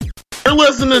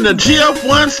listening to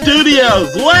GF1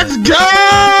 Studios. Let's go!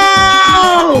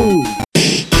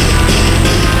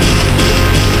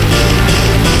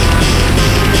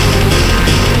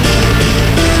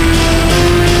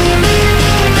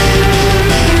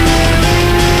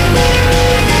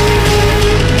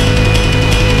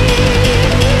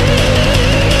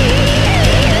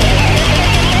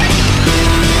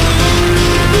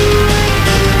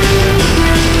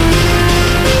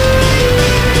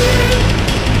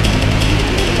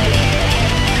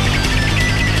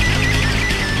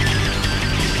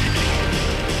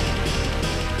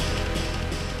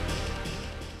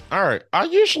 All right. I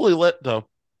usually let the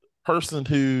person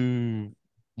who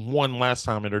won last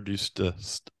time introduce the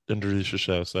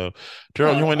show. So,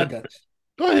 Gerald, you want to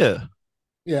go ahead?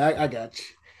 Yeah, I got you.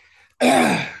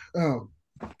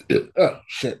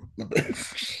 Shit.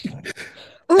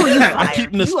 Ooh, I'm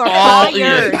keeping this all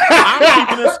in. I'm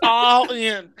keeping this all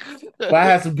in. Well, I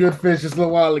had some good fish just a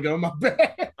little while ago. My bad.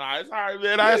 It's all right,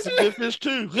 man. I had some good fish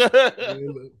too.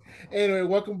 Anyway,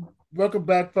 welcome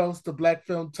back, folks, to Black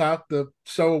Film Talk, the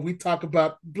show where we talk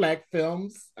about black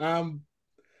films. I'm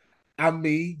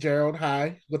me, Gerald.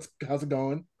 Hi, how's it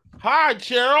going? Hi,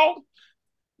 Gerald.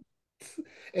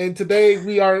 And today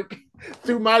we are,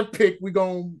 through my pick, we're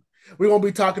gonna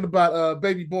be talking about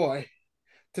Baby Boy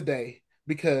today,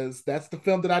 because that's the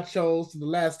film that I chose the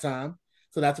last time.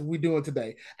 So that's what we're doing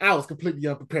today. I was completely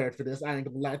unprepared for this. I ain't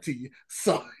gonna lie to you.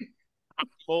 Sorry.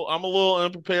 Well, I'm a little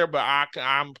unprepared, but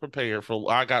I'm prepared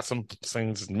for. I got some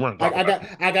things.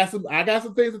 I got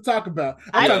some things to talk about.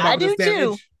 I do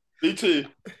too. Me too.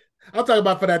 I'm talking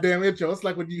about for that damn intro. It's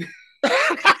like when you.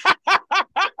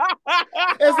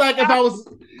 It's like if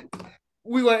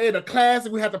we were in a class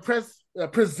and we had to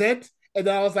present, and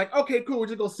then I was like, okay, cool, we're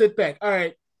just gonna sit back. All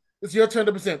right, it's your turn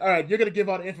to present. All right, you're gonna give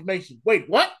all the information. Wait,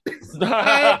 what? Have you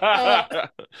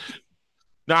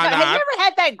ever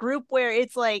had that group where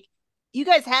it's like you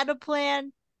guys had a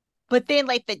plan, but then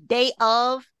like the day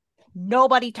of,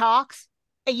 nobody talks,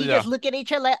 and you just look at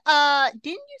each other like, didn't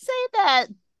you say that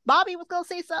Bobby was gonna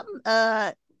say something?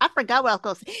 I forgot what I was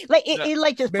going to say. Like it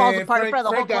like just falls apart in front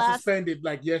of the whole class. Frank got suspended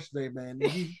like yesterday, man.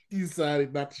 He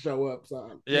decided not to show up.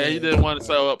 So yeah, he didn't want to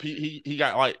show up. He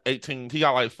got like 18. He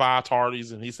got like 5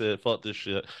 tardies, and he said, "Fuck this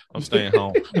shit. I'm staying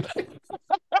home."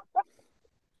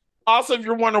 Also, if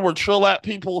you're wondering where Trill at,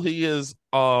 people, he is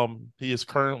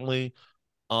currently.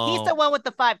 He's the one with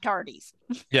the 5 tardies.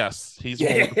 Yes, he's the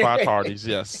one with the 5 tardies.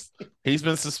 Yes, he's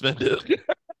been suspended.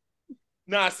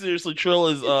 Nah, seriously, Trill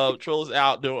is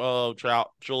out doing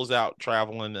Trill is out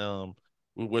traveling.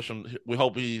 We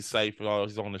hope he's safe while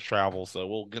he's on his travel, so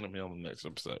we'll get him in the next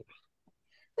episode.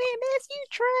 We miss you,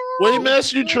 Trill. We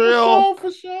miss you, Trill.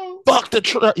 For sure. Fuck the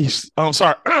Chiefs. I'm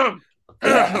sorry. Fuck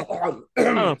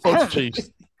the Chiefs.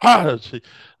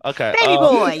 Okay. Baby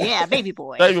boy, yeah, baby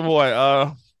boy. Baby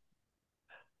boy.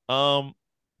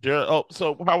 Jared,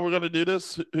 so how we're gonna do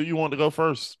this? Who you want to go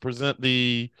first?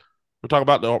 We're talking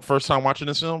about the first time watching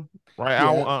this film, right?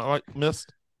 Yeah.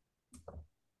 Missed.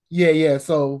 Yeah.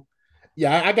 So,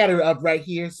 I got it up right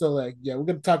here. So, we're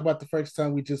gonna talk about the first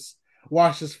time we just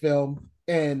watched this film,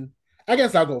 and I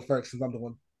guess I'll go first since I'm the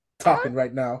one talking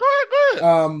right now. Go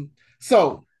ahead.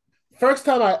 So first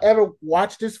time I ever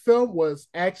watched this film was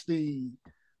actually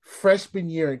freshman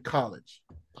year in college,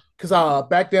 because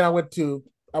back then I went to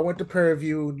Prairie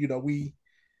View. We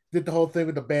did the whole thing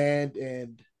with the band,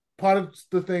 and part of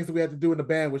the things that we had to do in the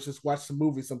band was just watch some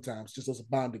movies sometimes, just as a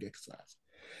bonding exercise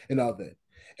and all that.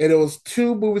 And it was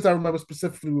 2 movies I remember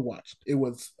specifically we watched. It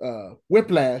was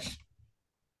Whiplash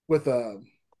with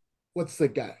what's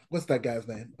that guy's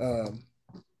name?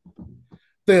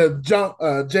 The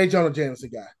J. Jonah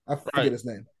Jameson guy. I forget his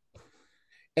name.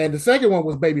 And the second one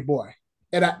was Baby Boy.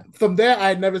 And from there I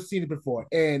had never seen it before.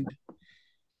 And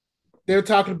they were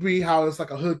talking to me how it's like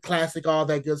a hood classic, all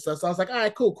that good stuff. So I was like, all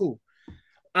right, cool.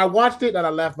 I watched it and I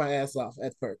laughed my ass off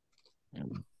at first,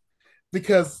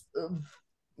 because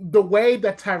the way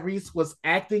that Tyrese was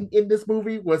acting in this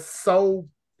movie was so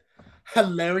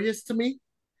hilarious to me,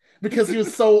 because he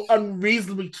was so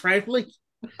unreasonably trifling.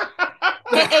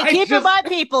 And keep in mind,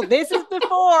 people, this is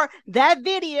before that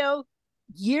video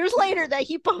years later that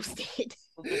he posted.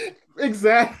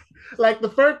 Exactly. Like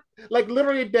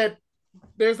literally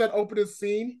there's that opening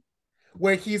scene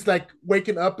where he's like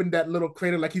waking up in that little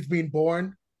crater like he's being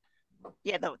born.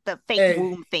 Yeah, the fake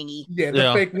womb thingy. Yeah,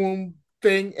 the fake womb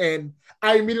thing. And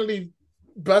I immediately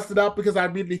busted up because I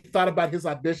immediately thought about his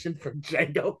audition for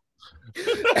Django.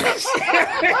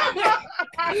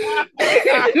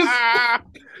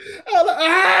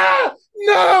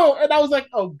 No! And I was like,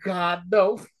 oh God,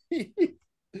 no.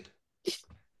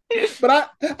 But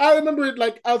I remember it,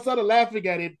 like, outside of laughing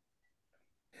at it,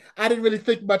 I didn't really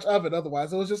think much of it.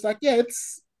 Otherwise, it was just like, yeah,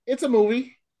 it's a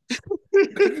movie.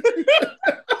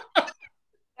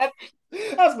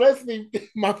 That's basically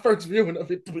my first viewing of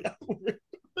it. To be honest.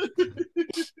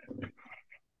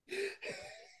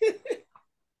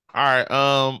 All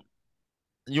right.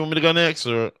 You want me to go next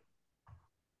or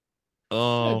Yeah,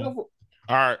 all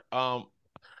right.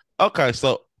 Okay,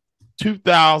 so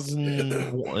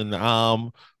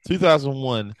 2001.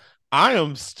 2001. I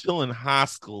am still in high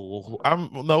school.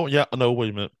 No, wait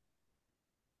a minute.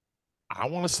 I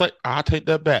want to say I take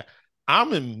that back.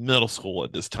 I'm in middle school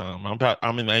at this time.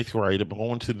 I'm in eighth grade, but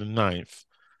going to the ninth.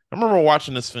 I remember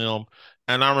watching this film,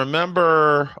 and I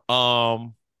remember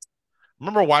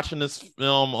watching this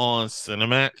film on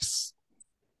Cinemax.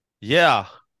 Yeah,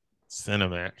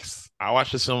 Cinemax. I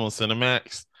watched this film on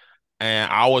Cinemax,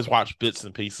 and I always watch bits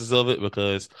and pieces of it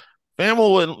because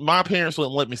my parents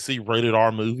wouldn't let me see rated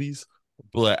R movies,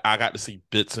 but I got to see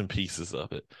bits and pieces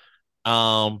of it.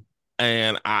 Um,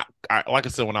 and I like I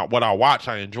said, what I watch,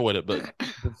 I enjoyed it. But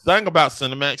the thing about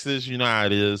Cinemax is, you know how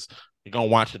it is, you're gonna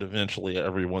watch it eventually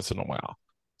every once in a while.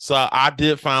 So I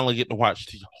did finally get to watch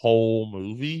the whole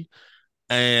movie.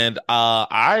 And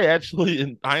I actually,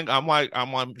 and I'm like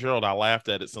Gerald. I laughed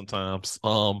at it sometimes.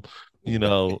 You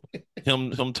know,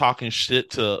 him talking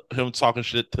shit to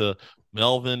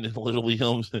Melvin, and literally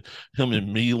him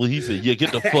and Mealy. He said, "Yeah,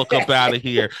 get the fuck up out of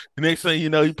here." The next thing you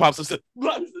know, he pops up and said,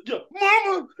 "Mama,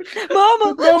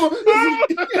 Mama, Mama,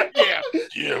 yeah,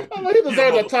 yeah, I'm like, he deserves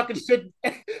yeah, that talking shit.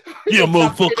 yeah,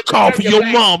 motherfucker, call for your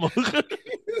mama."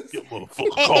 You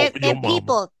motherfucker, call for your and mama.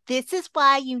 people, this is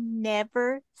why you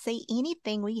never say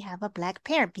anything when you have a black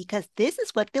parent, because this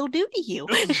is what they'll do to you.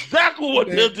 This is exactly what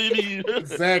they'll do to you.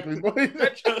 Exactly.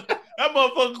 That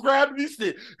motherfucker grabbed me.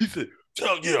 He said,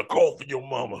 call for your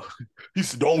mama. He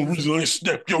said, the only reason I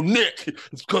snap your neck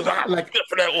is because I like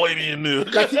for that lady in there.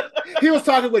 Like he was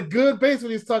talking with good bass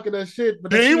when he was talking that shit.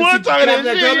 But yeah, he was talking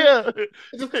that shit, yeah.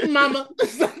 Just, mama.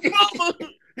 Mama.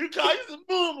 He called you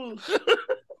mama.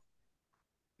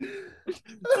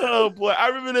 Oh boy, I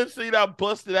remember that scene. I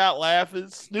busted out laughing.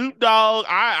 Snoop Dogg.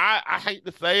 I hate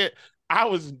to say it.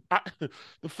 The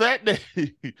fact that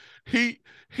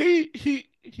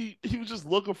he was just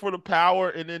looking for the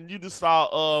power, and then you just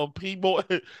saw P Boy,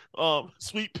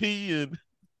 Sweet Pea,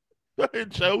 and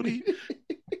Jody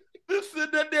just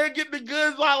sitting there getting the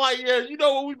guns out like, yeah, you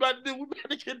know what we about to do? We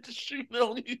about to get the shooting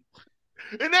on you.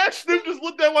 And that Snoop just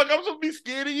looked at him like, I'm supposed to be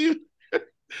scared of you.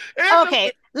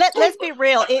 Okay, let's be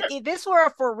real. If this were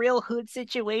a for real hood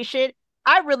situation,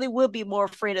 I really would be more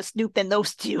afraid of Snoop than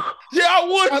those two. Yeah, I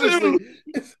would honestly too.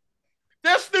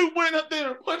 That Snoop went up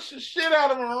there and punched the shit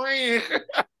out of him and ran.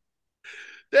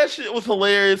 That shit was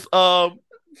hilarious. The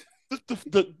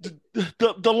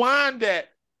line that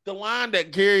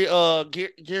Gary what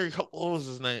was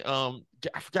his name? I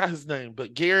forgot his name,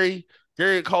 but Gary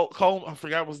Cole, I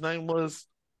forgot what his name was.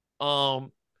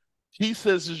 He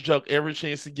says this joke every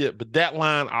chance he get, but that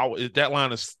line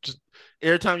is just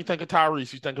every time you think of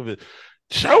Tyrese, you think of it.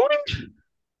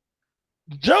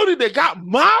 Jody that got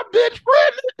my bitch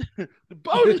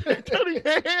pregnant. Jody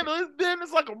handle his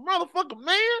business like a motherfucking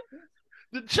man.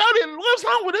 The Jody lives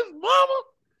home with his mama.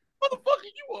 Motherfucker,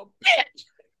 you a bitch.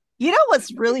 You know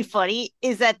what's really funny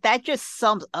is that just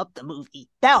sums up the movie.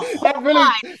 That whole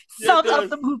line sums up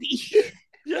the movie.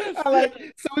 Yes. I like,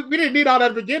 so we didn't need all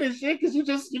that beginning shit because you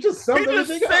just summed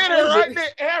everything up. Said it right there,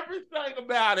 everything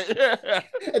about it.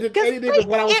 And then anything was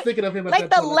what I was thinking of him. Like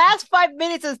the last 5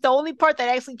 minutes is the only part that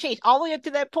actually changed. All the way up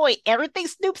to that point, everything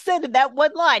Snoop said in that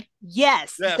one line.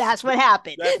 Yes, that's what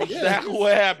happened. That's exactly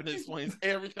what happened. It explains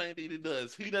everything that he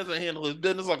does. He doesn't handle his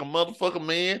business like a motherfucking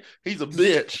man. He's a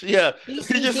bitch. Yeah, he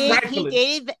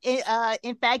did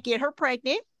in fact get her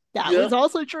pregnant. That was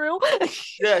also true.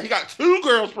 Yeah, he got 2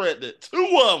 girls pregnant.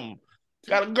 2 of them.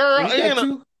 Got a girl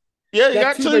and he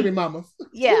got 2 baby mamas.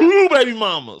 Yeah, 2 baby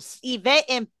mamas. Yvette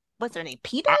and what's her name?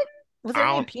 Peanut? Was her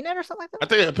name Peanut or something like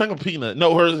that? I think a Peanut.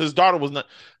 No, his daughter was not.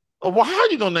 Well, how are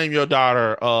you gonna name your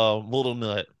daughter Little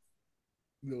Nut?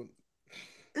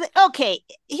 Okay,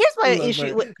 here's my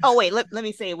issue. Wait, let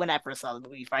me say when I first saw the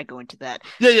movie before I go into that.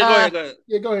 Yeah, go ahead.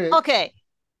 Yeah, go ahead. Okay,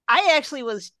 I actually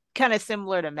was kind of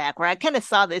similar to Mac, where I kind of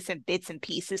saw this in bits and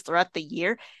pieces throughout the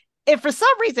year. And for some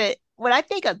reason, when I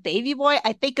think of Baby Boy,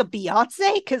 I think of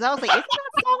Beyonce, because I was like, is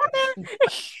that song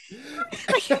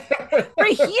there? For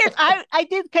years, I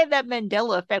did kind of that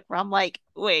Mandela effect where I'm like,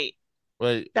 wait,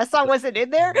 that song wasn't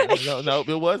in there? No,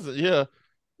 it wasn't. Yeah.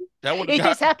 It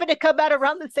just happened to come out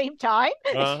around the same time.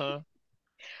 Uh-huh.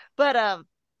 But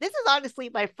this is honestly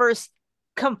my first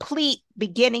complete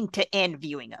beginning to end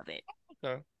viewing of it.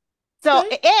 Okay. So,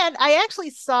 and I actually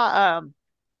saw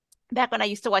back when I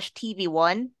used to watch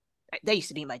TV1, That used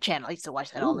to be my channel. I used to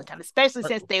watch that all the time, especially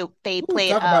since they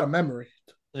played. Talk about a memory.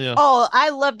 Yeah. Oh, I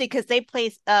loved it because they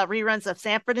played reruns of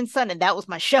Sanford and Son, and that was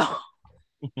my show.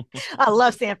 I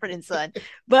love Sanford and Son,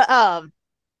 but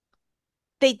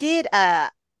they did. I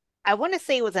want to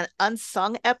say it was an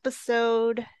unsung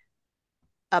episode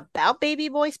about Baby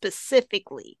Boy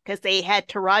specifically because they had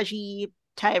Taraji,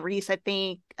 Tyrese, I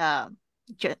think,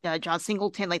 John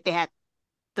Singleton, like they had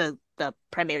the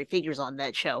primary figures on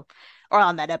that show or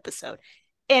on that episode,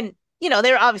 and they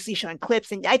were obviously showing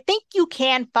clips, and I think you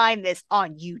can find this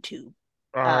on YouTube,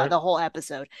 the whole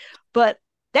episode, but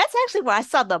that's actually where I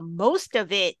saw the most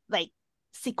of it, like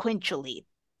sequentially,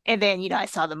 and then I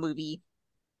saw the movie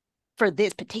for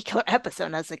this particular episode,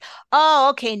 and I was like, oh,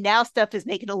 okay, now stuff is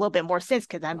making a little bit more sense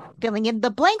because I'm filling in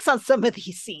the blanks on some of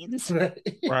these scenes.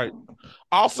 Right.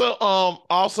 Also,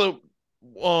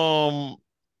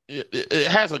 it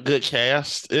has a good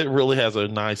cast. It really has a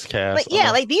nice cast. But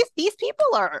yeah, like these people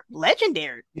are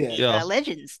legendary. Yeah.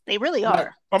 Legends. They really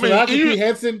are. I mean, Taraji P.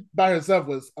 Henson by herself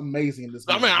was amazing in this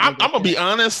movie. I mean, I'm gonna be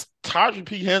honest. Taraji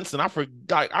P. Henson, I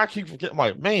keep forgetting.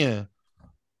 Like, man,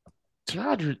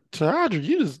 Taraji,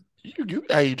 you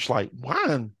age like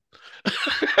wine.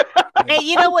 And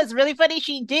you know what's really funny?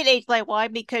 She did age like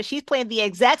wine because she's playing the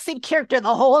exact same character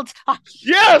the whole time.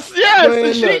 Yes.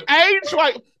 Man, she aged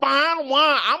like fine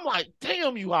wine. I'm like,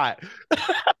 damn, you hot.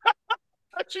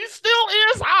 She still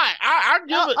is hot. I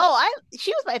give it.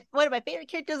 She was one of my favorite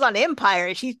characters on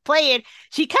Empire. She kind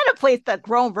of plays the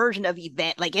grown version of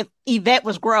Yvette. Like if Yvette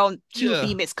was grown, she would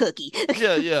be Miss Cookie.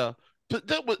 Yeah. But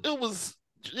it was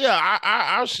she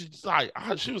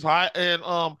was hot, and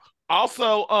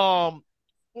also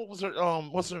what was her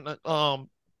what's her name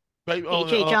baby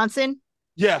EJ Johnson.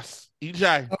 Yes,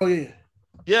 EJ. Oh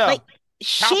yeah. Like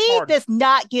she does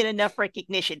not get enough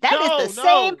recognition. That is the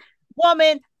same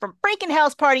woman from freaking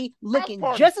House Party looking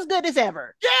just as good as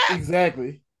ever. Yeah,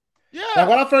 exactly. Yeah. Like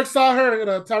when I first saw her,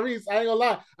 Tyrese, I ain't gonna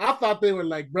lie, I thought they were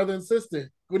like brother and sister.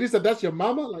 When he said that's your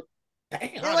mama, like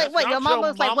damn. Like what? Your mama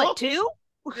was like what, 2?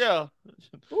 Yeah.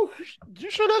 You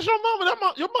sure that's your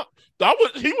mama? Your mom.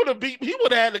 He would have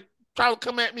had to try to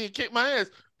come at me and kick my ass.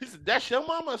 He said, "That's your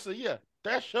mama?" I said, "Yeah,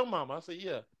 that's your mama." I said,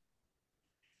 "Yeah,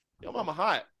 your mama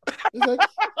hot." Like,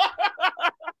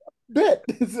 bet.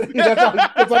 That's all you had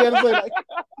to say. Like,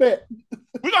 bet.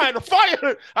 We're gonna have to fight.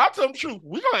 I'll tell them the truth.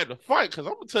 We're gonna have to fight because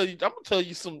I'm gonna tell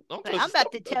you some. I'm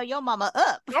about to tell your mama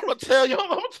up. I'm gonna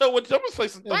say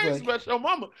some things about your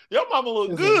mama. Your mama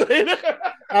look good.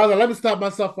 I was like, let me stop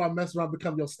myself before I mess around and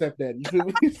become your stepdad. You feel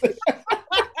me?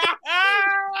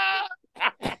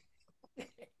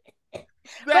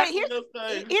 But here's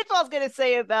what I was gonna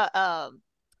say about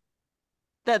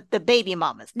the baby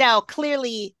mamas. Now,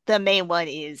 clearly, the main one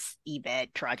is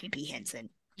Yvette, Taraji P. Henson.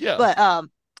 Yeah, but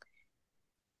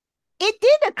it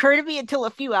did occur to me until a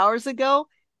few hours ago.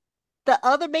 The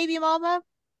other baby mama,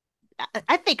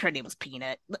 I think her name was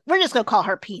Peanut. We're just gonna call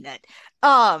her Peanut.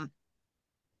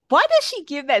 Why does she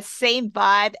give that same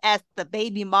vibe as the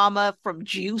baby mama from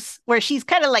Juice, where she's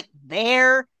kind of like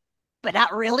there, but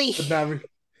not really?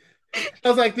 I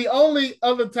was like, the only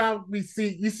other time you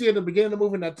see at the beginning of the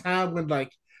movie, that time when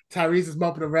like Tyrese is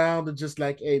moping around and just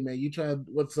like, hey man, you trying,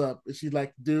 what's up? And she's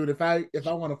like, dude, if I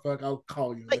want to fuck, I'll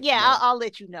call you. But yeah, I'll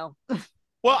let you know.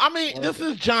 Well, I mean, this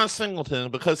is John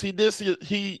Singleton because he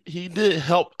did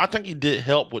help. I think he did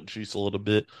help with Juice a little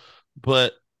bit,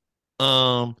 but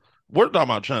we're talking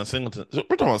about John Singleton. We're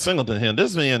talking about Singleton here.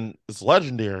 This man is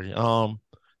legendary.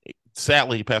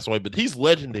 Sadly he passed away, but he's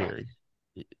legendary.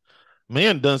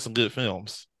 Man done some good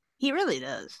films. He really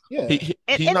does. Yeah. And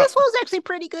this one was actually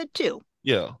pretty good too.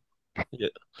 Yeah.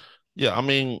 I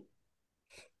mean,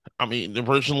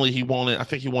 originally I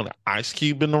think he wanted Ice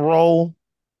Cube in the role.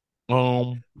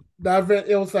 It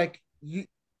was like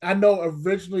I know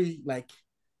originally like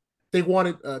they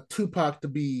wanted Tupac to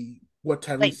be what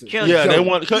Tyrese is. Yeah, they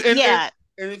want because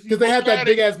they had that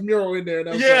big ass mural in there.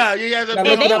 And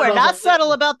they were not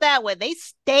subtle about that one. They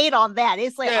stayed on that.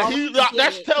 It's like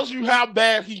that tells you how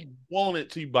bad he wanted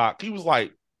Tupac. He was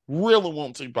like really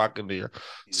wanting Tupac in there.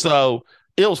 So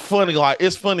it was funny. Like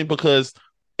it's funny because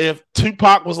if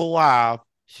Tupac was alive,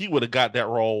 he would have got that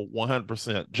role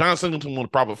 100%. John Singleton would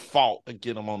have probably fought to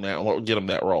get him on that or get him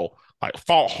that role. Like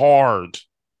fought hard.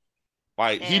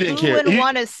 Like he didn't care. Who would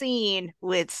want a scene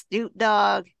with Snoop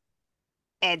Dogg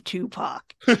and Tupac?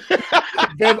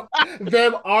 them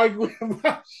arguing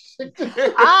about shit.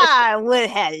 I would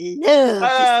have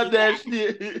loved that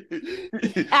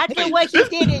shit. After what he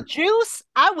did in Juice,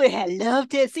 I would have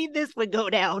loved to see this one go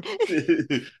down.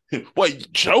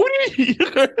 Wait, Jody?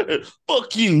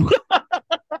 Fuck you.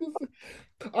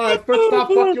 All right, first off,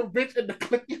 fuck your bitch and the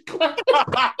click you clap.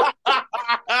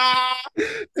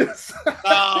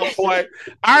 boy,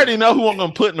 I already know who I'm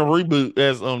gonna put in the reboot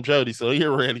as Jody, so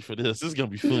you're ready for this. This is gonna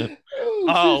be fun.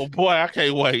 Oh boy, I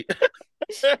can't wait.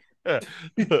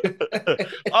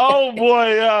 Oh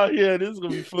boy, yeah, this is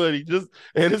gonna be funny. There's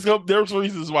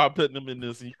reasons why I'm putting them in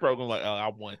this, and you're probably gonna like, oh,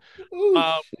 I won.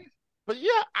 But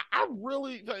yeah, I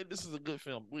really think this is a good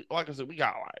film. Like I said, we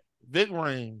got like Vic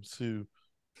Rames who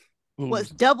was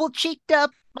double cheeked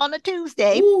up on a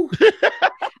Tuesday.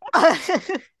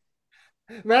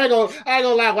 Man, I ain't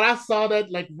gonna lie. When I saw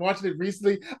that, like watching it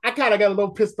recently, I kind of got a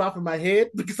little pissed off in my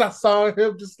head because I saw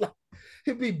him just like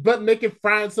he'd be butt naked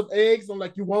frying some eggs. I'm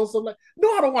like, you want some? Like,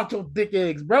 no, I don't want your dick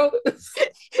eggs, bro.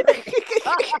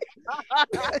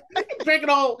 drinking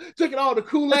all the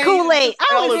Kool-Aid. The Kool-Aid.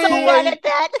 I was so mad at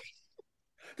that.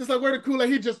 Just like where the Kool-Aid,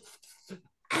 he just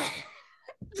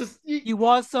you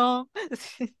want some?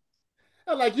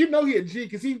 I'm like, he a G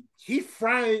because he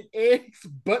frying eggs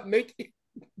butt naked.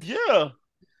 Yeah.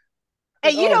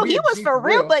 And he was for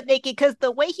real butt naked because the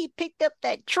way he picked up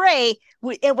that tray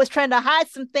and was trying to hide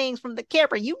some things from the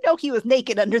camera, he was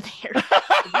naked under there.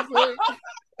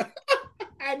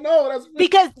 I know that's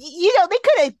because they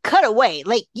could have cut away.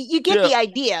 Like you get the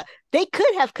idea. They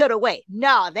could have cut away.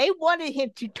 No, they wanted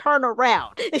him to turn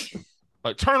around.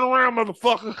 Like turn around,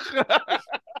 motherfucker.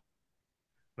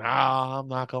 Nah, I'm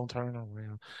not gonna turn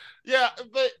around. Yeah,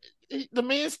 but the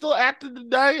man's still active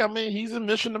today. I mean, he's in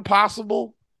Mission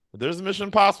Impossible. If there's a Mission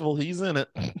Impossible, he's in it.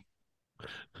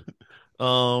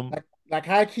 Like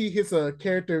high key, his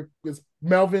character is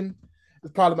Melvin.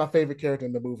 Is probably my favorite character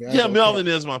in the movie. Melvin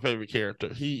is my favorite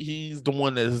character. He's the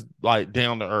one that is like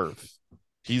down to earth.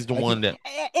 He's the one that,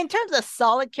 in terms of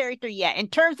solid character, yeah. In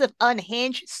terms of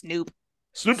unhinged, Snoop.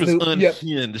 Snoop is unhinged.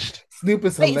 Yep. Snoop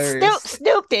is hilarious.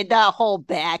 Snoop did not hold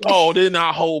back. Oh, did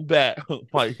not hold back.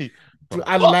 Like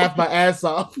I laughed my ass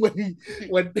off when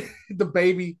the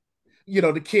baby,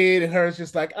 the kid and her is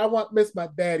just like, I miss my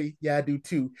daddy. Yeah, I do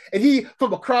too. And he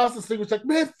from across the street was like,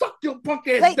 man, fuck your punk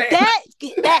ass like dad.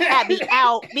 That had me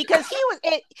out because he was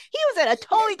in a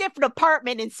totally different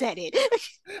apartment and said it. I'm like,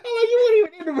 you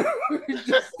weren't even in the room.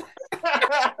 Just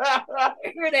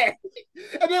hear that.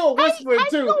 And they were whispering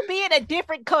too. How you be in a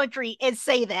different country and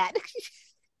say that?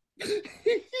 He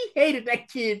hated that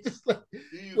kid. Just like,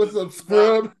 what's up,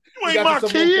 scrub? You ain't my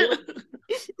kid.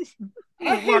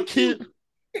 I hate my kid.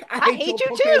 I hate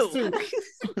you too.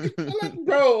 I'm like,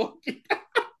 bro, you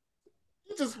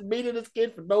just meeting this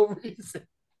kid for no reason.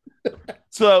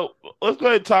 So let's go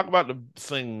ahead and talk about the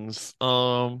things.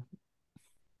 What's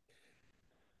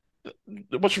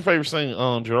your favorite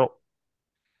thing, Gerald?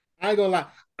 I ain't gonna lie.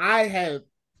 I had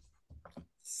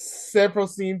several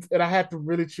scenes, and I had to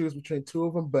really choose between two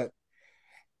of them. But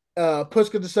push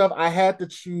to shove, I had to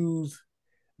choose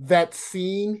that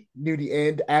scene near the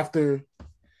end after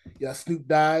Snoop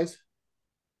dies,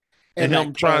 and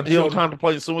him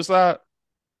contemplating suicide.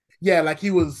 Yeah, like he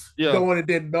was going, and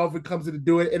then Melvin comes in to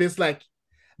do it, and it's like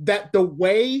that the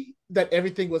way that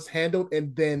everything was handled,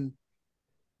 and then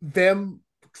them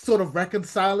sort of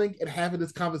reconciling and having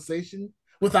this conversation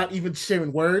without even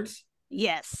sharing words.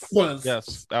 Yes, that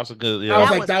was a good. Yeah,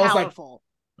 that was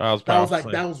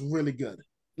powerful. That was really good.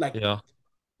 Like,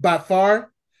 by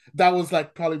far, that was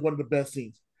like probably one of the best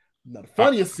scenes. Now, the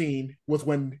funniest scene was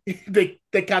when they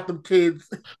got them kids.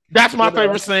 That's my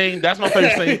favorite scene. That's my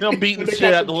favorite scene. Them beating the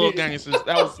shit out the little gangsters.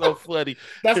 That was so funny.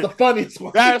 That's the funniest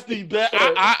one. That's the best.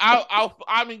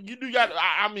 I mean, you do got.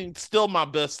 I mean, still my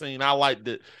best scene. I liked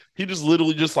it. He just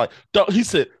literally just like, he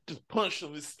said, just punch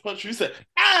him. He said,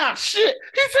 shit.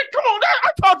 He said, come on, I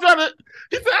taught you that.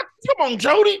 He said, come on,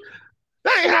 Jody.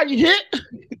 That ain't how you hit.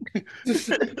 I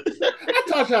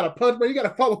taught you how to punch, but you got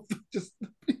to follow.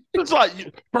 It's like,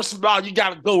 first of all, you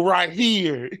got to go right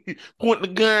here. Point the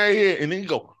gun here, and then you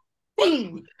go,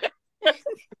 boom.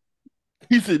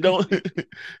 He said, don't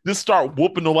just start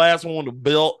whooping the last one with the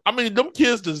belt. I mean, them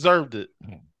kids deserved it.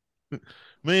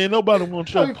 Man, nobody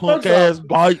wants your punk ass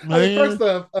bite, man. First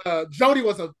off, Jody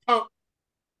was a punk.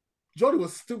 Jody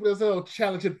was stupid as hell,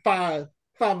 challenging five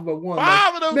of them.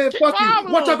 Five of them. Man, fuck you.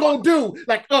 What y'all gonna do?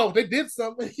 Like, oh, they did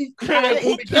something. They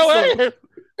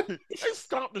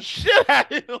stomped the shit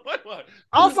out of him.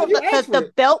 Also,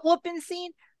 the belt whooping scene,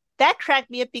 that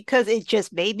cracked me up because it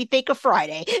just made me think of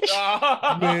Friday.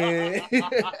 Man.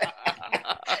 Because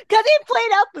it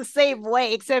played out the same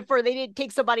way, except for they didn't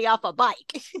take somebody off a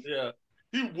bike. Yeah.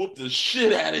 He whooped the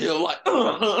shit out of him. Like,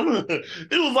 it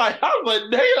was like, I was like,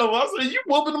 damn. I said, you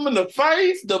whooping him in the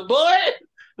face, the butt?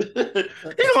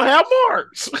 He's gonna have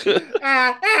marks.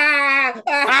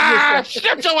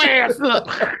 Shut your ass up.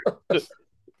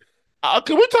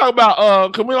 Can we talk about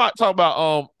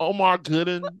Omar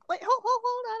Gooden? Wait, hold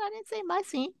on. I didn't say my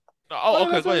scene. Oh,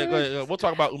 okay. Go ahead. Go ahead. We'll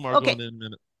talk about Umar Okay, Gunn in a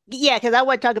minute. yeah, because I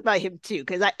want to talk about him too.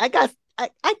 Because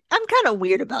I'm kind of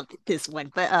weird about this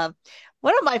one, but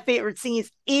one of my favorite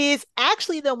scenes is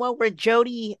actually the one where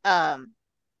Jody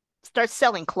starts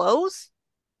selling clothes.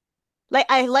 Like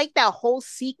I like that whole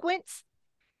sequence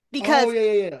Oh because yeah,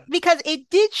 yeah, yeah. it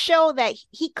did show that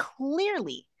he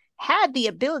clearly had the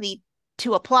ability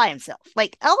to apply himself.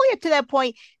 Like all the way up to that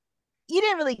point, you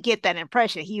didn't really get that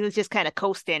impression. He was just kind of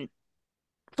coasting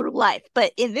through life.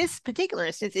 But in this particular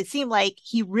instance, it seemed like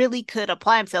he really could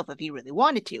apply himself if he really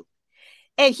wanted to.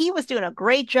 And he was doing a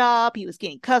great job. He was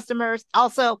getting customers.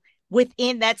 Also,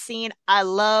 within that scene, I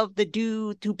love the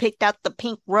dude who picked out the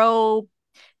pink robe,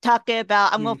 talking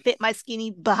about I'm gonna Mm. fit my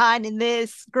skinny behind in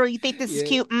this. Girl, you think this is Yeah.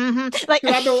 cute? Mm-hmm. Like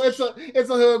Because I know it's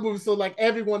a hood movie, so like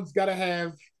everyone's gotta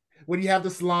have when you have the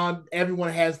salon,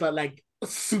 everyone has that like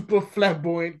super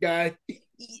flamboyant guy.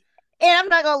 and I'm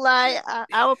not gonna lie,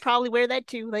 I would probably wear that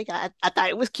too. Like I thought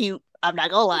it was cute. I'm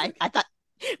not gonna lie. I thought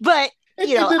but It,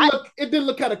 it did look it did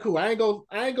look kind of cool. I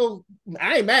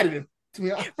ain't mad at him, to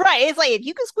be honest. right. It's like if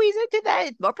you can squeeze into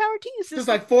that, more power to you, Just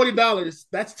sister. like $40,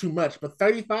 that's too much. But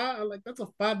 35, I'm like that's a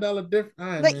 $5 difference. All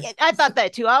right, Like man. I thought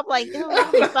that too. I'm like, oh,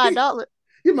 only $5.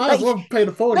 You might as Like well pay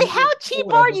the 40 like how or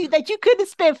cheap are whatever. you that you couldn't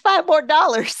spend $5 more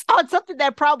on something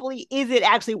that probably isn't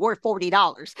actually worth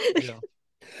 $40? Yeah.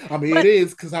 I mean, it but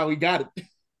is because how we got it.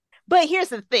 but here's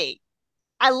the thing.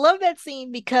 I love that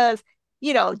scene because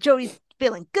Joey's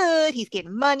feeling good, he's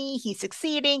getting money, he's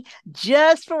succeeding,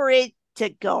 just for it to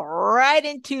go right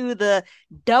into the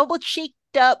double cheeked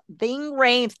up Ving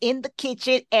Rhames in the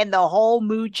kitchen and the whole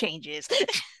mood changes.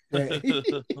 Yeah.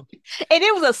 And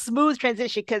it was a smooth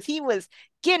transition because he was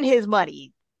getting his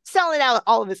money, selling out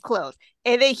all of his clothes.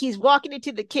 And then he's walking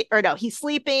into the kit, or no, he's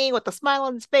sleeping with a smile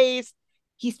on his face.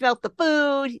 He smelt the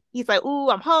food. He's like, "Ooh,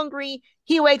 I'm hungry."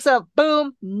 He wakes up,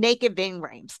 boom, naked Ving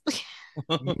Rhames.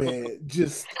 Man,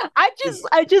 just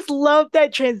I just love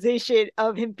that transition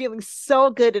of him feeling so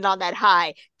good and on that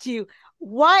high to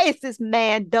why is this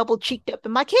man double cheeked up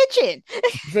in my kitchen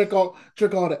drink all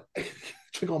the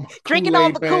drink all my drinking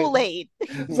all Kool-Aid, the man. Kool-Aid?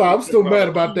 So I'm still mad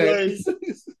about that.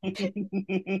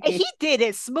 And he did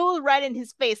it smooth right in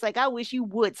his face. Like, I wish you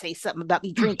would say something about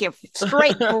me drinking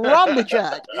straight from the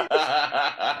jug.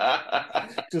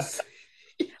 Just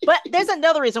But there's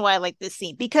another reason why I like this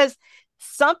scene because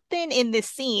something in this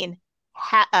scene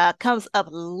comes up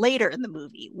later in the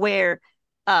movie where,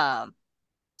 um,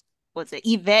 what's it?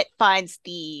 Yvette finds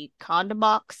the condom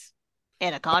box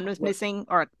and a condom's what? missing,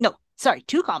 or no, sorry,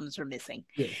 two condoms are missing.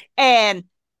 Yeah. And,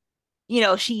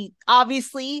 she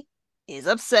obviously is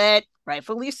upset,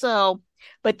 rightfully so.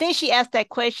 But then she asked that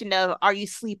question of, are you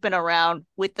sleeping around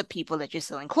with the people that you're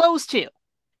selling clothes to?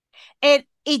 And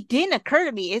it didn't occur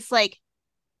to me. It's like,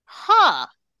 huh.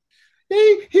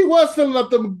 He was filling up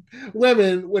the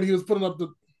women when he was putting up the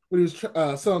when he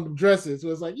was selling them dresses. So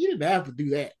it's like you didn't have to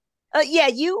do that. Yeah,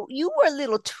 you were a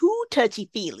little too touchy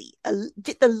feely, a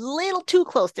little too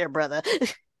close there, brother,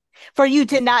 for you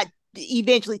to not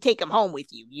eventually take him home with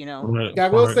you. Right, I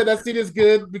will right. say that scene is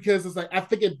good because it's like I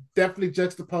think it definitely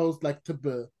juxtaposed like to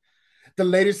the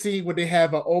later scene where they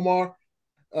have Omar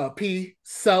P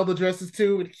sell the dresses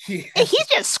to, and And he's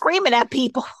just screaming at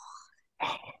people.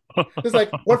 it's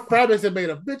like what fabric is it made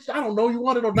of? Bitch, I don't know. You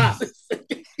want it or not?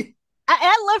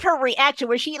 I love her reaction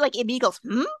where she like immediately goes,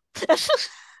 hmm.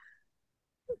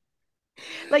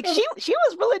 Like she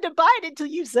was willing to buy it until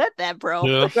you said that, bro.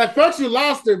 Yeah. Like first you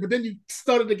lost her, but then you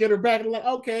started to get her back, and like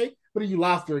okay, but then you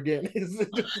lost her again.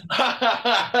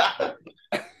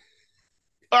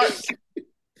 All right.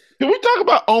 Can we talk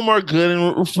about Omar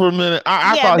Gooding for a minute?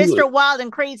 I Yeah, thought he Mr. was. Wild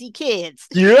and Crazy Kids.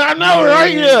 Yeah, I know,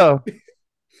 right? Yeah.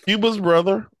 Cuba's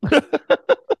brother.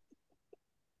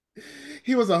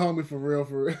 He was a homie for real,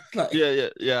 for real. Like, Yeah, yeah,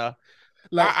 yeah.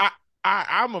 like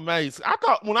I'm amazed. I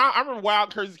thought when I remember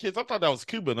Wild Crazy Kids, I thought that was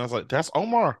Cuban. I was like, that's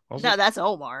Omar. No, that's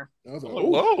Omar. I was I like, was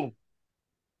like, oh,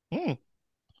 whoa. Hmm.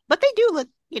 But they do look,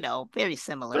 very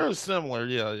similar. They're similar.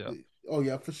 Yeah, yeah. oh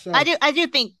yeah, for sure. I do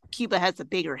think Cuba has a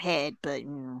bigger head, but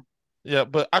Yeah,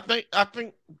 but I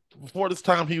think before this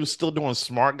time he was still doing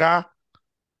Smart Guy.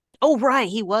 oh right,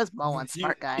 he was Mo on He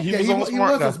Smart Guy. he Yeah, was on he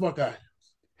Smart was a Guy. smart guy.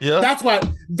 Yeah. That's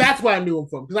why I knew him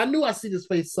from because I knew I seen his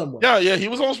face somewhere. Yeah, yeah, he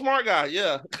was on Smart Guy.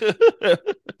 Yeah.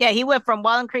 Yeah, he went from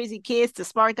Wild and Crazy Kids to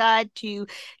Smart Guy to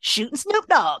shooting Snoop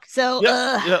Dogg. So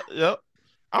Yeah, yeah, yeah.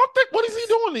 I don't think what is he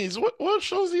doing these? What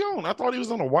show is he on? I thought he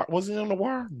was on the wire. Was he on the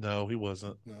wire? No, he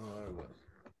wasn't. No, I wasn't.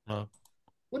 No.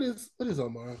 What is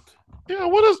Omar up to? Yeah,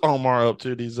 what is Omar up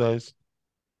to these days?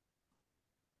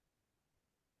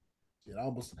 Yeah, I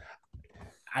almost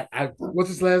I what's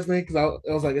his last name? Because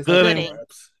I was like it's like Gooding. Gooding.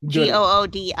 Gooding.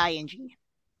 Gooding.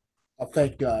 Oh,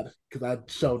 thank God, because I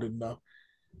showed didn't know.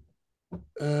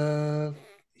 Uh,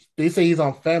 they say he's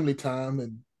on Family Time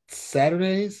and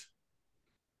Saturdays.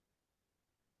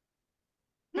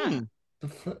 Hmm.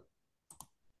 Hmm.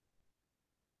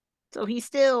 So he's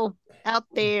still out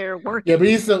there Yeah, but working.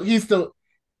 he's still.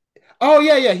 Oh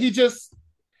yeah. He just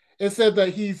it said that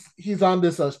he's on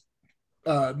this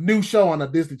new show on a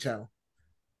Disney Channel.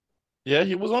 Yeah,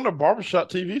 he was on the Barbershop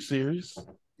TV series.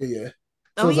 Yeah.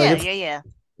 So Oh it's like yeah, it's yeah, yeah.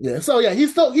 yeah. So yeah,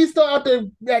 he's still out there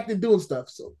acting, doing stuff.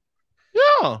 So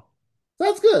Yeah.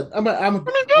 that's good. I'm I'm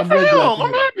I mean, good I'm for really glad him. to I'm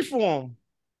hear that. happy for him.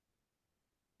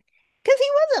 Because he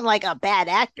wasn't like a bad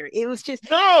actor. It was just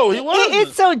No, he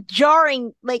it's wasn't. so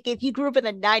jarring. Like if you grew up in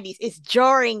the '90s, it's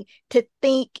jarring to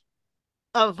think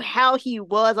of how he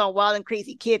was on Wild and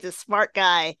Crazy Kids, a smart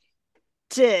guy.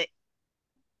 To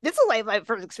this is like my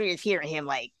first experience hearing him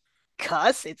like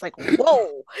cuss. It's like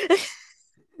whoa.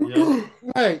 Yeah.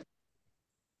 Right.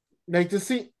 Like to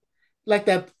see like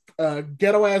that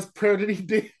ghetto ass prayer that he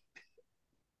did.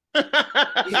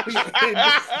 Just,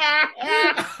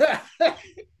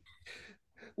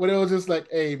 when it was just like,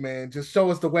 hey man, just show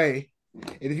us the way.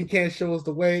 And if you can't show us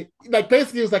the way, like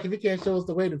basically it was like if you can't show us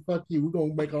the way, then fuck you. We're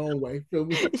gonna make our own way. Feel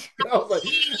me? I was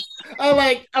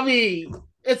like, I mean,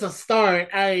 it's a start.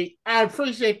 I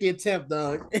appreciate the attempt,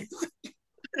 dog.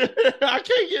 I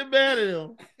can't get mad at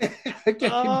him. I can't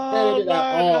get mad at Oh it at my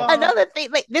all. God. Another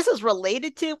thing, like this is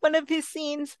related to one of his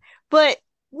scenes, but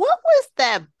what was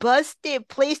that busted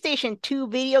PlayStation 2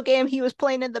 video game he was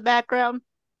playing in the background?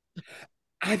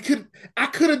 I could I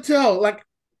couldn't tell. Like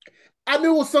I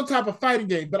knew it was some type of fighting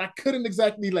game, but I couldn't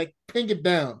exactly like ping it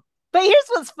down. But here's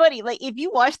what's funny: like if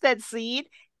you watch that scene,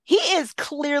 he is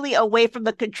clearly away from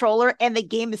the controller, and the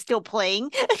game is still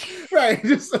playing. Right.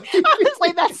 Just I was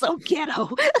like, that's so ghetto.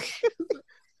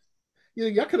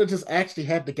 y'all could have just actually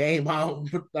had the game on.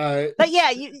 But, But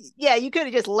yeah, you could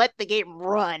have just let the game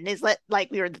run. It's like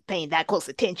we were paying that close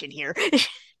attention here.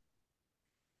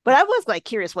 But I was like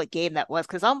curious what game that was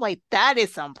because I'm like, that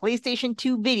is some PlayStation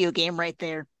 2 video game right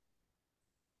there.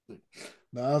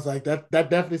 no, I was like, that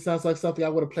definitely sounds like something I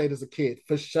would have played as a kid,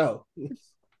 for sure.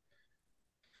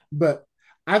 But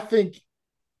I think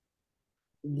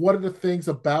one of the things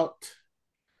about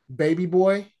Baby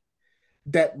Boy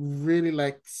that really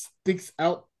like sticks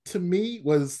out to me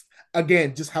was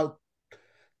again just how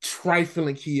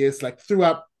trifling he is, like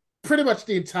throughout pretty much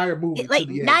the entire movie to Like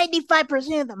the end.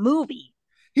 95% of the movie.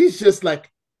 He's just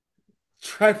like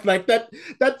trifling like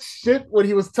that shit when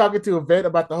he was talking to Yvette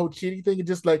about the whole cheating thing and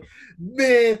just like,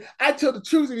 man, I tell the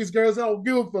truth to these girls, I don't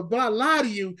give a fuck, but I lie to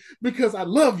you because I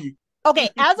love you. Okay,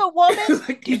 as a woman,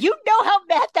 Like, do you know how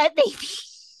mad that made me?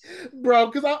 bro,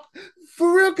 because I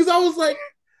for real, because I was like,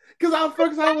 because I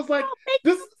first I was like,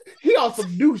 this he on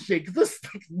some new shit because this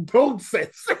makes no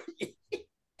sense.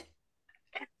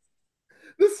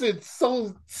 This is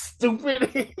so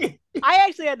stupid. I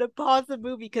actually had to pause the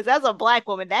movie because as a black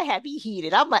woman, that had me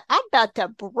heated. I'm like, I'm about to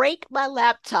break my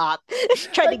laptop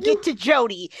trying to Like get you, to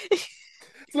Jody.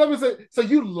 so let me say, so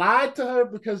you lied to her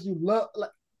because you love, like,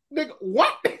 nigga,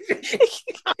 what?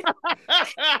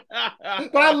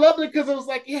 But I loved it because it was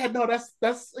like, yeah, no,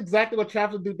 that's exactly what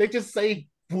travelers do. They just say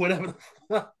whatever.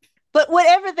 But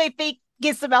whatever they think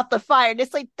gets them out the fire. And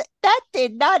it's like, that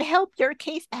did not help your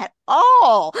case at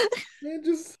all. Man,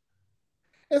 just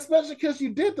especially because you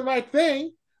did the right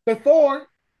thing before.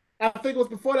 I think it was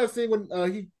before that scene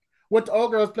when he went to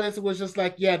old girl's place and was just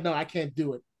like, yeah, no, I can't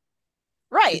do it.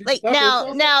 And Right. he Like stopped it. now, So I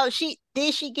was like, now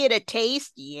she get a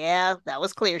taste? Yeah, that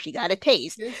was clear. She got a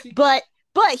taste. yeah, she But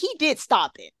he did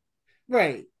stop it.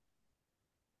 right.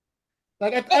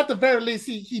 Like And, at the very least,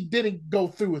 he didn't go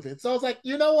through with it. So I was like,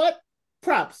 you know what?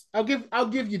 Props. I'll give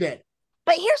you that.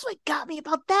 but here's what got me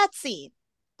about that scene.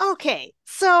 Okay,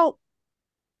 so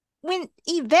when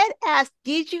Yvette asked,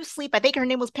 "Did you sleep?" I think her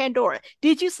name was Pandora.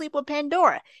 Did you sleep with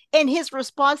Pandora? And his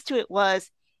response to it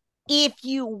was, "If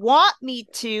you want me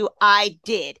to, I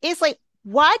did." It's like,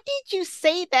 why did you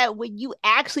say that when you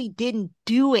actually didn't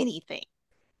do anything?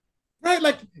 Right?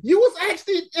 Like you was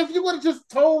actually, if you would have just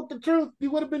told the truth, you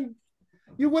would have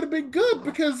been good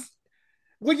because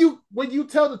when you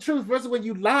tell the truth versus when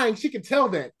you lying, she can tell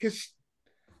that because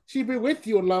she'd been with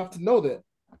you enough to know that.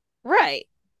 Right.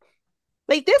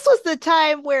 Like this was the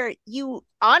time where you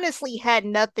honestly had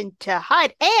nothing to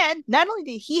hide. And not only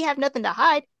did he have nothing to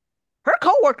hide, her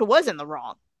coworker was in the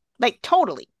wrong. Like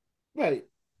totally. Right.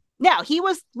 Now, he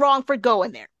was wrong for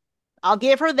going there. I'll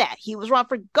give her that. He was wrong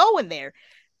for going there,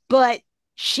 but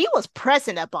she was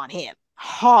pressing up on him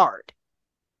hard.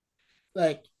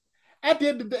 Like at the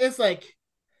end of the day, it's like,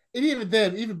 and even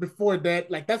then, even before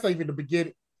that, like that's not even the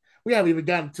beginning. we haven't even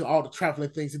gotten to all the traveling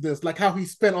things he does, like how he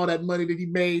spent all that money that he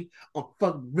made on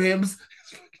fucking rims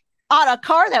on a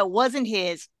car that wasn't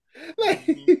his. like,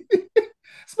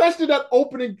 especially that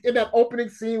opening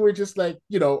scene where just like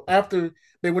after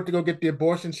they went to go get the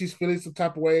abortion, she's feeling some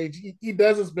type of way. He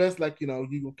does his best, like you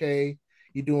okay,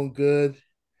 you doing good.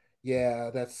 Yeah,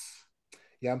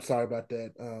 yeah, I'm sorry about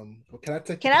that. Well, can I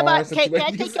take your car? Can I take your car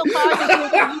since you ain't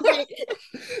gonna use it?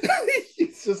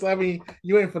 It's just, I mean,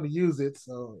 you ain't gonna use it,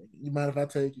 so you mind if I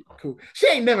take it? Cool. She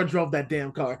ain't never drove that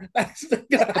damn car. That's the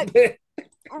goddamn.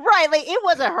 Right, like it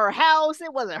wasn't her house,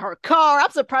 it wasn't her car.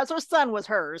 I'm surprised her son was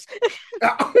hers.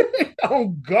 Oh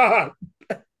God.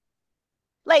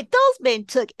 Like those men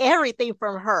took everything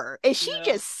from her, and she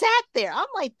just sat there. I'm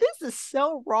like, this is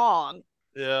so wrong.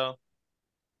 Yeah,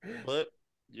 but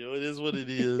it is what it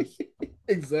is.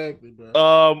 Exactly,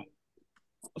 bro.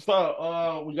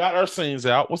 So we got our scenes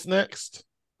out. What's next?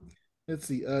 Let's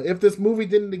see. If this movie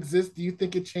didn't exist, do you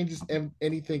think it changes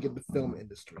anything in the film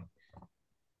industry?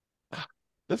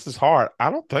 This is hard. I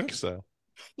don't think so.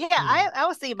 Yeah, I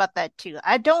was thinking about that too.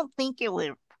 I don't think it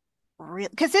would real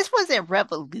because this wasn't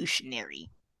revolutionary.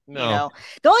 No.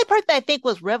 The only part that I think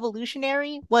was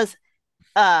revolutionary was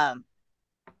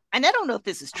and I don't know if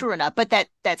this is true or not, but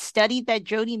that study that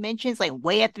Jody mentions, like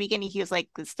way at the beginning, he was like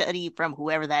the study from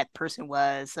whoever that person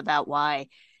was about why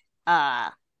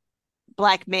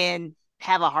black men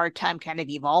have a hard time kind of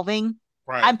evolving.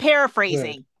 Right. I'm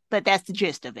paraphrasing, but that's the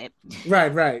gist of it.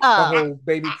 Right. The whole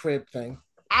baby crib thing.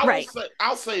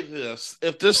 I'll say this: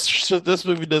 if this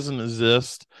movie doesn't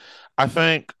exist, I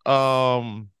think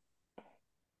Tyrese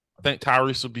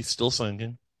would be still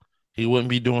singing. He wouldn't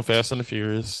be doing Fast and the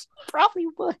Furious. Probably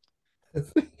would.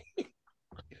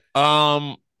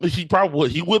 He probably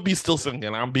would. He would be still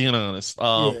singing. I'm being honest.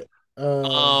 I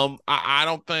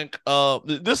don't think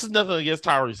this is nothing against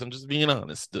Tyrese. I'm just being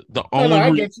honest. The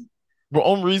only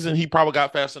reason he probably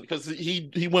got Fast because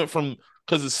he went from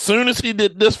because as soon as he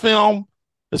did this film,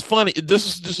 it's funny.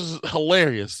 This is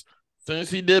hilarious. As soon as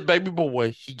he did Baby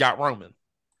Boy, he got Roman.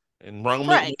 And Roman,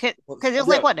 right? Because it was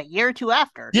like what, a year or two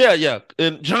after. Yeah.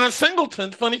 And John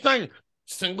Singleton, funny thing,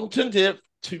 Singleton did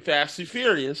Too Fast, Too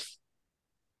Furious.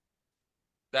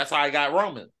 That's how I got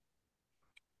Roman.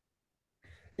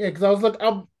 Yeah, because I was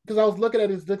looking at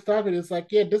his discography. It's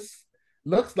like, yeah, this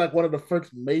looks like one of the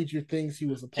first major things he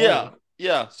was a part of.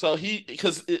 Yeah. So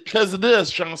because of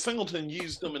this, John Singleton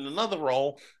used him in another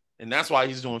role, and that's why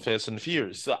he's doing Fast and the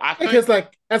Furious. So I think, because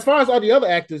like as far as all the other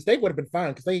actors, they would have been fine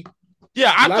because they.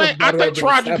 Yeah, I think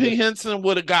Taraji P. Henson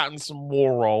would have gotten some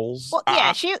more roles. Well,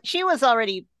 yeah, she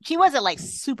wasn't like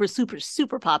super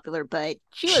popular, but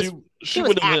she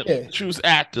was active. She was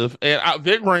active, and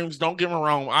Vic Reeves. Don't get me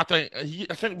wrong. I think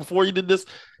before he did this,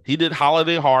 he did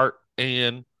Holiday Heart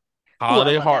and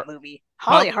Holiday Heart movie.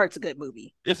 Holiday Heart's a good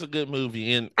movie. It's a good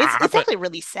movie, and it's actually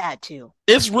really sad too.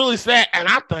 It's really sad, and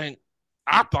I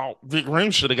thought Vic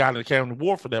Reeves should have gotten the Academy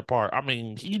Award for that part. I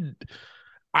mean,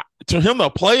 to him to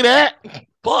play that,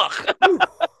 fuck,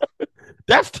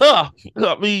 that's tough.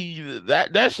 I mean,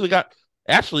 that should have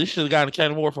got an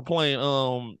Academy Award for playing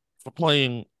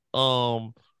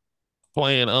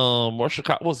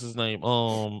what's his name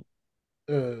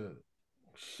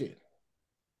shit,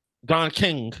 Don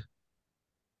King.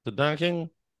 The Don King. Is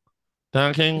it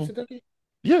Don King?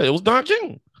 Yeah, it was Don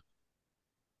King.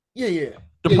 Yeah.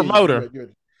 The promoter.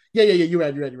 Yeah. You're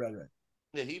right.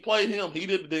 Yeah, he played him. He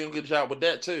did a damn good job with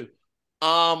that too.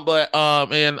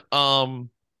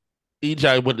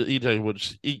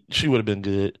 She would have been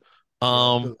good.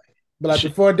 But like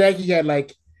before that, he had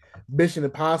like Mission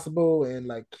Impossible and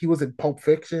like he was in Pulp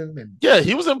Fiction and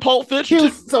he was in Pulp Fiction.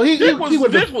 Vic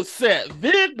was set.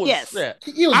 Vic was set.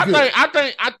 He was good.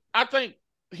 I think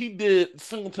he did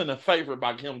Singleton a favor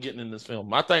by him getting in this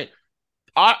film. I think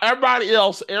everybody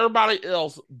else,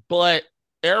 but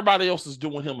everybody else is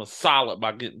doing him a solid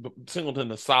by getting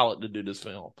Singleton a solid to do this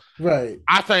film. Right.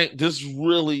 I think this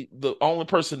really the only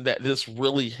person that this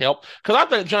really helped because I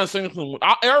think John Singleton.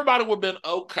 Everybody would have been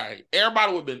okay.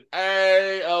 Everybody would have been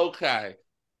okay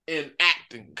in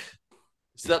acting,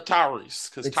 except Tyrese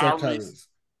because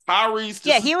Tyrese.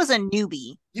 Yeah, he was a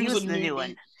newbie. He was the new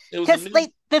one. Because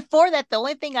like before that, the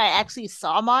only thing I actually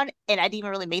saw him on, and I didn't even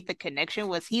really make the connection,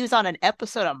 was he was on an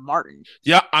episode of Martin.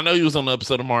 Yeah, I know he was on the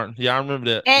episode of Martin. Yeah, I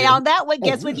remember that. And on that one,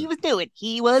 guess what he was doing?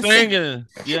 He was singing.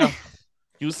 Yeah,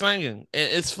 he was singing.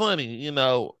 And it's funny,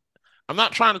 I'm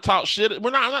not trying to talk shit. I'm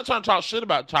not trying to talk shit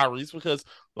about Tyrese because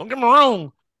don't get me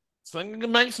wrong, singing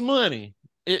makes money.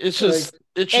 It's just.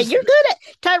 And you're good at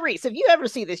Tyrese. If you ever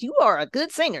see this, you are a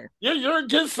good singer. Yeah, you're a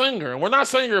good singer. And we're not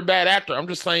saying you're a bad actor. I'm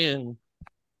just saying.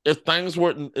 if things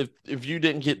weren't, if you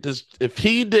didn't get this, if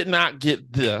he did not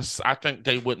get this, I think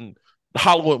they wouldn't.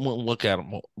 Hollywood wouldn't look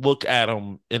at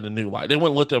him in a new light. They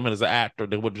wouldn't look at him as an actor.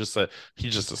 They would just say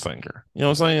he's just a singer. You know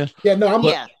what I'm saying? Yeah, no,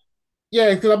 Yeah.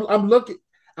 yeah, because I'm looking.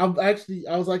 I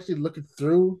was actually looking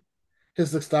through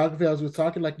his discography as we were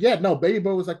talking. Like, yeah, no, Baby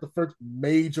Boy was like the first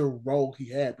major role he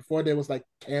had. Before there was like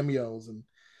cameos and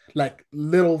like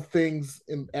little things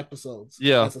in episodes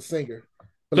Yeah, as a singer.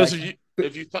 But because like,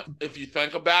 if you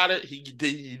think about it, he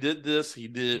did this. He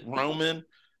did Roman.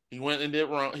 He went and did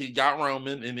he got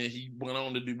Roman, and then he went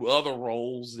on to do other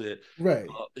roles that right.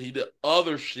 he did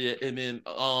other shit, and then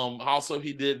also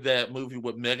he did that movie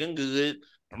with Megan Good.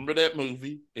 Remember that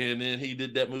movie? And then he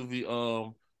did that movie.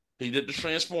 He did the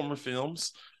Transformer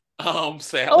films.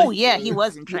 Sadly. Oh yeah, he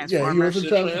was in Transformers. Yeah, he was in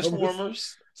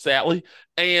Transformers. Sadly,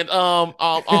 and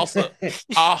also and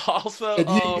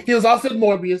he was also in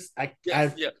Morbius. I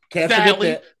can't Sally, forget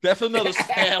that. that's another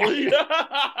Sally.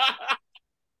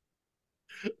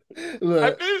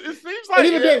 Look, it seems like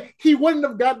even then, he wouldn't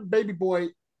have gotten Baby Boy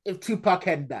if Tupac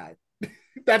hadn't died.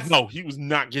 No, he was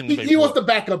not getting. He was the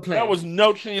backup plan. There was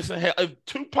no chance in hell. If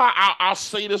Tupac, I'll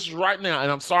say this right now,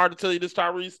 and I'm sorry to tell you this,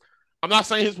 Tyrese. I'm not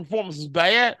saying his performance is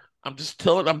bad. I'm just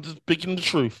speaking the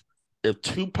truth. If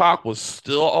Tupac was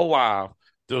still alive,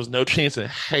 there was no chance in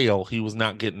hell he was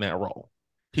not getting that role.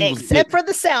 Except for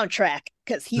the soundtrack,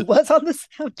 because he was on the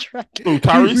soundtrack. Ooh,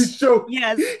 Tyrese?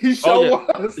 Yes. He sure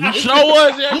was. He sure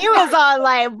was. Yeah. He was on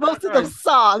like most of the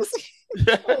songs.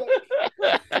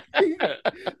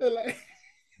 Like,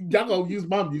 y'all gonna use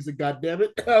my music, goddammit.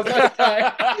 I was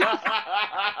like,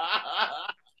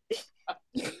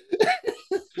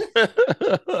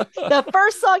 the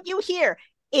first song you hear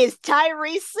is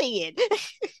Tyrese singing.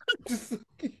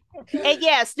 And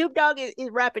yeah, Snoop Dogg is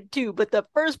rapping too, but the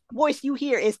first voice you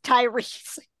hear is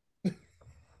Tyrese.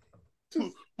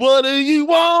 What do you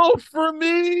want from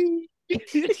me?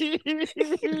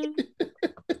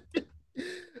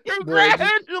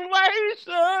 Congratulations.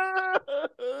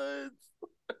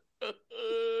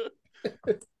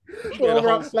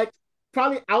 Well, like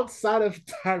probably outside of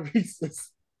Tyrese's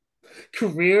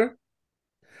career,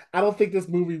 I don't think this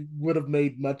movie would have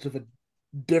made much of a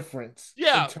difference.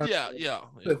 Yeah.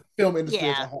 The film industry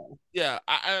as a whole. Yeah,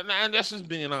 and that's just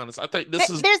being honest. I think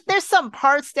there's some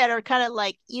parts that are kind of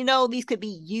like, these could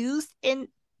be used in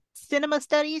cinema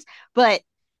studies, but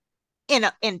in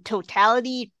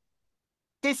totality,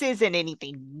 this isn't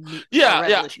anything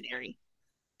revolutionary.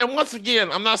 And once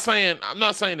again, I'm not saying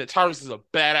that Tyrese is a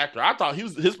bad actor. I thought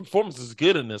his performance is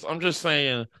good in this. I'm just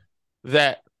saying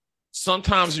that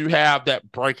sometimes you have that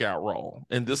breakout role,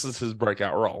 and this is his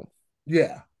breakout role.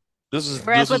 Yeah.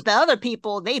 Whereas with the other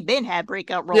people, they've been had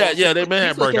breakout roles. Yeah, they've been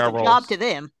had breakout roles. Job to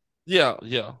them. Yeah.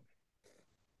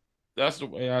 That's the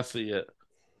way I see it.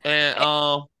 And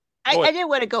I did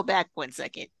want to go back 1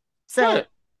 second. So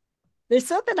there's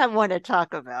something I want to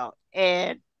talk about,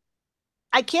 and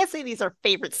I can't say these are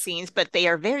favorite scenes, but they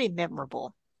are very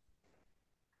memorable.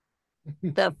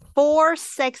 The 4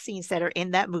 sex scenes that are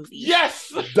in that movie.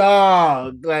 Yes,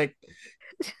 dog. Like,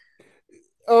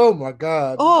 oh my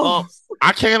god. Oh,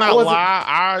 I cannot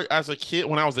lie.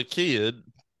 When I was a kid,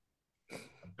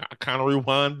 I kind of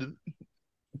rewinded.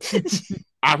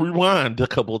 I rewind a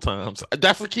couple of times.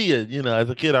 That's a kid, as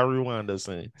a kid, I rewind those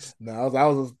things. No, I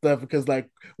was stuff because like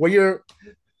when you're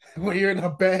in a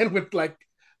band with like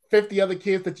 50 other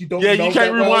kids that you don't know. Yeah, you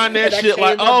can't rewind that shit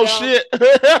like, oh shit.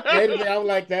 I'm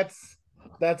like, that's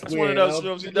weird. One of those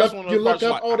films. That's one of those. You look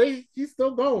up, he's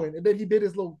still going, and then he did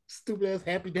his little stupid ass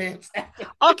happy dance.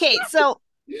 Okay,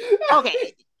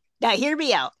 now hear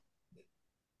me out.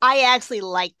 I actually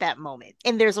like that moment,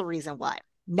 and there's a reason why.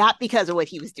 Not because of what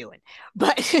he was doing,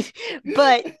 but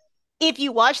if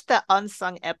you watch the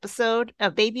unsung episode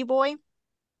of Baby Boy,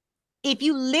 if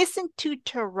you listen to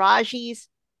Taraji's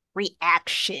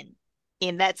reaction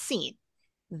in that scene,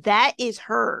 that is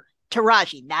her,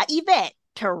 Taraji, not Yvette,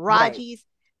 Taraji's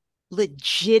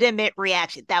legitimate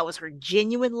reaction. That was her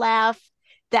genuine laugh.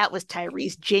 That was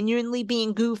Tyrese genuinely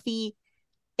being goofy.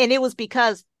 And it was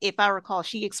because, if I recall,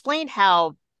 she explained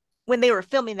how when they were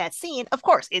filming that scene, of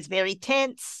course, it's very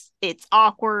tense, it's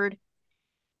awkward.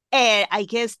 And I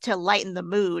guess to lighten the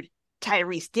mood,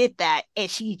 Tyrese did that, and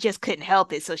she just couldn't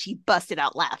help it, so she busted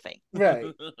out laughing. Right.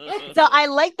 So I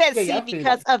like that scene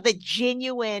because of the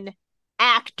genuine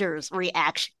actors'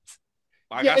 reactions.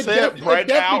 Like I said,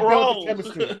 breakout role.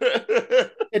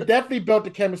 It definitely built the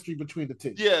chemistry between the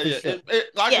two. Yeah. Sure.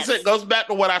 I said, it goes back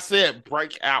to what I said,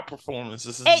 breakout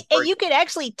performances. And you can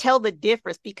actually tell the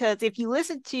difference, because if you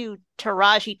listen to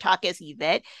Taraji talk as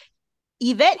Yvette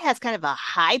has kind of a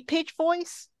high-pitched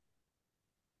voice.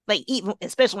 Like even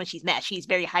especially when she's mad, she's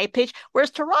very high pitched. Whereas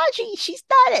Taraji, she's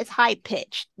not as high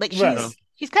pitched. Like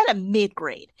she's kind of mid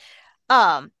grade.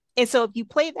 And so if you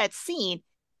play that scene,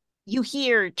 you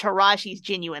hear Taraji's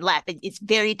genuine laugh. It's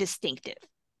very distinctive.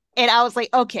 And I was like,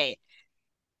 okay,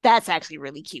 that's actually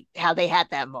really cute how they had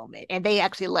that moment. And they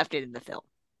actually left it in the film.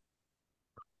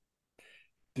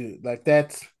 Dude, like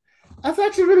that's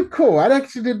actually really cool. I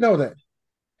actually didn't know that.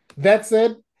 That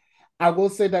said, I will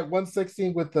say that one sex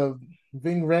scene with the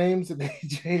Ving Rhames and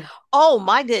AJ. Oh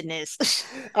my goodness.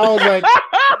 I was like,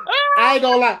 I ain't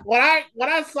gonna lie. When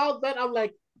I saw that, I'm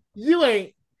like,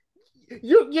 you're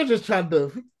just trying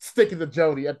to stick it to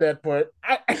Jodie at that point.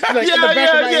 Like, head,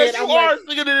 you are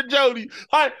sticking it to Jodie.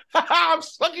 Like, I'm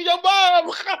sucking your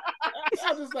mom.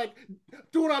 I'm just like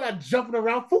doing all that jumping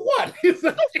around for what?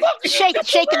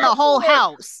 Shaking the whole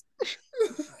house.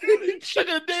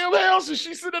 Shaking the damn house, and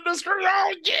she's sitting there screaming,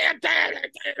 "Oh yeah, damn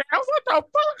it!" I was like,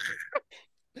 "What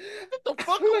the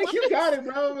fuck?" Like, you got it,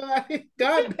 bro. Like,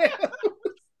 goddamn.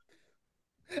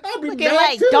 I'll be looking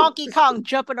like too. Donkey Kong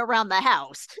jumping around the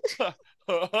house.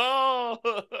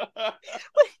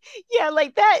 Yeah,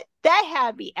 like that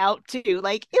had me out too.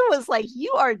 Like it was like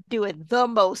you are doing the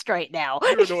most right now.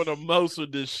 You're doing the most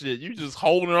with this shit. You just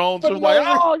holding on to like,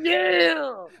 oh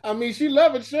yeah. I mean, she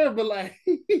love it, sure, but like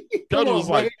Jodie was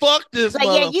like, fuck this like,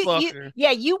 motherfucker.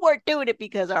 You weren't doing it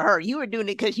because of her. You were doing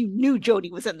it because you knew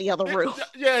Jodie was in the other room.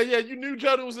 Yeah, you knew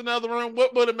Jodie was in the other room.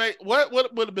 What would have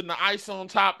been the ice on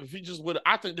top if he just would?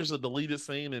 I think there's a deleted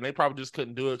scene, and they probably just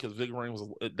couldn't do it because Ving Rhames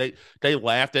was they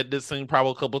laughed at this scene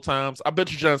probably a couple of times. I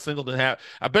bet you John Singleton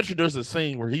I bet you there's a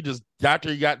scene where he just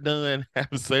after he got done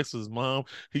having sex with his mom,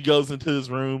 he goes into his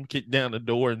room, kick down the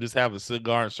door, and just have a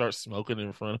cigar and start smoking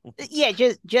in front of him. Yeah,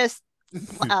 just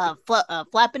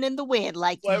flapping in the wind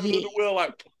like flapping in the wind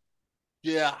like,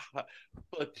 yeah,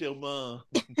 fuck your mom.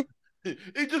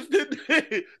 He just didn't.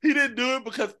 He didn't do it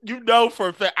because for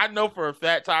a fact. I know for a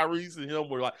fact Tyrese and him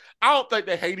were like. I don't think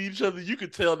they hate each other. You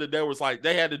could tell that there was like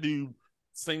they had to do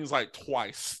scenes like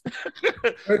twice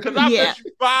because I bet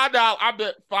you $5. I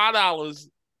bet $5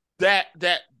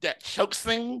 that choke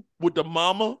scene with the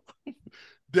mama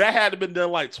that had to been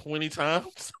done like 20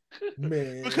 times,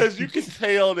 man. Because you could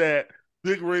tell that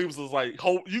Big Reeves was like,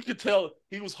 you could tell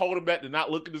he was holding back to not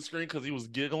look at the screen because he was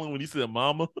giggling when he said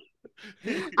 "mama."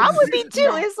 I would be too.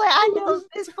 It's like I know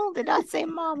this fool did not say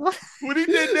 "mama" when he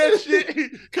did that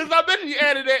shit. Because I bet he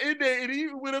added that in there, and he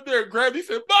went up there and grabbed. He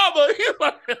said "mama." He was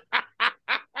like,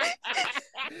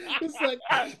 it's like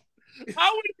I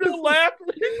would have been laughing.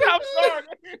 I'm sorry.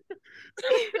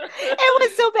 It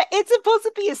was so bad. It's supposed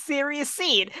to be a serious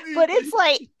scene, but it's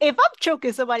like if I'm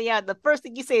choking somebody out, the first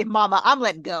thing you say is "mama," I'm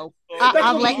letting go.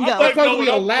 I'm letting go. That's gonna be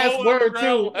your last word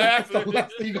too. That's the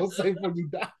last thing you're gonna say when you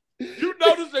die. You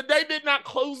notice that they did not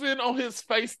close in on his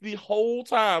face the whole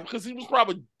time because he was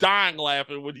probably dying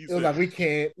laughing when he said, "Like we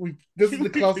can't. This is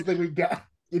the closest thing we got."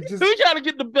 We got to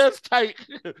get the best take.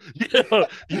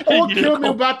 What killed me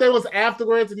about that was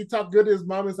afterwards, and he talked good to his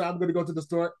mom and said, "I'm going to go to the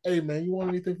store. Hey man, you want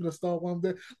anything from the store while I'm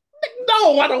there?"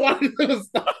 No, I don't want anything from the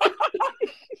store.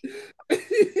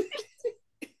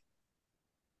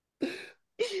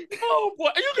 Oh boy,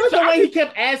 that's the way he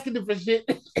kept asking him for shit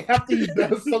after he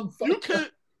does something.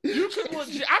 You could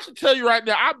legit. I should tell you right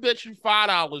now. I bet you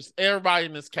 $5. Everybody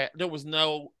in this cat. There was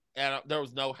no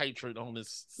hatred on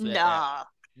this set. Nah.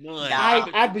 None.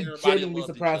 I'd be genuinely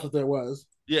surprised if there was.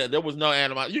 Yeah, there was no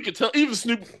animosity. You can tell even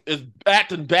Snoop is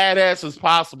acting badass as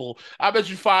possible. I bet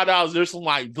you $5 there's some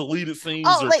like deleted scenes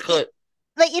or cut.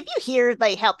 Like if you hear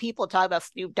like how people talk about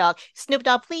Snoop Dogg,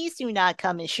 please do not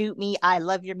come and shoot me. I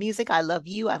love your music. I love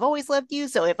you. I've always loved you.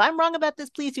 So if I'm wrong about this,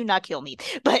 please do not kill me.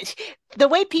 But the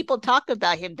way people talk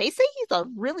about him, they say he's a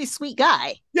really sweet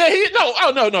guy. Yeah,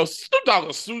 no. Snoop Dogg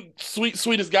is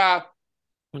sweetest guy.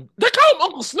 They call him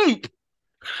Uncle Snoop.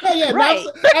 Oh, yeah, right.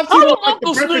 I've seen him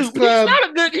Uncle Snoop. He's not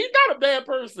a bad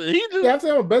person. I've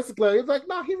seen him at Breakfast Club. He's like,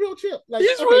 no, he's real chill. Like,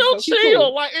 he's real chill.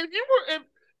 Cool. Like if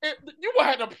you would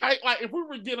have to pay, like if we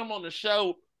were getting him on the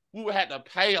show, we would have to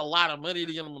pay a lot of money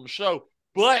to get him on the show.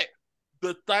 But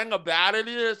the thing about it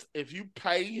is, if you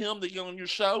pay him to get on your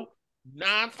show,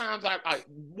 10 times out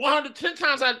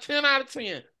of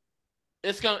 10,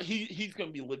 he's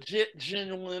gonna be legit,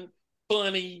 genuine,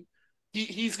 funny.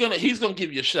 He's gonna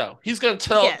give you a show. He's gonna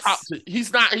tell. Yes.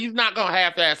 He's not gonna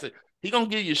half-ass it. He's gonna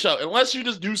give you a show unless you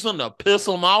just do something to piss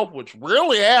him off, which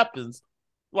rarely happens.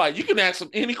 Like you can ask him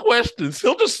any questions,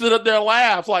 he'll just sit up there and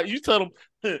laugh. Like you tell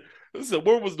him, "Listen,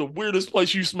 where was the weirdest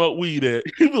place you smoked weed at?"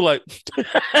 He'll be like,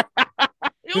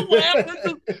 He'll laugh.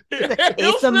 He'll It's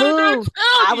a sit there and move. tell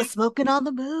I you. was smoking on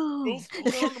the He'll moon.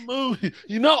 smoke on the moon.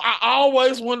 You know, I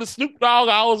always wanted Snoop Dogg.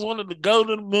 I always wanted to go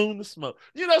to the moon to smoke.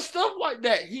 You know, stuff like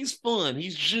that. He's fun.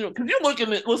 He's chill. Because you're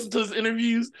looking at listen to his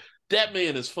interviews. That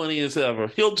man is funny as ever.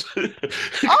 He'll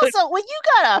Also, when you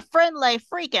got a friend like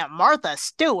freaking Martha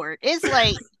Stewart, it's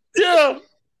like yeah.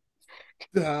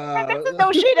 this is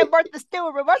no shade at Martha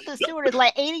Stewart, but Martha Stewart is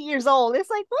like 80 years old. It's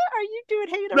like, what are you doing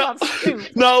hanging No, around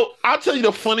Snoop? no. I'll tell you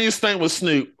the funniest thing with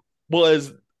Snoop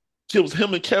was it was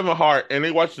him and Kevin Hart, and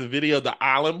they watched the video of the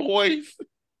Island Boys.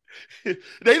 They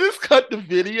just cut the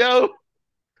video.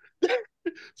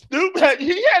 Snoop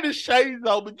he had his shades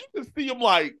on, but you can see him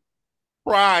like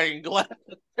crying, laughing.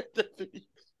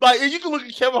 Like, and you can look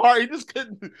at Kevin Hart, he just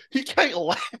couldn't, he can't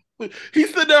laugh.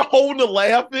 He's sitting there holding the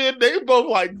laugh in. They both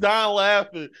like dying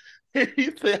laughing. And he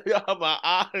said, oh, my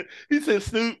eye. He said,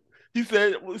 Snoop, he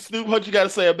said, Snoop, what you got to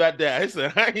say about that? He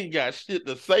said, I ain't got shit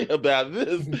to say about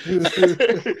this. And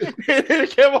then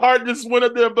Kevin Hart just went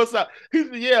up there and bust out. He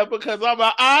said, yeah, because I'm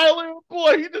an island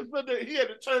boy. He just said that he had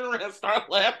to turn around and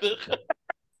start laughing.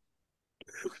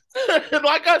 And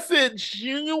like I said,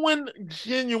 genuine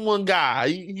guy.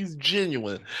 He's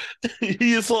genuine.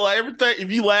 He is so like, everything.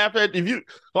 If you laugh at, if you,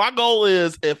 my goal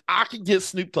is if I can get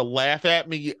Snoop to laugh at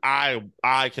me, I'm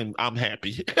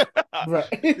happy.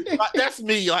 Right. That's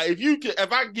me. Like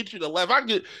if I can get you to laugh,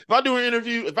 if I do an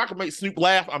interview, if I can make Snoop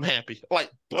laugh, I'm happy.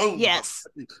 Like boom. Yes.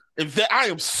 If that, I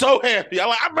am so happy.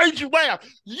 I made you laugh.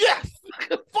 Yes.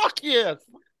 Fuck yes.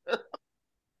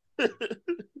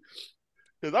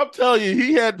 Because I'm telling you,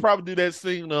 he had to probably do that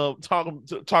scene talking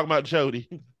about Jody.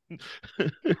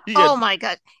 Oh my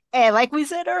God. And like we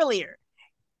said earlier,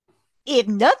 if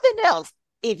nothing else,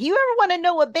 if you ever want to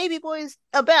know what Baby Boy is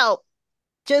about,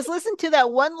 just listen to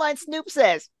that one line Snoop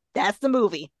says. That's the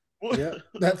movie. Yeah,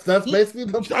 that's basically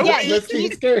the point. Yeah,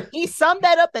 he summed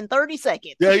that up in 30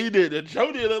 seconds. Yeah, he did. And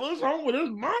Jody, what's wrong with his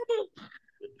mama?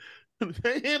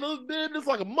 It's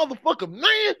like a motherfucker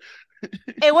man.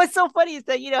 And what's so funny is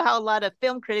that you know how a lot of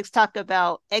film critics talk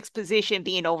about exposition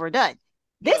being overdone.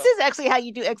 This is actually how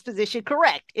you do exposition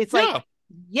correct. It's like,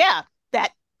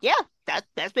 that's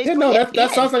basically. Yeah, no,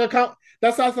 that sounds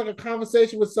like a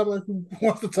conversation with someone who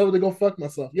wants to tell me to go fuck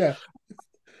myself. Yeah.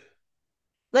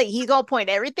 Like he's gonna point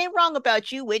everything wrong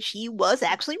about you, which he was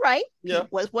actually right. Yeah, he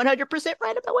was 100%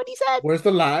 right about what he said. Where's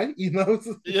the lie? You know?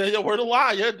 Yeah, where's the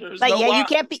lie? Yeah, there's like no lie.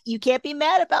 you can't be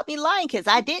mad about me lying because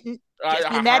I didn't.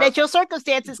 Just be mad at your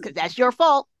circumstances because that's your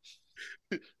fault.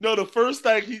 No, the first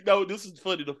thing this is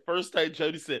funny. The first thing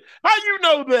Jody said, "How you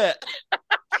know that?"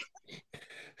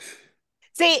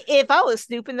 See, if I was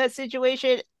Snoop in that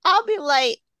situation, I'll be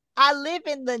like, I live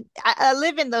in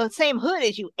the same hood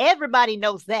as you. Everybody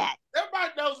knows that.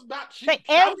 Everybody knows about you. Like,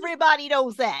 everybody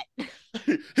knows that.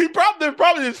 He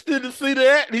probably didn't see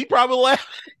that. And he probably laughed.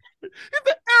 He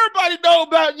said, "Everybody know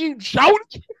about you,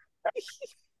 Jody."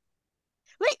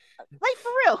 like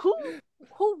for real,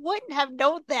 who wouldn't have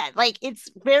known that? Like, it's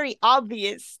very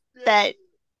obvious that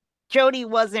Jody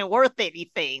wasn't worth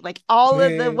anything. Like all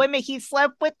of the women he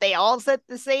slept with, they all said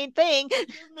the same thing. This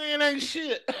man ain't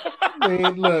shit.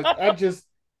 Man, look,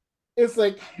 it's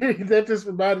like that just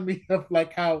reminded me of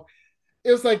like how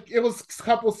it was a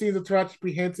couple scenes of Taraji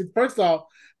P. Henson. First off,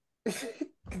 the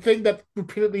thing that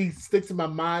repeatedly sticks in my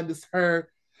mind is her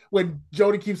when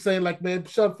Jody keeps saying like, "Man,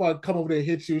 shut up, I'll come over there and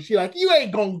hit you." She like, "You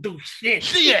ain't gonna do shit."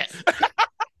 Shit.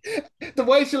 The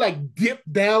way she like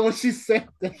dipped down when she said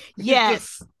that.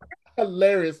 Yes.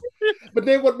 Hilarious. But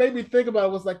then what made me think about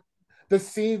it was like the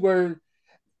scene where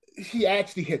he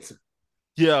actually hits her.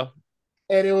 Yeah.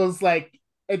 And it was like,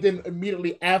 and then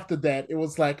immediately after that, it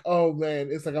was like, oh man,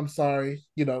 it's like, I'm sorry,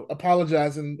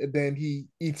 apologizing, and then he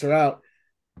eats her out.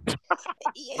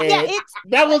 Yeah,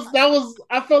 that was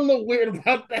I felt a little weird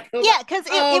about that. Yeah, because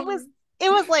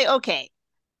it was like, okay,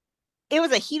 it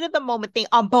was a heat of the moment thing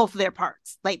on both of their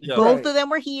parts. Like both of them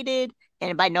were heated,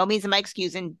 and by no means am I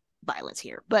excusing violence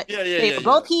here, but they were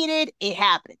both heated. It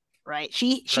happened, right?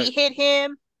 She hit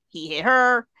him, he hit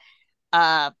her,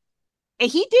 and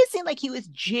he did seem like he was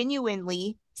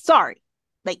genuinely sorry,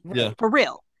 like for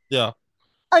real. Yeah.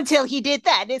 Until he did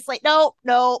that, and it's like no.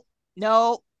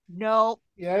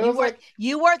 Yeah,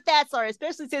 you weren't that sorry,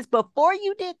 especially since before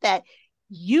you did that,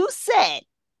 you said,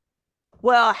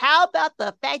 well, how about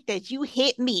the fact that you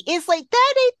hit me? It's like,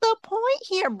 that ain't the point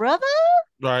here, brother.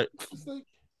 Right. It's like,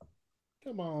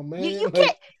 come on, man. She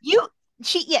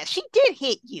did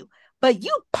hit you, but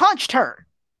you punched her.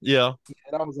 Yeah.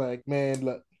 And I was like, man,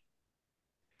 look.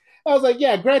 I was like,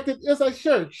 yeah, granted, it's like,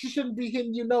 sure, she shouldn't be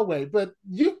hitting you no way, but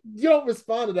you don't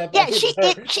respond to that.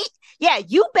 Yeah,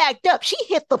 you backed up. She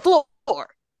hit the floor.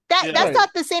 that's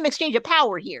not the same exchange of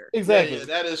power here. Exactly. Yeah,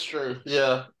 that is true.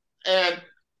 Yeah.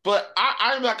 But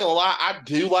I'm not gonna lie, I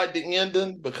do like the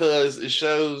ending because it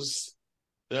shows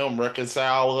them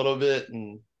reconcile a little bit,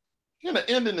 and the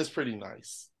ending is pretty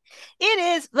nice. It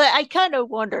is, but I kind of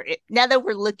wonder now that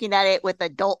we're looking at it with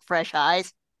adult fresh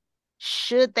eyes,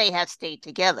 should they have stayed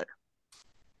together?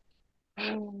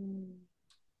 You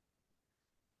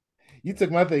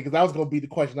took my thing because that was going to be the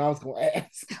question I was going to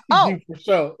ask you for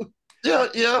sure.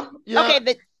 Yeah. Okay,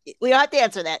 but we don't have to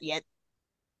answer that yet.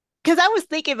 Because I was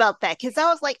thinking about that. Because I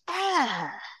was like,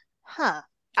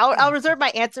 I'll reserve my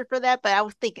answer for that, but I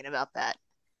was thinking about that.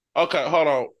 Okay, hold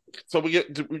on. So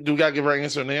do we gotta give our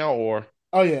answer now or?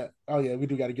 Oh yeah, we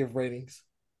do got to give ratings.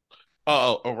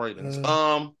 Ratings.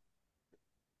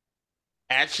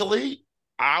 Actually,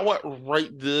 I would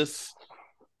rate this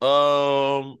at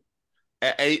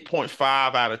 8.5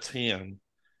 out of 10.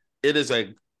 It is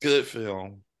a good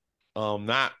film.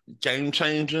 Not game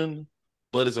changing,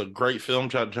 but it's a great film.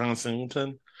 John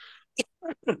Singleton.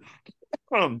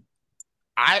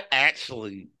 I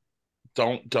actually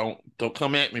don't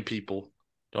come at me, people.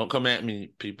 Don't come at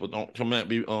me, people. Don't come at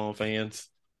me, fans.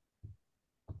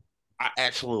 I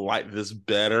actually like this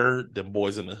better than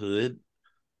Boys in the Hood.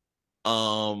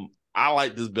 I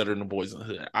like this better than Boys in the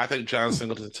Hood. I think John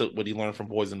Singleton took what he learned from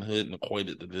Boys in the Hood and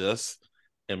equated to this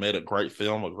and made a great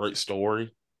film, a great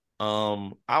story. I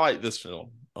like this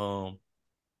film.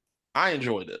 I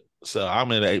enjoyed it. So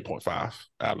I'm at 8.5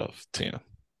 out of 10.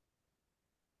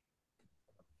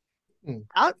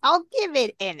 I'll give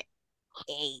it an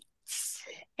 8.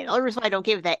 And the only reason why I don't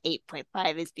give it that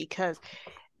 8.5 is because,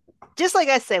 just like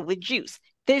I said with Juice,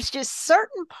 there's just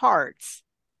certain parts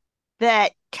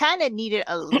that kind of needed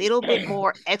a little bit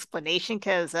more explanation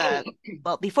because,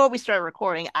 before we started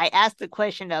recording, I asked the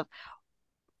question of,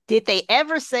 did they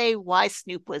ever say why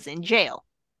Snoop was in jail?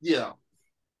 Yeah.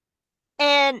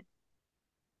 And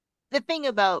the thing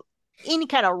about any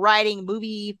kind of writing,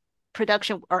 movie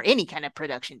production, or any kind of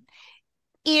production,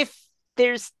 if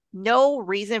there's no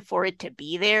reason for it to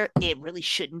be there, it really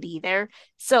shouldn't be there.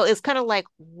 So it's kind of like,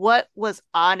 what was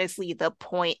honestly the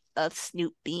point of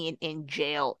Snoop being in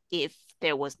jail if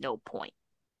there was no point?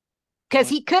 Because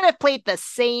he could have played the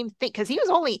same thing, because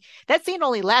that scene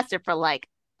only lasted for like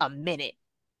a minute.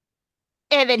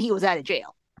 And then he was out of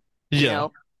jail. Yeah. You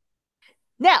know?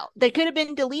 Now, there could have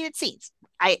been deleted scenes.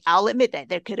 I'll admit that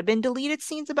there could have been deleted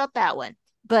scenes about that one.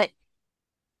 But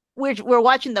we're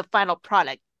watching the final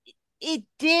product. It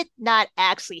did not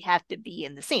actually have to be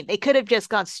in the scene. They could have just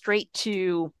gone straight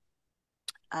to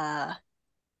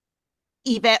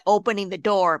Yvette opening the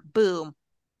door, boom,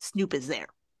 Snoop is there.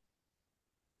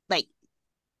 Like,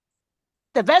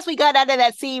 the best we got out of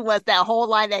that scene was that whole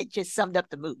line that just summed up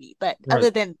the movie. But other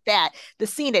than that, the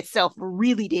scene itself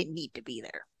really didn't need to be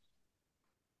there.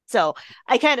 So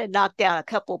I kind of knocked down a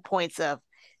couple points of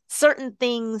certain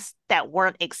things that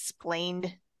weren't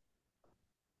explained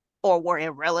or were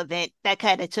irrelevant. That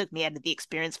kind of took me out of the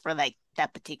experience for like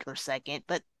that particular second.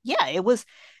 But yeah, it was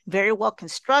very well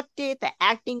constructed. The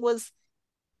acting was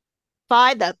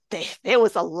fine. There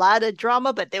was a lot of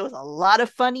drama, but there was a lot of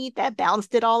funny that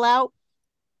balanced it all out.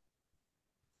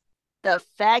 The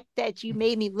fact that you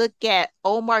made me look at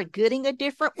Omar Gooding a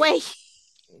different way.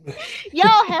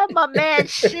 Y'all have my man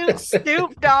shoot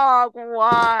Snoop Dogg.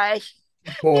 Why?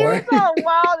 Boy. He's a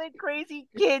wild and crazy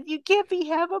kid. You can't be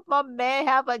having my man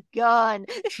have a gun.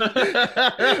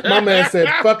 My man said,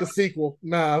 fuck a sequel.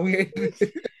 Nah, we ain't.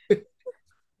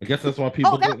 I guess that's why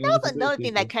people. That was another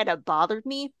thing that kind of bothered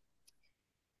me.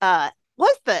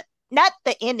 What's not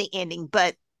the ending,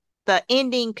 but the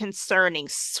ending concerning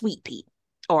Sweet Pea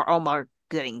or Omar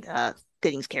Gooding's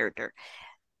character.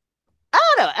 I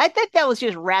don't know. I think that was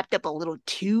just wrapped up a little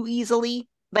too easily.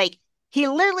 Like, he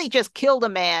literally just killed a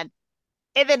man,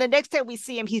 and then the next time we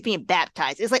see him, he's being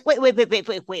baptized. It's like, wait.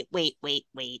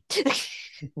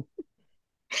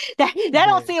 that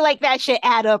don't seem like that should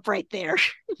add up right there.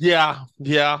 Yeah.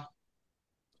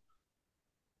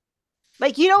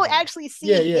 Like, you don't actually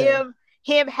see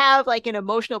him have like an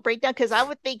emotional breakdown, because I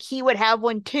would think he would have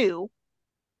one too,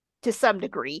 to some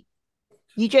degree.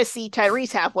 You just see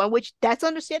Tyrese have one, which that's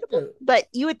understandable. But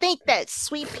you would think that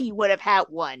Sweet Pea would have had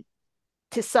one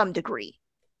to some degree.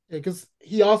 Yeah, because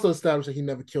he also established that he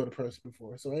never killed a person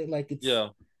before. So it's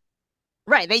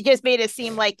right. They just made it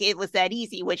seem like it was that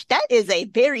easy, which that is a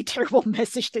very terrible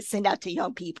message to send out to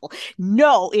young people.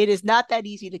 No, it is not that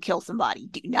easy to kill somebody.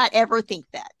 Do not ever think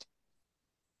that.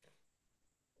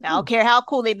 I don't care how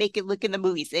cool they make it look in the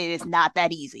movies. It is not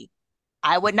that easy.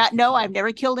 I would not know. I've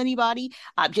never killed anybody.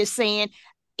 I'm just saying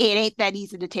it ain't that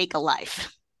easy to take a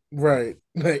life. Right.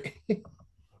 Like,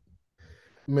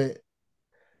 man.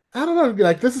 I don't know.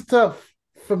 Like this is tough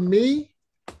for me.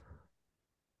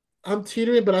 I'm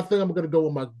teetering, but I think I'm gonna go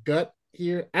with my gut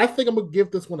here. I think I'm gonna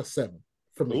give this one a 7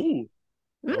 for me.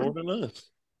 Ooh, lower Mm. than us.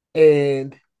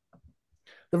 And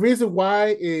the reason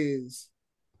why is,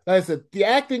 like I said, the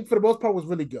acting for the most part was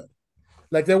really good.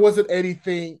 Like there wasn't really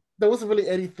anything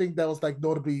that was like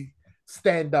notably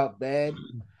stand out bad.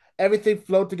 Everything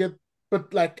flowed together.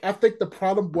 But like I think the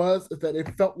problem was is that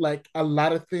it felt like a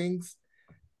lot of things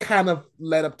kind of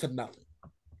led up to nothing.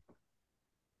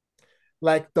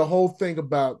 Like the whole thing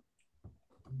about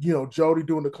Jody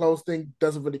doing the clothes thing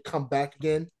doesn't really come back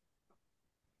again.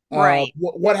 Right.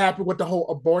 What happened with the whole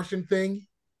abortion thing?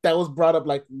 That was brought up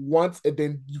like once, and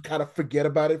then you kind of forget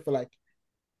about it for like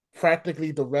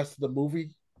practically the rest of the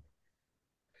movie.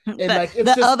 And The like it's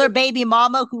the just other baby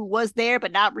mama who was there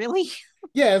but not really.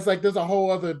 yeah, it's like there's a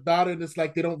whole other daughter, and it's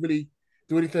like they don't really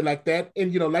do anything like that.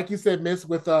 And like you said, Miss,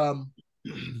 with Omar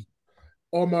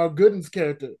Gooden's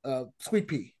character, Sweet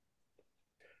Pea,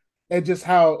 and just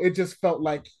how it just felt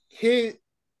like they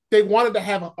wanted to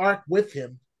have an arc with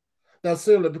him that's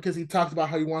similar because he talks about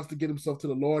how he wants to get himself to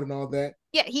the Lord and all that.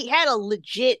 Yeah, he had a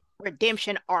legit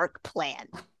redemption arc plan.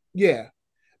 Yeah,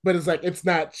 but it's like it's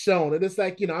not shown, and it's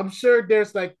like I'm sure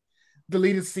there's like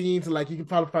deleted scenes, and like you can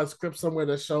probably find a script somewhere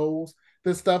that shows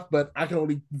this stuff, but I can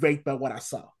only rate by what I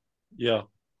saw. Yeah.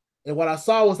 And what I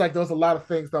saw was like there was a lot of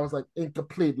things that was like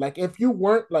incomplete. Like if you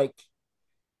weren't like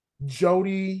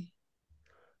Jody,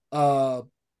 uh,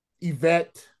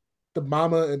 Yvette, the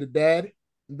mama and the dad,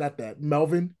 not that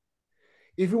Melvin.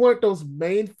 If you weren't those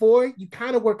main four, you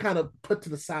kind of were kind of put to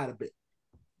the side a bit.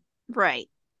 Right.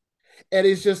 And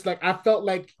it's just like I felt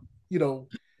like you know,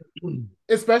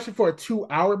 especially for a 2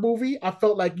 hour movie, I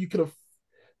felt like you could have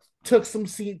took some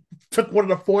scene, took one of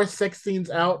the four sex scenes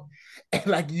out, and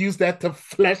like used that to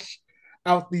flesh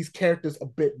out these characters a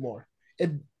bit more.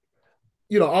 And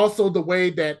also the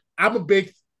way that I'm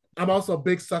also a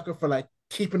big sucker for like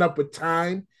keeping up with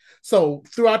time. So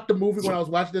throughout the movie, when I was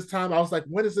watching this time, I was like,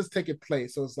 when is this taking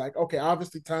place? So it's like, okay,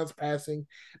 obviously time's passing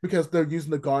because they're using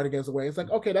the guard as a way. It's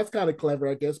like, okay, that's kind of clever,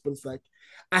 I guess, but it's like,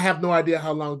 I have no idea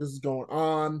how long this is going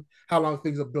on, how long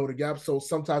things are building up. So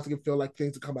sometimes it can feel like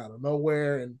things come out of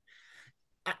nowhere. And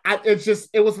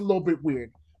it was a little bit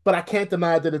weird, but I can't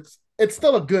deny that it's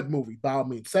still a good movie by all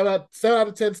means. 7 out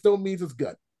of 10 still means it's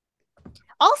good.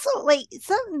 Also, like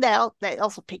something that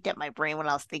also picked up my brain when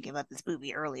I was thinking about this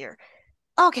movie earlier.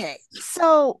 Okay,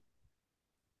 so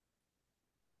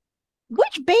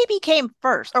which baby came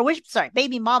first, or which sorry,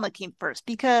 baby mama came first?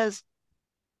 Because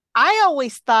I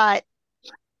always thought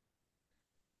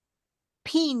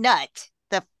Peanut,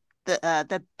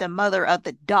 the mother of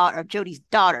the daughter of Jody's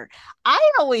daughter, I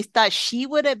always thought she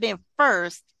would have been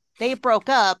first. They broke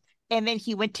up, and then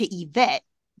he went to Yvette.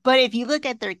 But if you look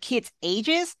at their kids'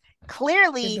 ages,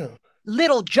 clearly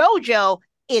little JoJo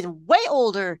is way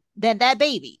older than that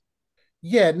baby.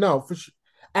 Yeah, no, for sure.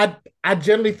 I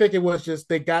generally think it was just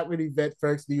they got rid of Yvette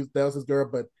first. That was his girl,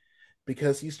 but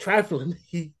because he's trifling,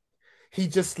 he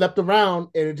just slept around,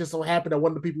 and it just so happened that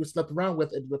one of the people he slept around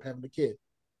with ended up having a kid.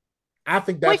 I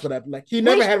think that's Which what happened. Like he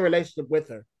never which had a relationship with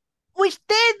her. which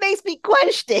then makes me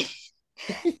question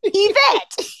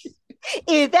Yvette.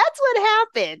 If that's what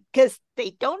happened, because they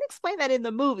don't explain that in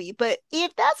the movie, but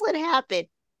if that's what happened,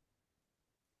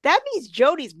 that means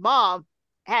Jody's mom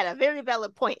had a very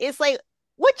valid point. It's like,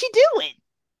 what you doing?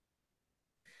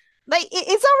 Like,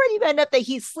 it's already bad enough that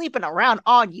he's sleeping around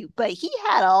on you, but he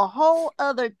had a whole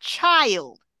other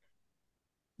child.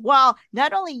 Well,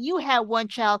 not only you had one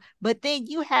child, but then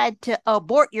you had to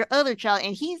abort your other child,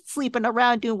 and he's sleeping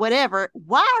around doing whatever.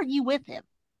 Why are you with him?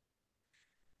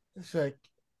 It's like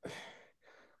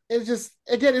it's just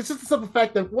again, it's just the simple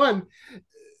fact that one,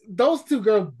 those two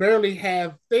girls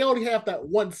they only have that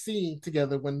one scene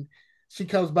together when she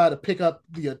comes by to pick up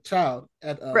the child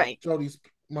at Right. Jody's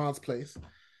mom's place.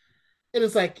 And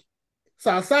it's like,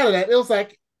 so outside of that, it was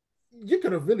like you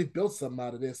could have really built something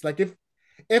out of this. Like if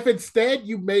instead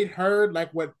you made her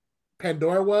like what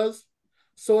Pandora was,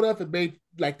 sort of, and made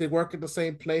like they work at the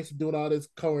same place doing all this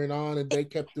going on, and they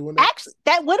kept doing it. Actually,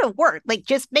 that would have worked. Like,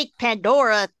 just make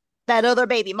Pandora that other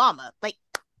baby mama. Like,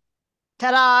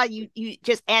 ta-da! You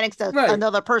just annexed Right.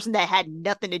 another person that had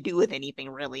nothing to do with anything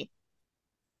really.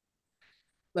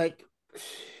 Like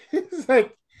it's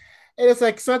like and it's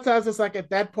like sometimes it's like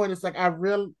at that point it's like I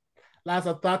realized I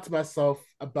thought to myself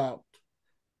about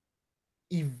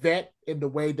Yvette in the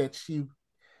way that she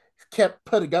kept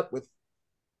putting up with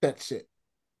that shit,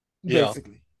 Yeah.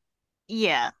 basically.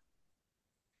 Yeah.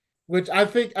 Which I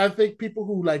think people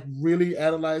who like really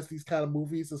analyze these kind of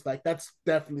movies is like that's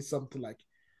definitely something to like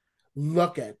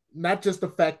look at. Not just the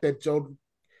fact that Joe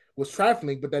was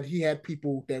trifling, but that he had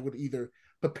people that would either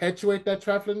perpetuate that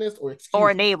triflingness or or excuse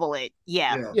it. enable it.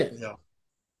 Yeah. Yeah.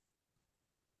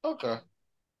 Okay.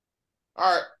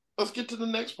 All right. Let's get to the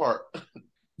next part.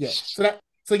 Yeah.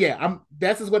 So yeah,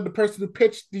 that's just when the person who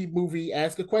pitched the movie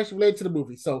asked a question related to the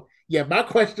movie. So yeah, my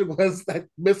question was that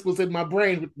Miss was in my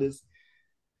brain with this.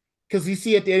 Because you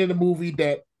see at the end of the movie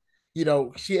that,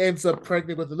 she ends up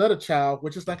pregnant with another child,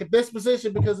 which is like a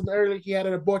disposition because in the early he had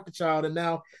an abort the child, and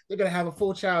now they're gonna have a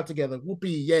full child together. Whoopee,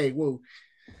 yay, woo.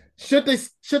 Should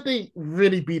they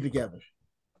really be together?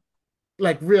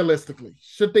 Like realistically,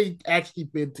 should they actually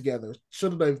been together?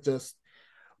 Should they have just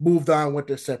moved on, went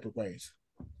their separate ways?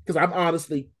 Because I'm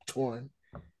honestly torn.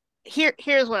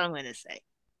 Here's what I'm gonna say.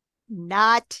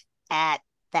 Not at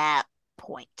that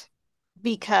point.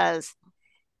 Because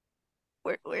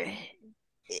we're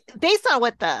based on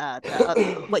what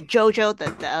what Jojo,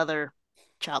 the other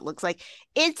child looks like,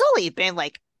 it's only been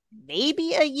like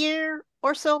maybe a year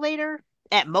or so later,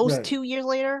 at most Right. 2 years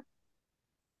later.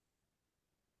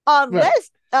 Right.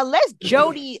 Unless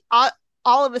Jody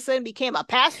all of a sudden became a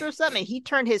pastor or something, and he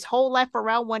turned his whole life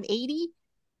around 180.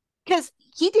 Because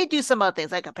he did do some other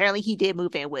things, like apparently he did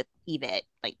move in with Yvette,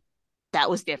 like that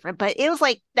was different, but it was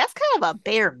like that's kind of a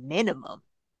bare minimum.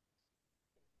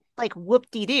 Like whoop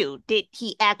de doo, did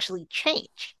he actually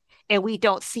change? And we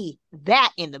don't see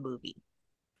that in the movie.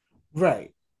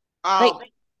 Right.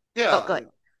 Like, Yeah. oh, good.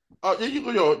 Oh, yeah,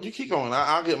 you keep going.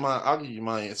 I'll give you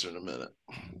my answer in a minute.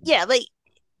 Yeah, like,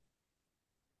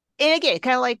 and again,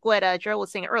 kind of like what Joe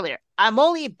was saying earlier, I'm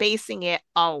only basing it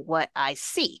on what I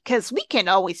see because we can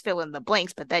always fill in the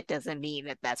blanks, but that doesn't mean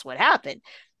that that's what happened.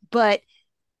 But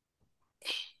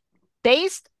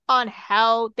based on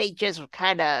how they just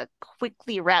kind of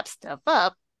quickly wrap stuff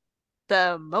up,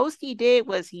 the most he did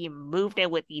was he moved in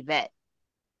with Yvette.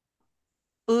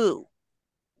 Ooh,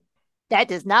 that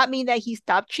does not mean that he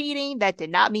stopped cheating. That did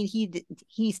not mean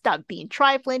he stopped being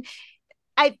trifling.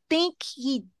 I think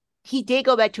he did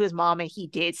go back to his mom and he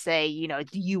did say,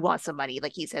 do you want some money?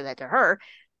 Like he said that to her.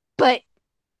 But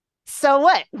so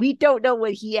what? We don't know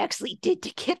what he actually did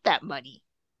to get that money.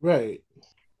 Right.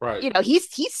 Right. He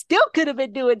still could have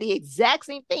been doing the exact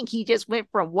same thing. He just went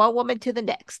from one woman to the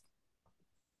next.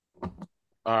 All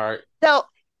right. So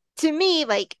to me,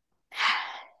 like,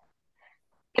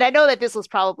 and I know that this was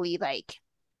probably like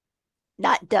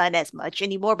not done as much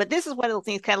anymore, but this is one of those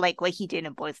things kind of like what he did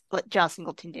in what John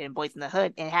Singleton did in Boys in the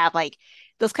Hood, and have like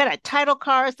those kind of title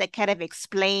cards that kind of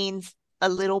explains a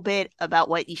little bit about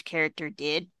what each character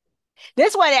did.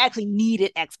 This one actually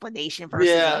needed explanation versus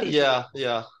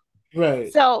yeah.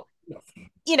 Right. So,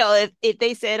 if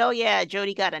they said, oh yeah,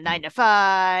 Jody got a 9 to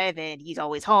 5 and he's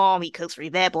always home, he cooks for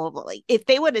Yvette, blah, blah, blah. Like, if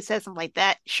they would have said something like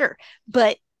that, sure.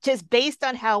 But just based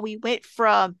on how we went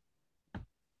from,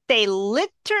 they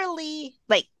literally,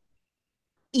 like,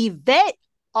 Yvette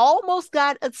almost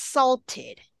got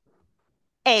assaulted.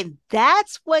 And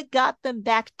that's what got them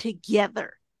back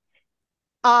together.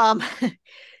 That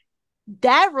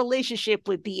relationship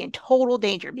would be in total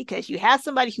danger because you have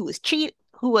somebody who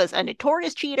was a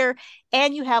notorious cheater,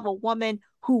 and you have a woman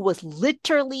who was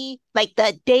literally like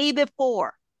the day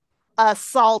before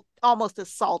almost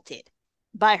assaulted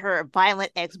by her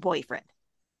violent ex-boyfriend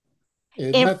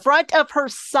in front of her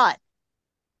son.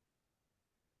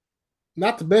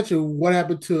 Not to mention what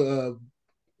happened to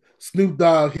Snoop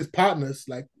Dogg, his partners,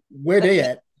 like where they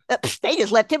at? They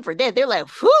just left him for dead. They're like,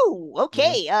 whew,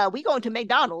 okay, we going to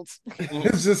McDonald's.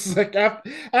 It's just like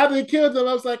after he killed them,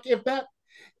 I was like,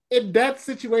 in that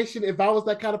situation, if I was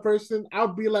that kind of person, I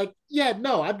would be like, yeah,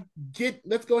 no,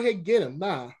 let's go ahead and get him.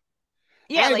 Nah.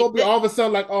 Yeah, I ain't gonna be all of a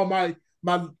sudden like, oh, my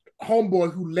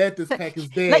homeboy who led this pack is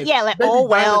dead. Oh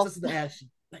well. Like,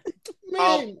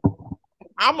 man.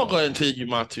 I'm gonna go ahead and tell you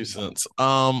my 2 cents.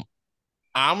 I'm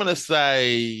gonna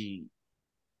say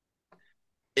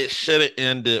it should have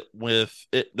ended with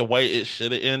it. The way it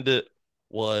should have ended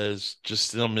was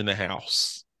just them in the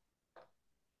house.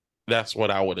 That's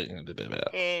what I would have ended it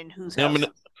at. And whose house?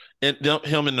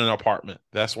 Him in an apartment.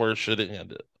 That's where it should have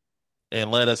ended.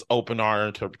 And let us open our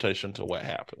interpretation to what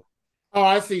happened. Oh,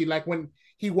 I see. Like when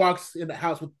he walks in the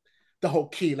house with the whole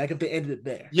key, like if they ended it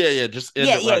there. Yeah, just end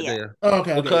it right there. Oh,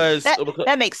 okay. Because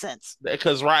that makes sense.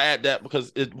 Because right at that,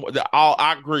 because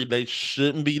I agree they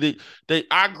shouldn't be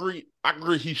I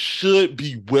agree he should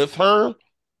be with her,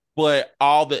 but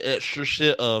all the extra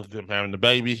shit of them having the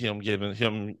baby, him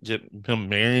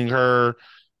marrying her,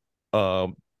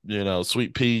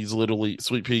 Sweet Pea,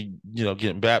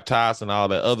 getting baptized and all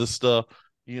that other stuff.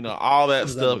 All that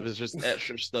stuff is just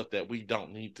extra stuff that we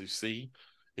don't need to see.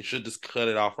 It should just cut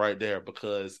it off right there,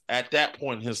 because at that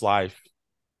point in his life,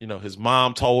 his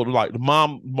mom told him, like the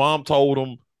mom told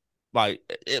him, Like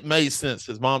it made sense.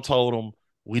 His mom told him,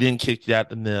 "We didn't kick you out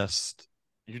the nest.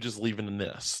 You just leaving the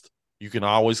nest. You can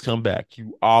always come back.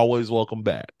 You always welcome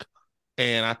back."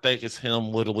 And I think it's him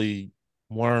literally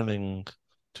learning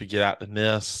to get out the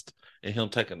nest and him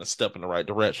taking a step in the right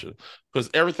direction. Because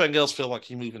everything else feels like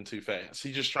he's moving too fast.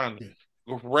 He's just trying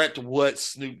to correct what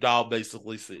Snoop Dogg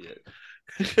basically said.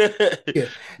 Yeah.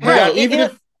 But Hell, even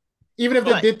if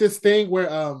they Right. did this thing where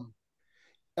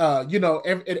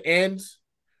it ends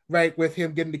right with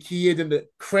him getting the kid, and the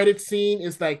credit scene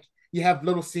is like you have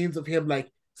little scenes of him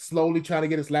like slowly trying to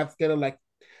get his life together, like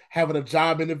having a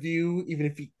job interview, even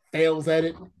if he fails at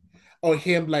it, or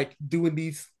him like doing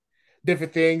these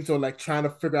different things, or like trying to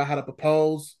figure out how to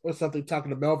propose or something, talking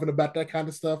to Melvin about that kind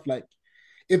of stuff. Like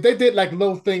if they did like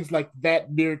little things like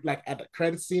that near like at the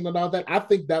credit scene and all that, I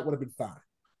think that would have been fine.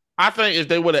 I think if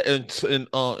they would have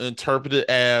interpreted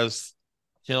as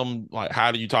him, like,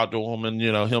 how do you talk to a woman,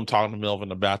 him talking to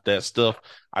Melvin about that stuff,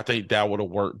 I think that would have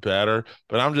worked better.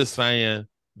 But I'm just saying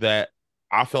that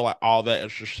I feel like all that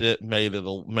extra shit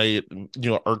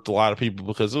irked a lot of people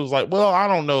because it was like, well, I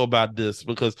don't know about this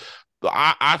because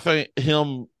I think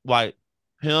him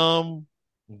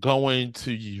going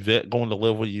to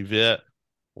live with Yvette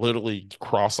literally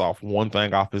cross off one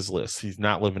thing off his list. He's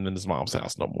not living in his mom's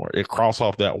house no more. It cross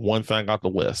off that one thing off the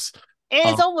list. And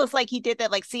it's Um, almost like he did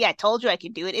that, like, see, I told you I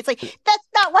could do it. It's like, that's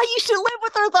not why you should live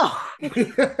with her, though.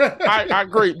 I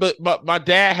agree, but my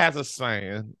dad has a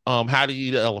saying, how do you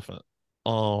eat an elephant?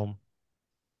 Um,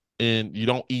 and you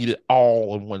don't eat it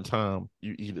all in one time.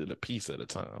 You eat it a piece at a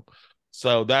time.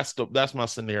 So that's my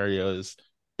scenario is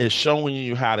showing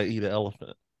you how to eat an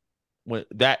elephant. When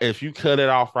that if you cut it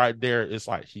off right there, it's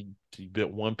like he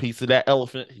bit one piece of that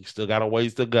elephant. He still got a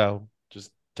ways to go.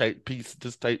 Just take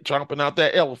chomping out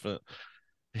that elephant.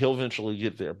 He'll eventually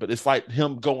get there. But it's like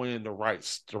him going in the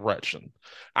right direction.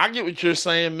 I get what you're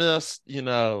saying, Miss.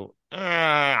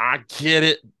 I get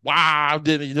it. Why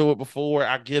didn't he do it before?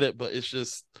 I get it, but it's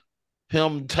just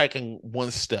him taking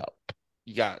one step.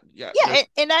 Yeah,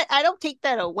 and I don't take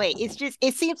that away. It's just,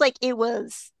 it seems like it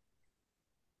was.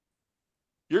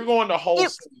 You're going the whole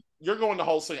It, scene. You're going the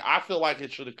whole scene. I feel like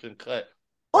it should have been cut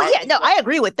well, right yeah, no, before. I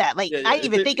agree with that. Like, Yeah, I yeah, didn't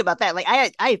even think about that. Like,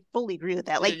 I fully agree with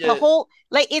that. yeah, Like, the yeah, whole,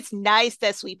 like, it's nice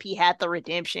that Sweet Pea had the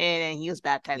redemption and he was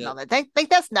baptized and yeah. all that. Like,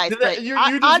 that's nice. But You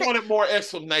just wanted more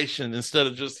explanation instead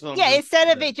of just him yeah, just instead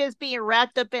doing of that. it just being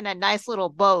wrapped up in a nice little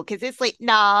bow, because it's like,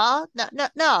 nah, no, no,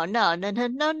 no, no, no, no,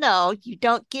 no, no. You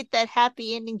don't get that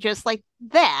happy ending just like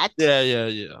that. Yeah, yeah,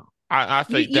 yeah. I You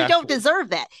think you that's don't what.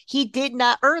 deserve that. He did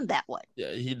not earn that one.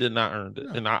 Yeah, he did not earn it,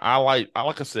 No. and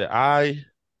like I said,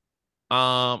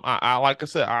 like I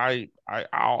said,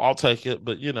 I'll take it,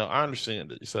 but I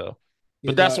understand it. So,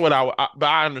 Yeah, but that's no, what but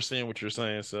I understand what you're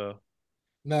saying. So,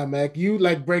 nah, Mac, you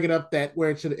like bringing up that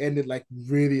where it should have ended like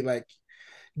really like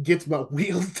gets my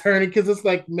wheels turning, because it's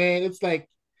like, man, it's like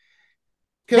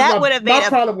because That my would have my made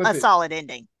problem with a it solid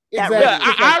ending. That yeah, really exactly,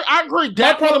 would it's have. like I agree.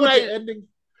 my That would have problem with the made ending,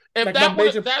 if like my that would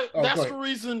have major. Oh, go ahead.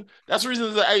 that's the reason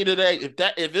it's an 8 today.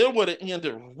 If it would have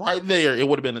ended right there, it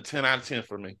would have been a 10 out of 10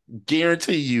 for me.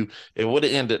 Guarantee you, it would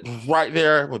have ended right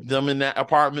there with them in that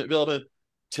apartment building.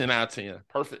 10 out of 10,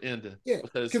 perfect ending Yeah,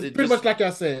 because because it pretty much just like I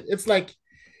said, it's like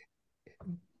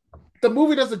the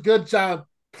movie does a good job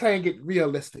playing it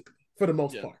realistically for the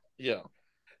most yeah, part. yeah,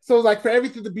 So like for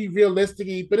everything to be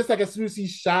realistic, but it's like as soon as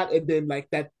he's shot, and then like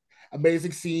that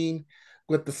amazing scene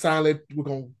with the silent, we're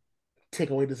gonna take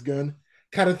away this gun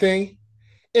kind of thing.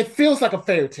 It feels like a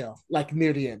fairy tale, like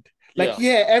near the end. Like,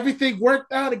 yeah, yeah, everything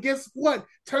worked out, and guess what?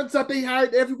 Turns out they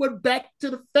hired everyone back to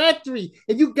the factory,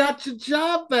 and you got your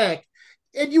job back,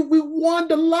 and we won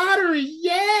the lottery.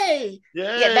 Yay!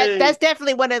 Yeah, yay! that's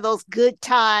definitely one of those good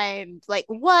times. Like,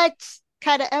 what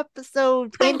kind of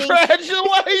episode endings?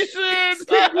 Congratulations!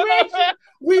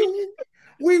 Congratulations!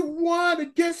 We won,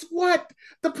 and guess what?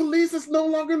 The police is no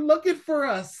longer looking for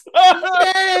us.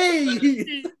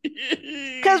 Yay!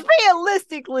 Because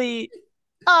realistically,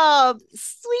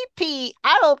 Sweet Pea,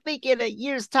 I don't think in a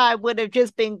year's time would have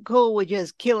just been cool with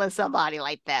just killing somebody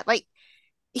like that. Like,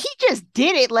 he just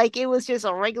did it like it was just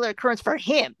a regular occurrence for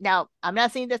him. Now, I'm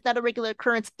not saying that's not a regular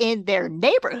occurrence in their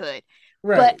neighborhood,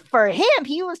 Right. but for him,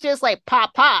 he was just like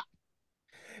pop pop,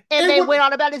 and It then would went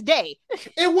on about his day.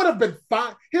 it would have been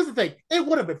fine. Here's the thing: it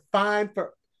would have been fine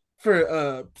for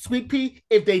Sweet Pea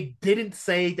if they didn't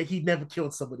say that he never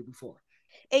killed somebody before.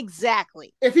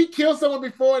 Exactly. If he killed someone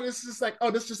before and it's just like,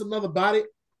 oh, this is just another body,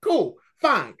 cool,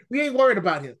 fine. We ain't worried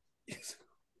about him.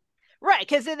 Right,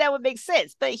 because then that would make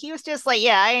sense. But he was just like,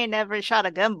 yeah, I ain't never shot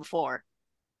a gun before.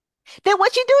 Then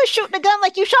what you do is shooting a gun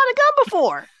like you shot a gun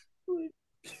before.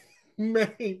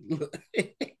 Man, look.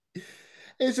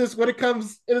 It's just when it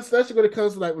comes, and especially when it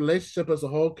comes to like relationship as a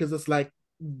whole, because it's like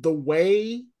the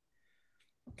way,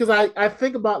 because I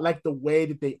think about like the way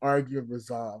that they argue and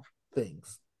resolve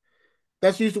things.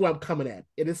 That's usually what I'm coming at.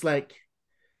 And it's like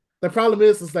the problem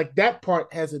is like that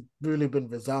part hasn't really been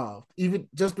resolved. Even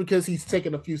just because he's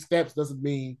taken a few steps doesn't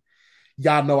mean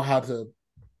y'all know how to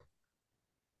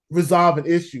resolve an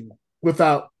issue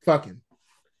without fucking.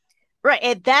 Right.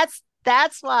 And that's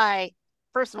why,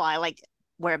 first of all, I like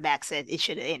where Max said it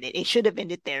should have ended. It should have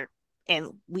ended there. And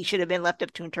we should have been left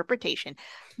up to interpretation.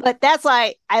 But that's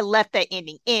why I left that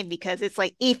ending in, because it's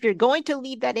like if you're going to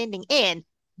leave that ending in,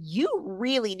 you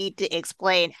really need to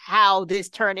explain how this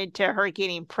turned into her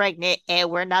getting pregnant,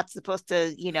 and we're not supposed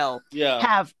to,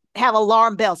 Yeah. have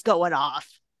alarm bells going off.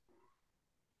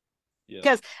 Yeah.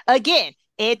 Because again,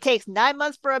 it takes 9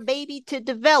 months for a baby to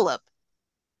develop.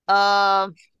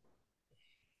 Um,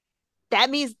 that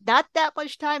means not that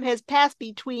much time has passed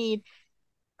between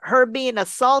her being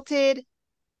assaulted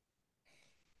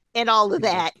and all of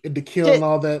that. And the kill To, and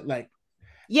all that, like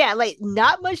yeah, like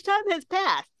not much time has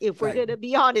passed, if we're like gonna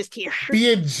be honest here.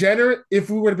 being generous, if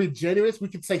we were to be generous, we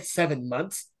could say 7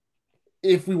 months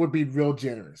if we would be real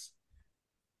generous.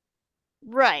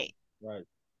 Right. Right.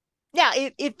 Now,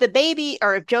 if the baby,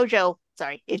 or if Jojo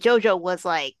was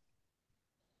like,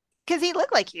 because he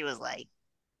looked like he was like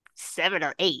 7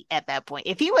 or 8 at that point.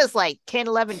 If he was like 10,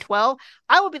 11, 12,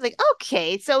 I would be like,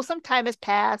 okay, so some time has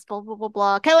passed, blah, blah, blah,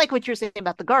 blah. Kind of like what you're saying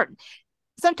about the garden.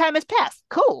 Some time has passed.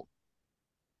 Cool.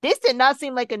 This did not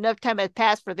seem like enough time has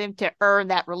passed for them to earn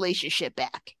that relationship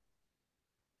back.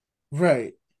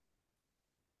 Right.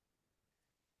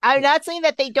 I'm not saying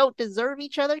that they don't deserve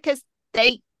each other, because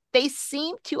they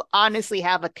seem to honestly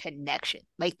have a connection.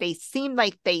 Like they seem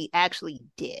like they actually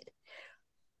did.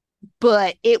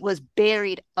 But it was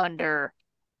buried under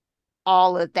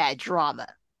all of that drama.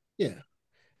 Yeah.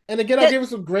 And again, I give it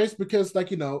some grace because,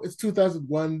 like, it's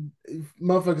 2001.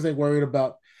 Motherfuckers ain't worried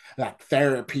about like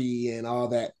therapy and all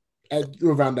that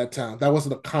around that time. That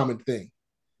wasn't a common thing.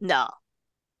 No.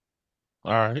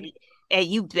 All right. And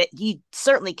you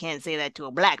certainly can't say that to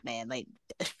a black man. Like,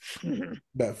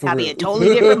 That'd be a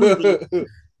totally different movie.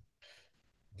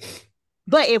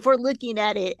 But if we're looking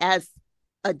at it as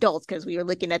adults, because we were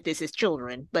looking at this as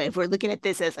children, but if we're looking at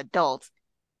this as adults,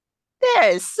 there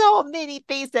is so many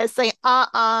things that say,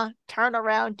 turn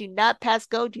around, do not pass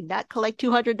go, do not collect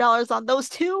 $200 on those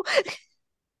two.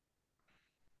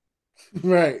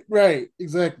 Right,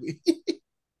 exactly.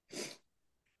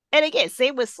 And again,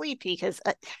 same with Sleepy, because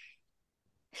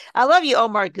I love you,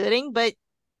 Omar Gooding, but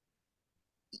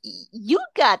you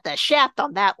got the shaft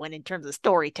on that one in terms of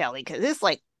storytelling, because it's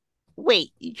like,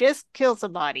 wait, you just killed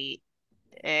somebody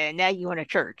and now you in a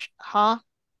church, huh?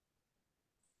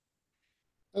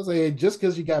 I was like, just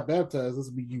because you got baptized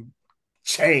doesn't mean you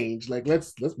change. Like,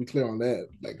 let's be clear on that.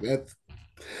 Like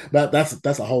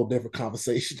that's a whole different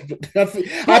conversation. I think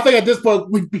at this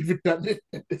point we'd be redundant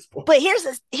at this point. But here's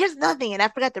another thing, and I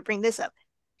forgot to bring this up.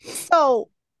 So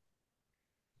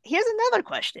here's another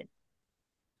question: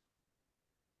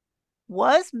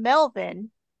 was Melvin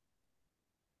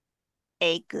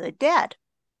a good dad?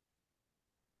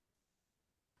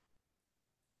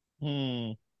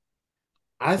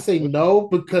 I say no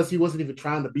because he wasn't even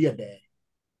trying to be a dad.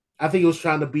 I think he was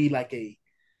trying to be like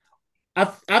I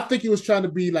think he was trying to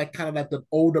be like kind of like the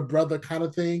older brother kind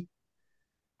of thing,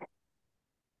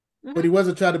 but he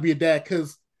wasn't trying to be a dad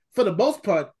because for the most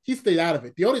part he stayed out of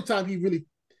it. The only time he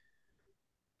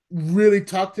really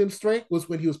talked to him straight was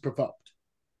when he was provoked.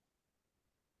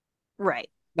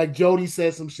 Right. Like Jody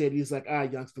said some shit. He's like, "All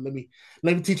right, youngster, let me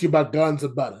teach you about guns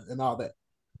and butter and all that."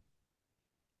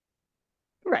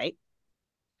 Right.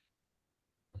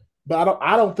 But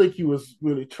I don't think he was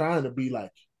really trying to be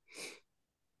like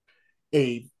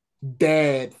a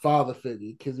dad father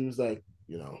figure because he was like,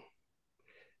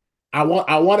 I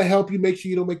want to help you make sure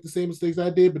you don't make the same mistakes I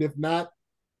did, but if not,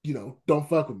 don't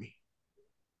fuck with me.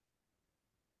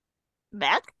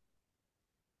 Matt,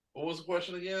 What was the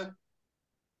question again?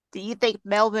 do you think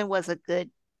Melvin was a good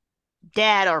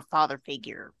dad or father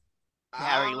figure?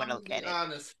 However you want to look at it.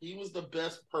 Honest, he was the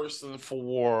best person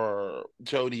for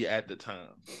Jody at the time.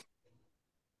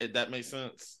 If that makes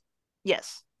sense.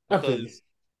 Yes. Because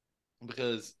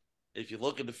if you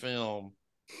look at the film,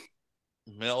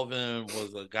 Melvin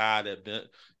was a guy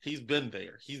he's been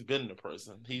there. He's been the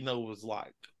person. He knows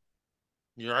like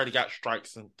you already got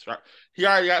strikes he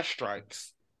already got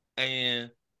strikes. And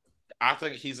I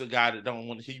think he's a guy that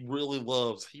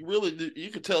you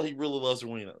could tell he really loves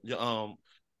Rowena.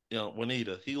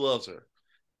 Juanita. He loves her.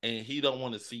 And he don't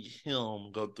want to see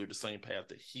him go through the same path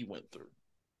that he went through.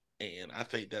 And I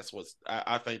think that's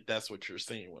what you're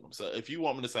seeing with him. So if you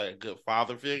want me to say a good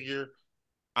father figure,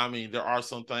 I mean, there are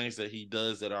some things that he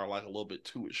does that are like a little bit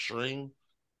too extreme,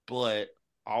 but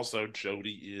also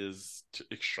Jody is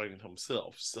extreme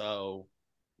himself. So,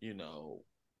 you know,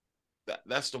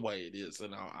 that's the way it is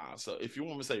in our eyes. So if you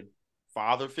want me to say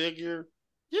father figure,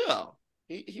 yeah,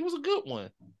 he was a good one.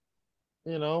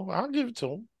 You know, I'll give it to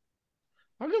him.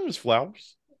 I'll give him his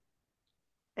flowers.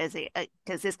 As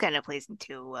because this kind of plays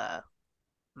into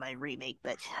my remake,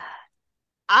 but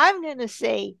I'm gonna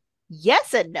say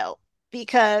yes and no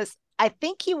because I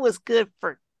think he was good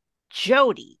for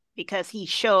Jody because he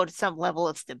showed some level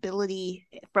of stability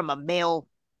from a male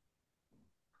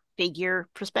figure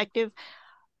perspective.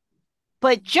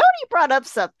 But Jody brought up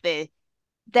something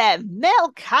that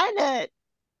Mel kind of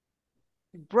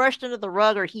brushed under the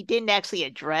rug or he didn't actually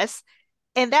address,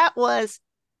 and that was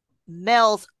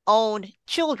Mel's own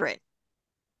children.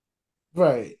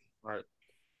 Right. Right.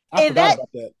 I And forgot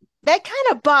about that. That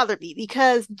kind of bothered me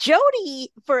because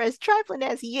Jody, for as trifling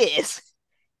as he is,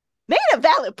 made a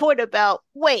valid point about,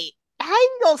 wait, how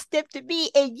you gonna step to me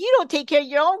and you don't take care of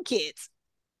your own kids?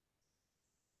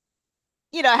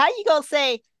 You know, how you gonna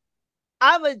say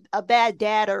I'm a bad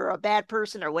dad or a bad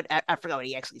person or what? I forgot what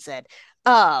he actually said.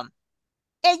 Um,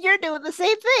 and you're doing the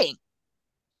same thing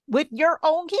with your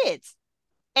own kids.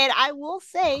 And I will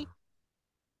say,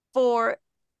 for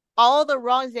all the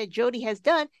wrongs that Jody has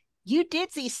done, you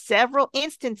did see several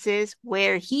instances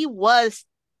where he was,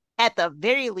 at the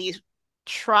very least,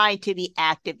 trying to be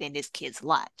active in his kids'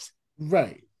 lives.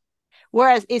 Right.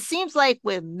 Whereas it seems like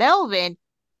with Melvin,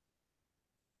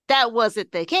 that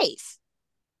wasn't the case.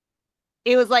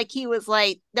 It was like he was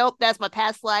like, nope, that's my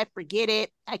past life. Forget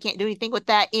it. I can't do anything with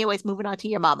that. Anyways, moving on to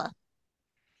your mama.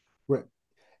 Right.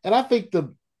 And I think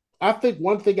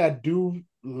one thing I do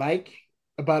like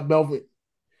about Melvin,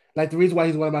 like the reason why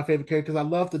he's one of my favorite characters, I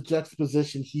love the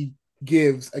juxtaposition he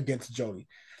gives against Jody.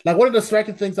 Like one of the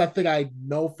striking things I think I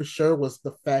know for sure was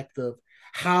the fact of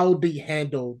how they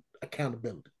handled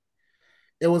accountability.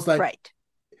 It was like Right.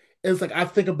 I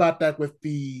think about that with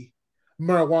the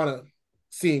marijuana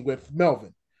scene with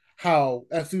Melvin. How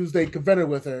as soon as they confronted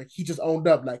with her, he just owned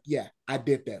up, like, yeah, I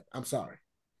did that. I'm sorry.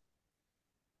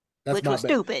 That's Which my was bad.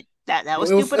 stupid. That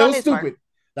was It stupid on was his part. stupid.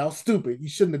 That was stupid. You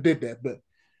shouldn't have did that, but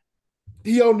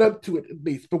he owned up to it at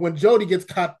least. But when Jody gets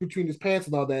caught between his pants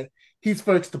and all that, he's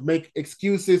first to make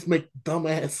excuses, make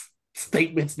dumbass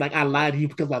statements like "I lied to you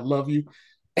because I love you,"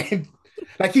 and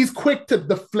like he's quick to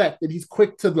deflect and he's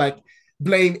quick to like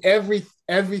blame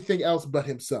everything else but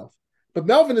himself. But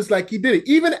Melvin is like he did it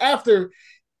even after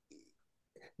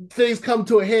things come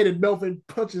to a head and Melvin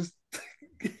punches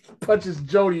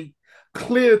Jody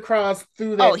clear across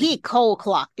through Oh, that he cold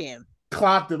clocked him.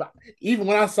 clocked him. Even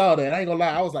when I saw that, I ain't gonna lie,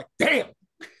 I was like, damn.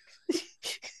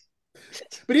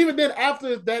 But even then,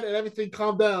 after that and everything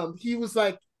calmed down, he was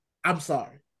like, I'm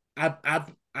sorry. I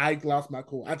lost my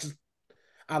cool.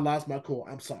 I lost my cool.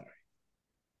 I'm sorry.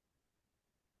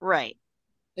 Right.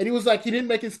 And he was like, he didn't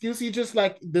make an excuse. He just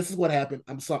like, this is what happened.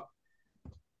 I'm sorry.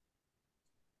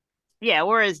 Yeah,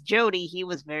 whereas Jody, he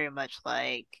was very much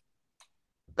like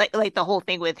the whole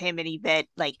thing with him and Yvette,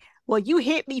 like, well, you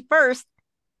hit me first.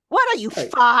 What are you,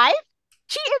 Right. 5?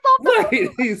 Right.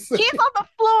 She is on the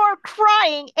floor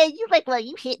crying, and you like, well,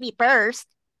 you hit me first.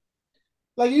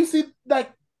 Like you see,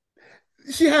 like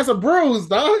she has a bruise,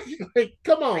 dog. Like,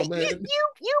 come on, Like man.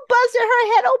 you busted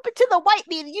her head open to the white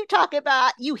meat, and you talking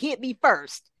about you hit me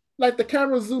first. Like the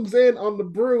camera zooms in on the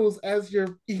bruise as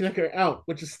you're eating her out,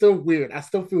 which is still weird. I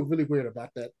still feel really weird about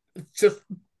that. It's just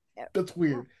that's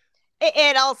weird.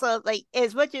 And also, like,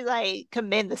 as much as I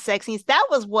commend the sex scenes, that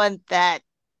was one that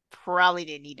probably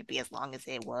didn't need to be as long as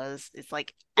it was. It's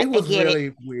like It I was get it.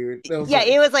 really weird. It was Yeah, like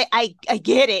it was like I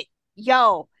get it.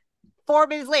 Yo, 4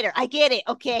 minutes later, I get it.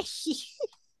 Okay.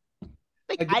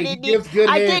 Like again, I he didn't need gives good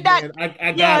I did head, not man.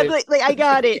 I got yeah, it. like I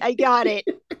got it. I got it.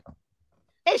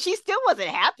 And she still wasn't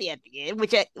happy at the end,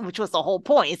 which was the whole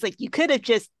point. It's like you could have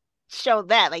just shown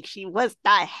that. Like she was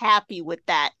not happy with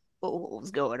that what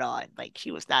was going on. Like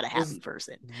she was not a It's happy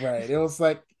person. right. It was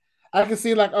like I can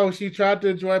see like, oh, she tried to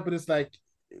enjoy it, but it's like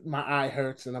my eye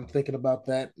hurts and I'm thinking about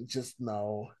that. Just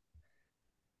no.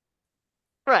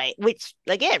 Right. Which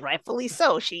again, rightfully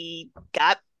so. She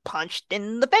got punched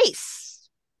in the face.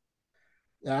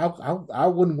 Yeah, I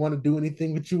wouldn't want to do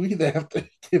anything with you either after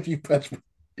if you punch me.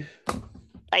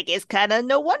 Like it's kind of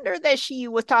no wonder that she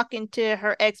was talking to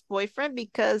her ex-boyfriend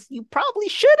because you probably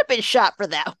should have been shot for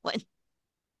that one.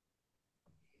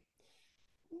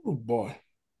 Oh boy.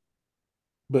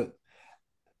 But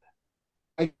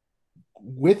I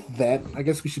with that, I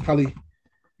guess we should probably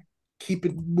keep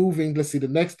it moving. Let's see the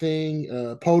next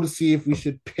thing. Poll to see if we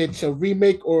should pitch a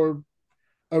remake or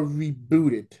a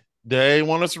rebooted. They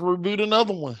want us to reboot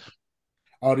another one.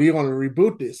 Oh, do you want to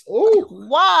reboot this? Oh,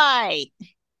 why?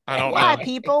 I don't Why, know.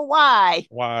 people? Why?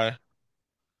 Why?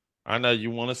 I know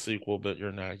you want a sequel, but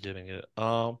you're not getting it.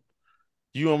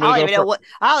 You want me I to don't go even know what.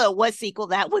 I don't know what sequel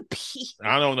that would be.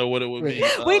 I don't know what it would be.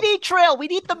 We need Trill. We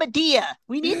need the Medea.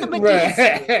 We need the Medea.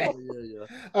 right.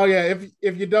 Oh yeah.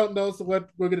 If you don't know, so what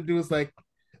we're gonna do is like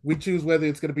we choose whether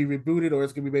it's gonna be rebooted or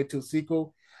it's gonna be made to a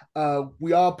sequel.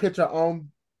 We all pitch our own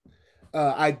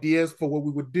ideas for what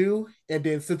we would do, and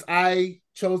then since I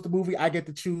chose the movie, I get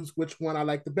to choose which one I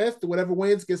like the best. And whatever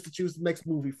wins gets to choose the next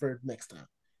movie for next time.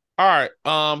 All right.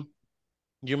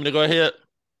 You want me to go ahead?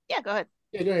 Yeah, go ahead.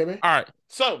 Yeah, go ahead, man. All right.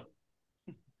 So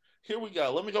here we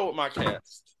go. Let me go with my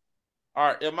cast. All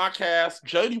right. In my cast,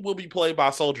 Jody will be played by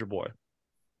Soldier Boy.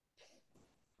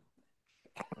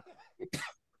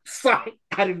 Sorry,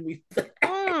 I didn't mean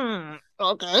that.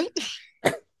 Okay.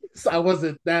 So I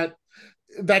wasn't that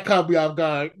caught me off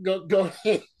guard. Go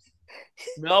ahead.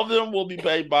 Melvin will be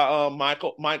played by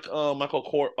Michael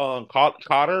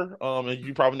Cotter. And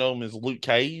you probably know him as Luke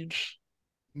Cage.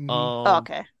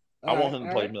 Okay. I want him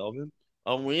to play Melvin.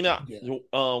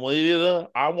 Lenita,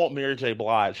 I want Mary J.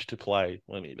 Blige to play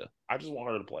Lenita. I just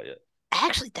want her to play it.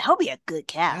 Actually, that would be a good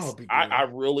cast. I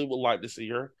really would like to see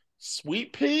her.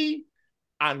 Sweet Pea,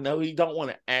 I know he don't want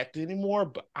to act anymore,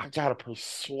 but I gotta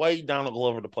persuade Donald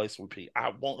Glover to play Sweet Pea.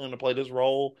 I want him to play this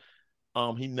role.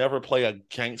 He never played a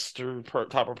gangster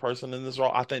type of person in this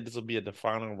role. I think this would be a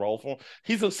defining role for him.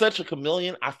 He's such a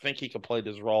chameleon. I think he could play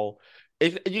this role.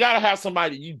 You got to have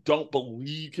somebody you don't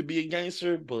believe could be a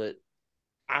gangster, but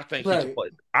I think he could play.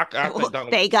 I think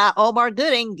they got Omar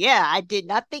Gooding. Yeah, I did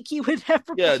not think he would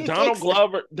ever. Yeah, Donald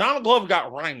Glover. Donald Glover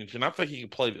got range, and I think he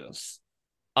could play this.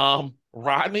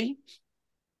 Rodney,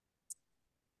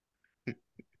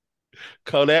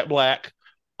 Kodak Black.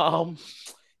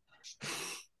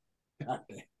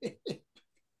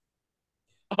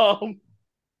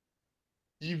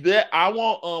 Yvette. I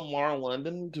want Mara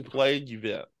London to play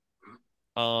Yvette.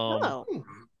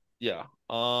 Yeah.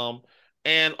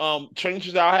 And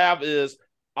changes I'll have is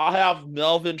I'll have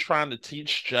Melvin trying to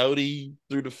teach Jody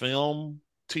through the film,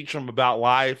 teach him about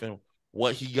life and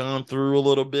what he gone through a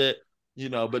little bit,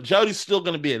 but Jody's still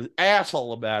going to be an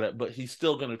asshole about it, but he's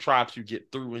still going to try to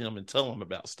get through with him and tell him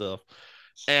about stuff.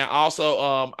 And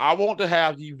also, I want to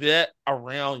have Yvette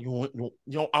around,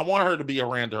 I want her to be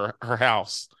around her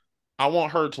house. I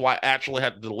want her to actually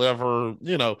have to deliver,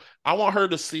 I want her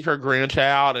to see her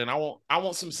grandchild, and I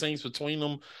want some scenes between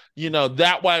them,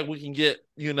 that way we can get,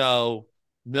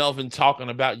 Melvin talking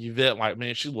about Yvette like,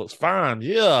 man, she looks fine.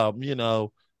 Yeah.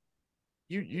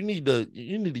 You need to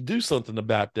do something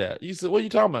about that. He said, what are you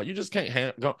talking about? You just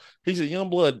can't go. He said, young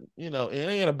blood, it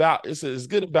ain't about, it's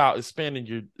good about expanding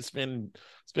your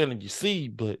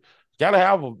seed, but you gotta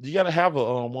have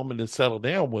a woman to settle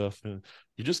down with, and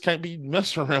you just can't be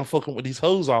messing around fucking with these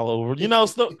hoes all over.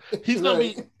 So he's gonna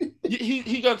be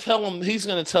he's gonna tell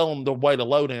him the way the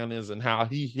lowdown is and how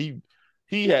he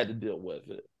had to deal with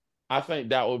it. I think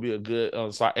that would be a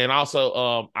good side. And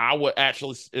also, I would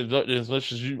actually, as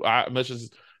much as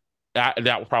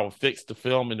that would probably fix the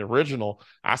film in the original,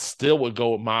 I still would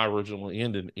go with my original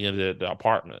ending in the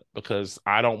apartment, because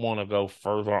I don't want to go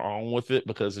further on with it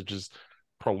because it just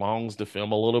prolongs the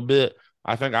film a little bit.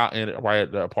 I think I'll end it right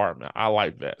at the apartment. I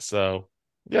like that. So,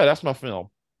 yeah, that's my film.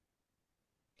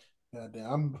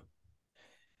 Goddamn.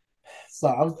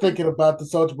 I'm thinking about the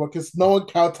Soulja Boy because knowing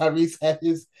Cal Tyrese had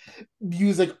his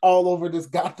music all over this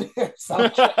goddamn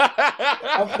soundtrack.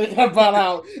 I'm thinking about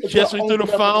how kiss me through the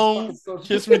phone.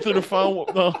 Kiss me through the phone.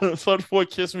 Soulja Boy,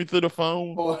 kiss me through the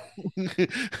phone. He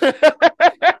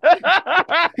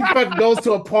fucking goes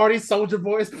to a party, Soulja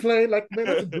Boy is playing. Like, man,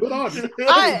 that's a good artist.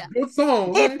 Good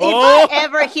song. If I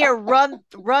ever hear run,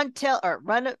 what's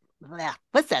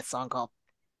that song called?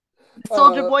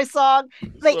 Soulja Boy song.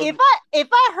 Like, if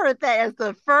I heard that as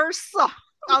the first song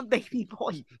on Baby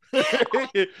Boy,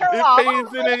 it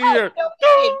pains in the ear.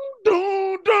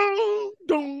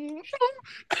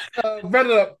 Run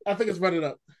it up. I think it's Run It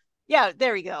Up. Yeah,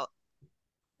 there we go.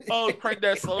 Oh, crank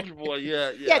that Soulja Boy.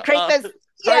 Yeah. Yeah, crank that.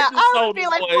 Yeah, I would be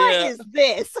like, what is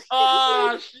this?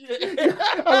 Oh, shit.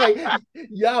 I'm like,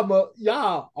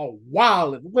 y'all are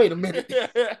wild. Wait a minute.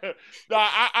 No,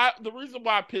 the reason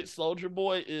why I picked Soulja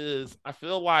Boy is I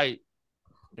feel like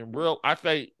I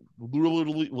think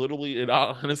literally in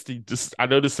all honesty, just, I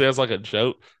know this sounds like a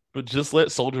joke, but just let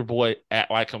Soulja Boy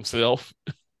act like himself.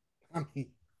 I mean,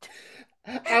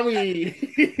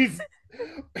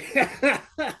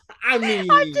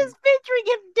 I'm just picturing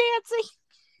him dancing.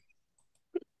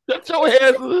 Shut your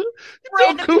ass.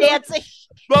 Random dancing.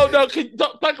 No, don't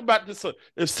think about this.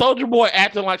 If Soldier Boy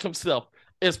acting like himself,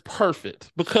 it's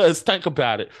perfect because think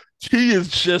about it. He is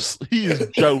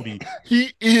Jody.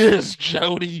 He is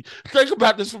Jody. Think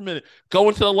about this for a minute. Go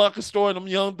into the liquor store and them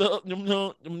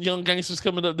young gangsters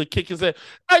coming up to kick his ass.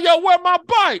 Hey, yo, where my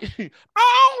bike?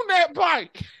 I own that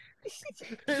bike.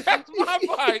 That's my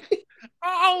bike.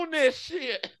 I own that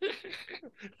shit.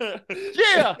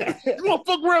 Yeah. You want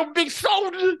to fuck around with Big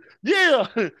Soldier? Yeah.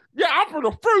 Yeah, I'm for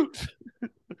the fruit.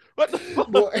 What the fuck?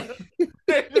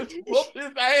 They just whooped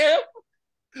his ass.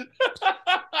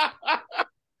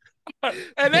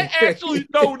 And they actually,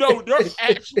 they're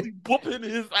actually whooping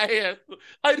his ass.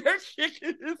 Like they're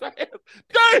kicking his ass.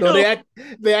 Damn. No,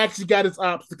 they actually got his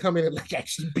ops to come in and like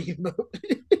actually beat him up.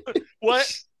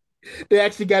 What? They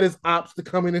actually got his ops to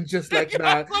come in and just like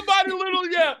somebody little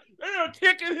they're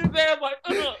kicking his ass like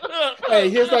hey,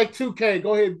 here's like 2K,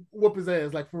 go ahead whoop his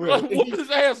ass like for real. Whoop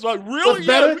his ass like really. What's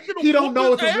better, he don't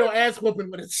know it's a real ass whooping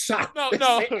when it's shot. No.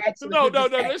 Listen,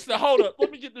 hold up,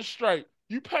 let me get this straight.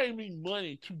 You pay me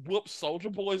money to whoop Soldier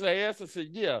Boy's ass? I said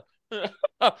yeah.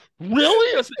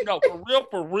 Really? I said no,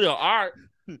 for real. All right.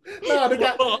 No, they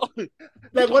got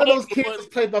like one of those kids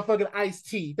played by fucking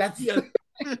Ice-T. That's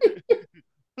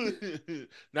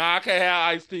Nah, I can't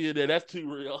have Ice-T in there. That's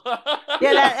too real.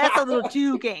 Yeah, that's a little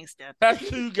too gangster. That's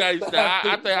too gangster.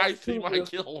 I think Ice-T might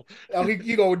kill him. Oh,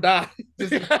 he gonna die.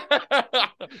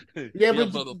 Yeah,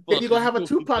 but then you gonna have a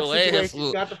Tupac situation.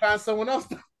 You got to find someone else.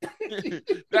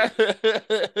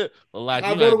 Like,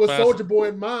 I go with Soldier Boy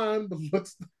in mind, but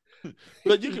looks.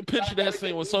 But you can picture that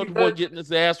scene with Soldier Boy getting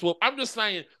his ass whooped. I'm just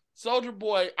saying, Soldier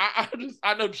Boy,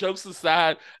 I know, jokes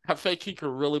aside, I think he could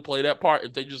really play that part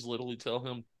if they just literally tell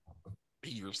him, be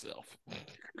yourself.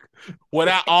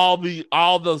 Without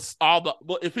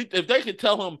if they could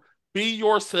tell him, be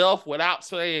yourself without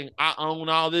saying, I own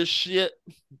all this shit,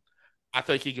 I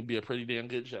think he could be a pretty damn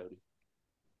good Jody.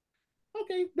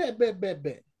 Okay,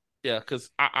 bet. Yeah,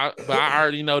 because I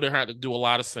already know they're having to do a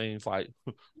lot of scenes like,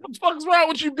 what the fuck is wrong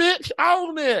with you, bitch? I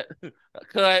own it.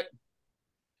 Cut.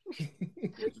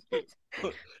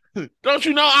 Don't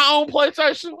you know I own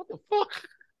PlayStation? What the fuck?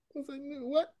 I was like,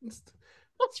 what?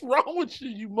 What's wrong with you,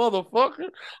 you motherfucker?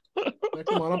 Like,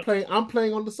 come on, I'm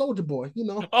playing on the Soldier Boy. You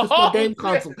know, just my game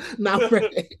console. Not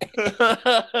ready.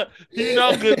 you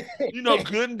know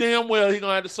good and damn well he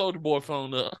gonna have the Soldier Boy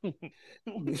phone up.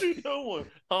 What you doing?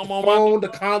 I'm on phone, the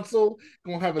console.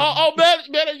 Gonna have a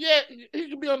better yet,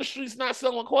 he could be on the streets not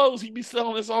selling clothes. He'd be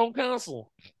selling his own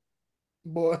console.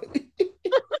 Boy.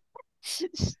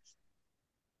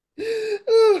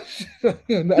 I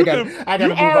gotta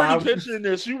move on. Picturing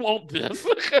this. You want this?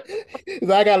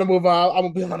 I gotta move on.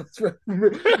 I'm gonna be on the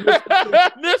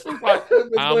Miss is like,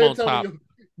 I'm on top.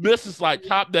 Miss is like,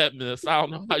 top that, Miss. I don't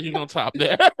know how you gonna top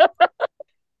that.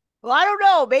 Well, I don't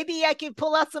know. Maybe I can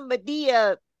pull out some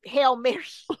Medea Hail Mary.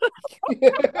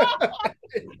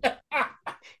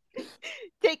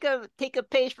 Take a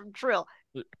page from Trill.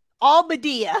 All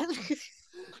Medea.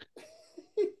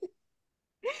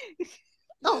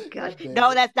 Oh gosh,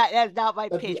 no, that's not my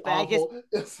pitch. But I just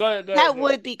that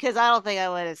would because I don't think I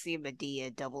want to see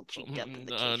Medea double cheeked up in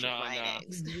the kitchen frying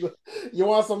eggs. You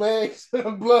want some eggs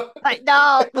and blood?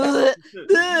 No.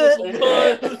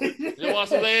 You want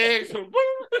some eggs?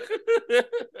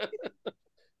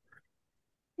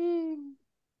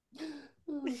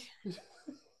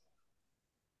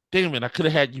 Damn it! I could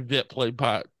have had Yvette played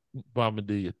by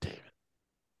Medea. Damn it.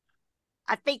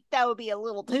 I think that would be a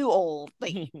little too old.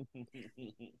 Like,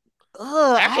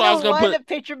 I don't want to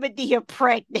picture Medea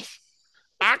pregnant.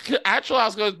 I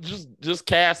was gonna just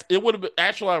cast. It would have been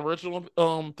actually original.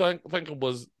 Think it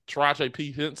was Taraji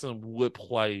P. Henson would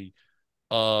play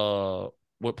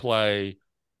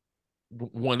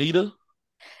Juanita.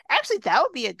 Actually, that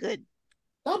would be a good.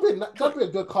 That'd be a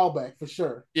good callback for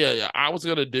sure. Yeah. I was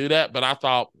gonna do that, but I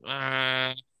thought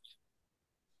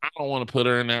I don't want to put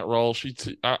her in that role. I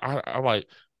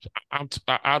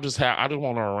just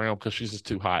want her around because she's just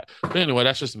too hot. But anyway,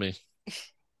 that's just me.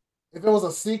 If it was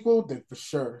a sequel, then for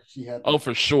sure she had. Oh,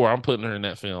 for sure, I'm putting her in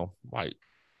that film. Like,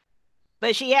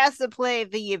 but she has to play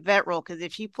the Yvette role because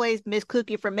if she plays Miss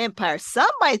Cookie from Empire,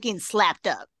 somebody's getting slapped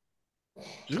up.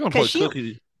 She's gonna play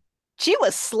Cookie. She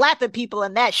was slapping people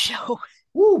in that show.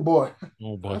 Oh boy!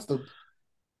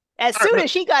 As soon as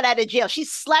she got out of jail, she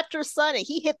slapped her son and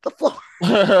he hit the floor.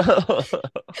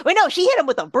 Wait, no, she hit him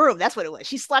with a broom. That's what it was.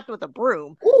 She slapped him with a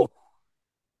broom. Ooh.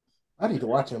 I need to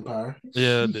watch Empire.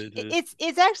 Yeah,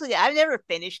 it's actually I've never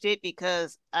finished it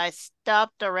because I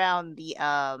stopped around the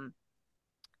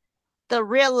the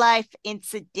real life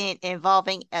incident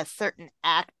involving a certain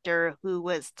actor who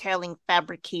was telling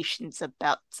fabrications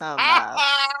about some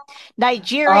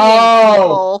Nigerian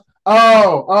people.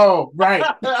 Right.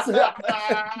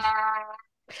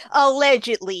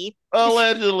 Allegedly.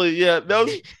 Allegedly, yeah.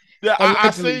 Those. Yeah,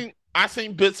 Allegedly. I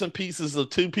seen bits and pieces of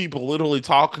two people literally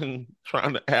talking,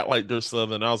 trying to act like there's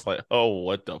something. I was like, oh,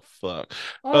 what the fuck?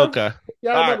 Okay.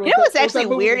 Yeah, I All remember. right. You know what's What's actually that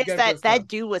movie weird with is that Gangsta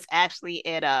dude was actually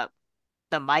at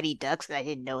the Mighty Ducks, and I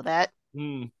didn't know that.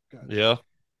 Yeah.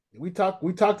 We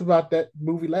talked about that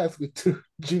movie last week too.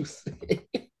 Juice.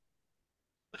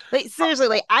 Like seriously,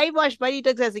 like I watched Mighty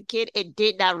Ducks as a kid and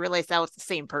did not realize that was the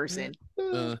same person.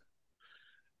 Uh,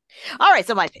 All right,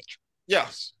 so my pitch.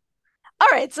 yes. All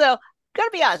right, so gotta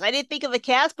be honest, I didn't think of a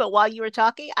cast, but while you were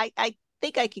talking, I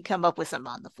think I could come up with some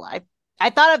on the fly. I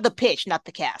thought of the pitch, not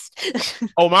the cast.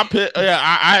 Oh, my pitch. Yeah,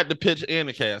 I had the pitch and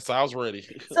the cast, so I was ready.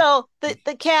 So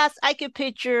the cast, I could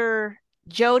picture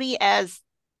Jodie as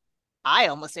I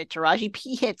almost said Taraji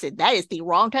P. Henson. That is the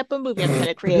wrong type of movie I'm trying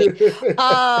to create.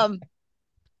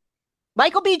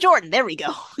 Michael B. Jordan. There we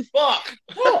go. Fuck.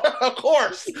 Of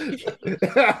course.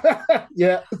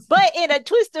 Yeah. But in a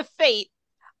twist of fate,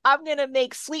 I'm gonna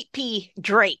make Sweet Pea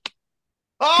Drake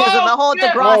because of the whole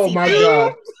Degrassi Oh my thing.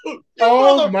 god.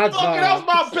 Oh my god. That was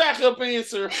my backup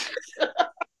answer.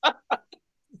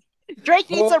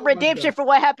 Drake needs some redemption for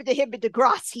what happened to him in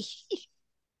Degrassi.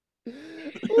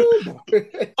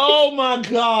 Oh my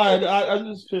god. I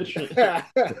just pictured.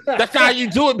 That's not how you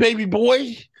do it, baby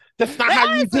boy. That's not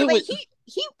how you do it.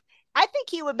 I think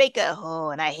he would make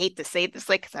and I hate to say this,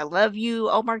 like, because I love you,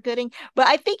 Omar Gooding, but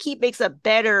I think he makes a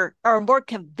better or more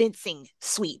convincing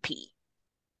Sweet Pea.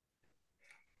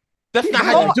 That's not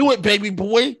how you do it, baby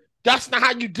boy. That's not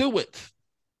how you do it.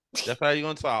 That's how you're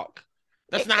gonna talk.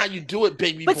 That's not how you do it,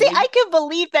 baby boy. But see, I can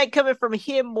believe that coming from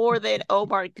him more than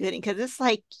Omar Gooding, because it's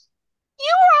like,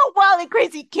 you are all wild and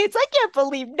crazy kids. I can't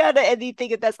believe none of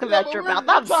anything that's coming out your mouth.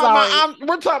 I'm sorry.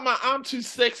 We're talking about I'm Too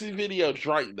Sexy video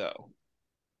Drake, though.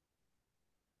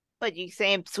 But you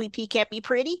saying Sweet Pea can't be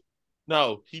pretty?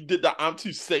 No, he did the I'm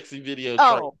Too Sexy video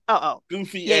Drake.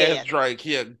 Goofy ass Drake.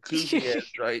 Yeah, goofy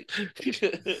ass Drake.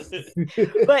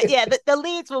 But yeah, the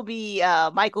leads will be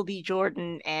Michael B.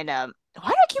 Jordan and why do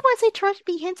I keep wanting to say Taraji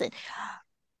P. Henson?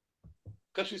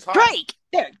 Because she's hot. Drake.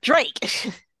 There, Drake.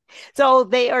 So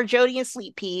they are Jodie and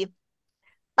Sweet Pea.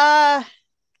 And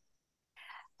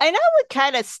I would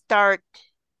kind of start,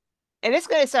 and it's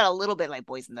going to sound a little bit like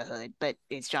Boys in the Hood, but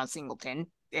it's John Singleton,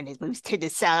 and his movies tend to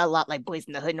sound a lot like Boys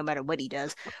in the Hood, no matter what he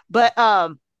does. But I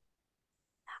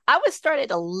would start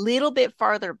it a little bit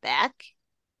farther back,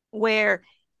 where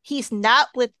he's not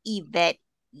with Yvette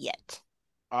yet.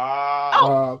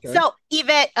 Okay. So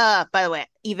Yvette. By the way,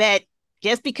 Yvette,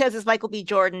 just because it's Michael B.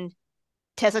 Jordan,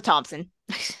 Tessa Thompson.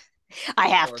 I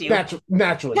have to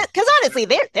naturally, because honestly,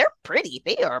 they're pretty.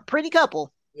 They are a pretty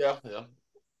couple. Yeah.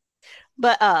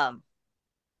 But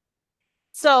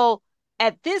so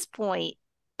at this point,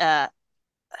 I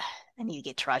need to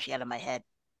get Taraji out of my head.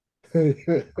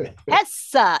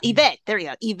 That's Yvette. There we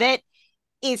go. Yvette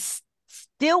is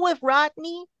still with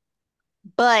Rodney,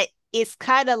 but it's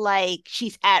kind of like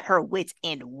she's at her wit's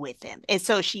end with him, and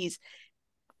so she's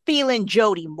feeling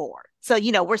Jodie more. So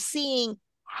we're seeing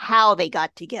how they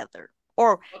got together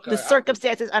or the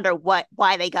circumstances under why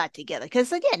they got together.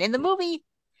 Because again, in the movie,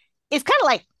 it's kind of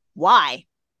like why.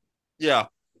 Yeah.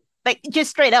 Like just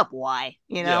straight up why,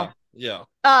 Yeah.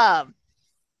 And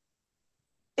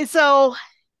so,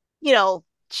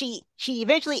 she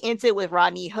eventually ends it with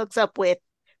Rodney, hooks up with,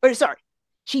 or sorry,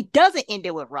 she doesn't end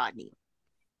it with Rodney.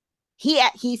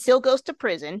 He still goes to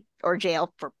prison or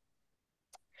jail for.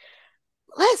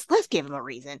 Let's give him a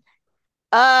reason.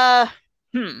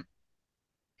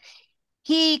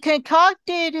 He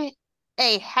concocted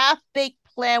a half-baked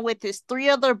plan with his 3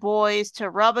 other boys to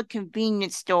rob a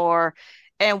convenience store,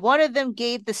 and one of them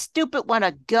gave the stupid one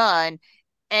a gun,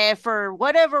 and for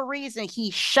whatever reason,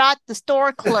 he shot the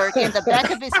store clerk in the back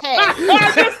of his head.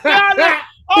 I just got it!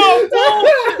 Oh,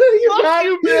 fuck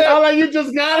you, man! I'm like, you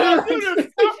just got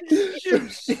it.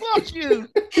 Fuck you!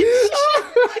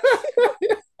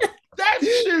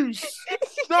 That's juice.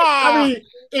 Nah. I mean,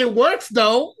 it works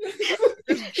though.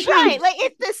 Right, like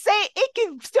it's the same. It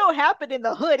can still happen in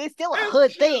the hood. It's still a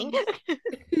hood thing.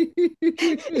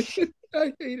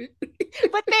 I hate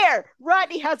it. But there,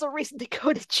 Rodney has a reason to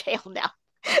go to jail now.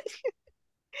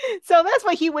 So that's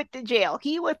why he went to jail.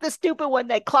 He was the stupid one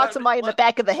that clocks somebody in the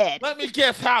back of the head. Let me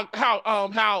guess how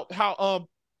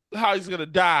he's gonna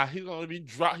die. He's gonna be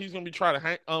trying to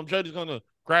hang. Jodie's gonna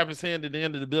grab his hand at the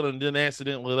end of the building and then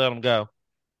accidentally let him go.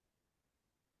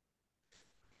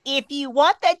 if you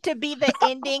want that to be the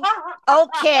ending,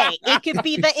 okay, it could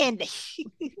be the ending.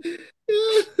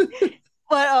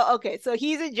 But okay, so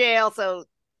he's in jail. So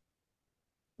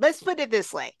let's put it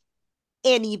this way: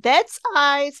 in Yvette's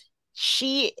eyes,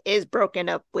 she is broken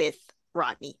up with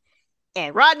Rodney.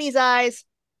 In Rodney's eyes,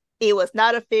 it was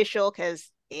not official because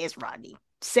it's Rodney.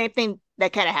 Same thing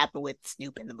that kind of happened with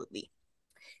Snoop in the movie.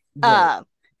 Right.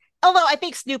 Although I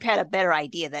think Snoop had a better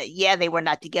idea that, yeah, they were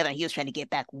not together and he was trying to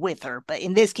get back with her. But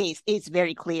in this case, it's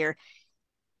very clear.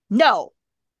 No,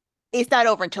 it's not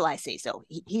over until I say so.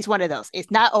 He's one of those. It's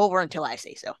not over until I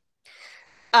say so.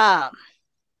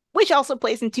 Which also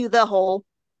plays into the whole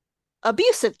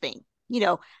abusive thing.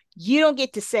 You don't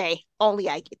get to say, only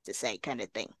I get to say kind of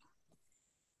thing.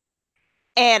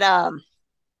 And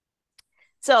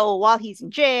so while he's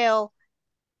in jail,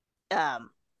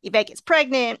 Yvette gets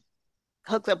pregnant,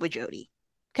 hooks up with Jody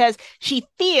because she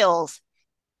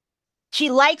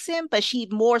likes him, but she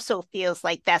more so feels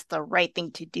like that's the right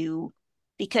thing to do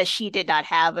because she did not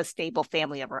have a stable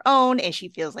family of her own. And she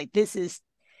feels like this is,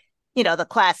 the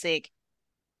classic,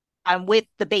 I'm with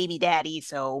the baby daddy,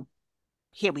 so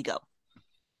here we go.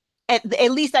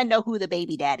 At least I know who the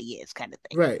baby daddy is, kind of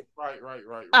thing. Right.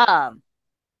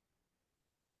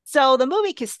 So the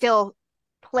movie can still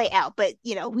play out, but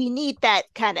we need that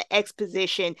kind of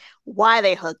exposition, why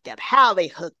they hooked up, how they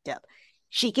hooked up.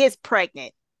 She gets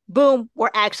pregnant. Boom, we're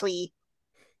actually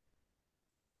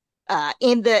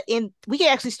we can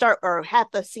actually start or have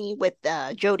the scene with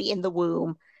Jody in the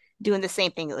womb doing the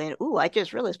same thing. And I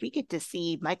just realized we get to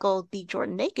see Michael B.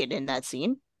 Jordan naked in that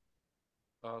scene.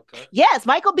 Okay. Yes,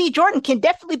 Michael B. Jordan can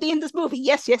definitely be in this movie.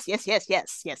 Yes. All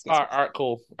right,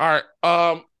 cool. All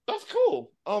right. That's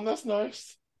cool. That's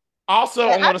nice. Also,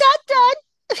 I'm not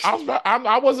done.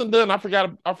 I wasn't done. I forgot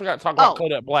to talk about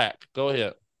Kodak Black. Go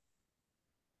ahead.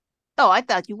 Oh, I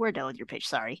thought you were done with your pitch.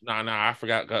 Sorry. Nah, I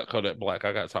forgot Kodak Black.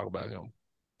 I got to talk about him.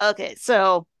 Okay,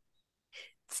 so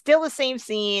still the same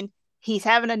scene. He's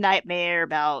having a nightmare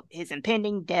about his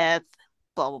impending death.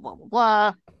 Blah blah blah blah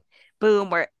blah. Boom.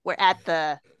 We're at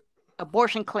the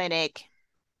abortion clinic.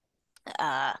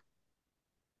 And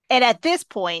at this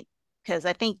point, because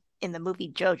I think in the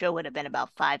movie JoJo would have been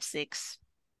about 5'6",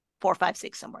 4, 5,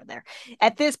 6, somewhere there.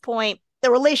 At this point,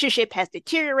 the relationship has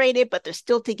deteriorated, but they're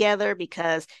still together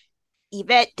because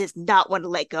Yvette does not want to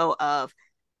let go of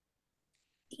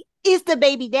is the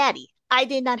baby daddy. I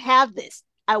did not have this.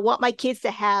 I want my kids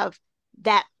to have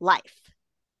that life.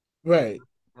 Right.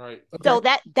 Okay. So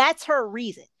that's her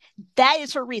reason. That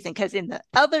is her reason. Because in the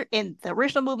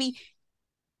original movie,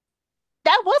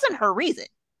 that wasn't her reason.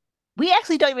 We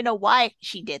actually don't even know why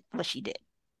she did what she did.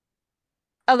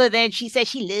 Other than she said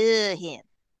she loved him.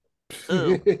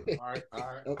 All right.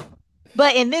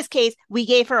 But in this case, we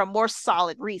gave her a more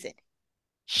solid reason.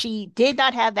 She did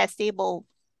not have that stable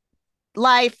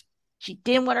life. She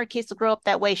didn't want her kids to grow up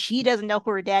that way. She doesn't know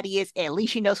who her daddy is. At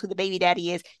least she knows who the baby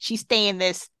daddy is. She's staying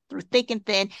this through thick and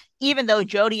thin, even though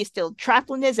Jody is still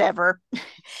trifling as ever.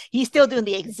 He's still doing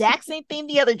the exact same thing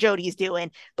the other Jody is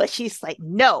doing, but she's like,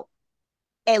 no,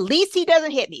 at least he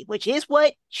doesn't hit me, which is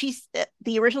what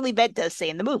the original Yvette does say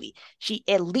in the movie.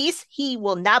 At least he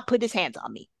will not put his hands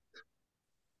on me,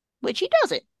 which he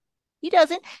doesn't. He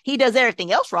doesn't. He does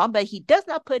everything else wrong, but he does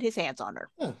not put his hands on her.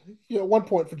 Yeah, 1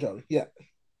 point for Jody. Yeah.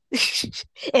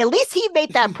 At least he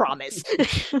made that promise.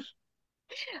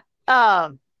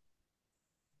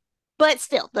 But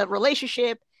still, the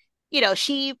relationship,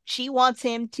 she wants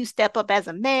him to step up as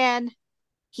a man.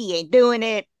 He ain't doing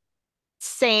it.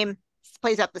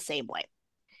 Plays out the same way.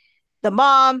 The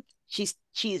mom, she's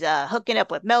hooking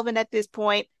up with Melvin at this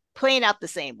point, playing out the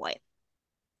same way.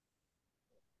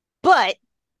 But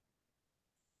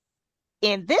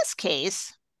in this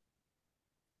case,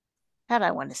 how do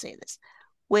I want to say this?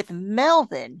 With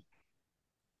Melvin,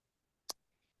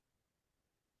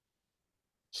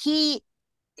 his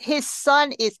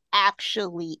son is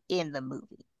actually in the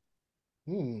movie.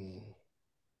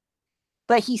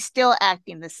 But he's still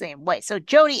acting the same way. So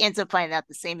Jody ends up finding out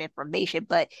the same information,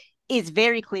 but it's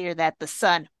very clear that the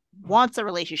son wants a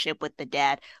relationship with the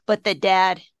dad, but the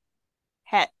dad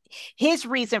had his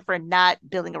reason for not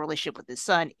building a relationship with his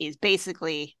son is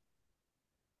basically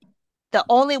the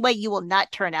only way you will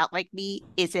not turn out like me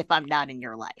is if I'm not in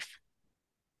your life.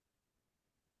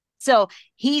 So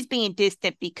he's being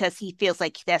distant because he feels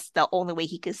like that's the only way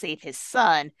he could save his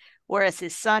son. Whereas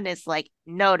his son is like,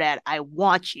 no, Dad, I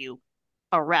want you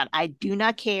around. I do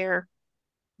not care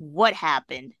what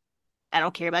happened. I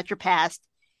don't care about your past.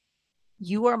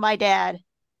 You are my dad.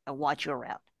 I want you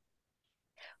around.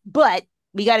 But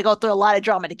we got to go through a lot of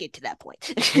drama to get to that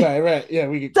point. Right. Yeah,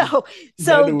 we get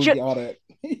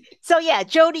so yeah,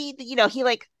 Jody, he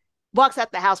like walks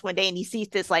out the house one day and he sees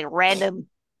this like random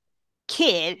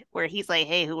kid where he's like,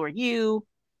 "Hey, who are you?"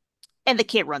 And the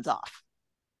kid runs off.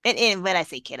 And when I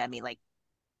say kid, I mean like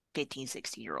 15,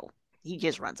 16-year-old. He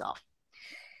just runs off.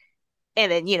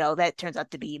 And then, that turns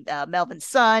out to be Melvin's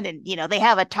son. And, they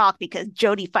have a talk because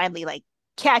Jody finally like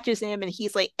catches him and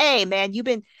he's like, "Hey, man, you've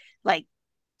been like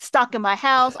stalking my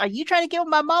house. Are you trying to get with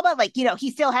my mama?" Like,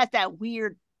 he still has that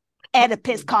weird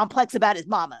Oedipus complex about his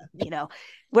mama,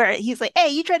 where he's like, "Hey,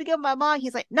 you trying to get with my mom?"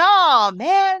 He's like, "No,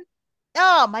 man.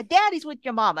 No, my daddy's with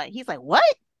your mama." He's like, "What?"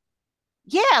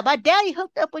 "Yeah, my daddy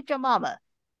hooked up with your mama."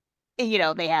 And,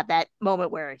 they have that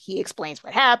moment where he explains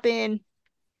what happened.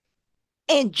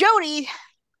 And Jody,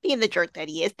 being the jerk that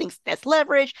he is, thinks that's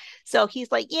leverage. So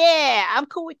he's like, "Yeah, I'm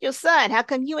cool with your son. How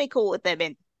come you ain't cool with him?"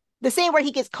 And the scene where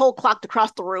he gets cold clocked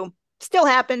across the room still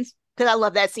happens because I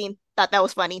love that scene. Thought that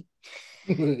was funny.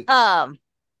 um,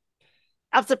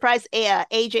 I'm surprised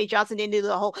AJ Johnson didn't do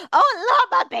the whole "oh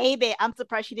love my baby." I'm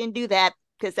surprised she didn't do that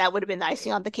because that would have been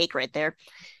icing on the cake right there.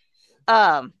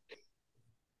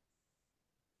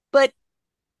 But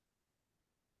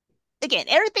again,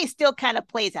 everything still kind of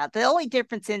plays out. The only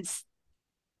differences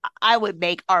I would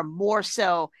make are more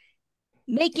so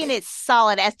making it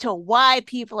solid as to why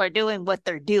people are doing what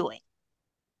they're doing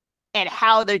and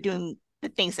how they're doing the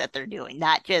things that they're doing,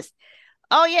 not just,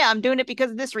 "Oh yeah, I'm doing it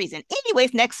because of this reason."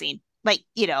 Anyways, next scene. Like,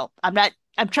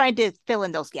 I'm trying to fill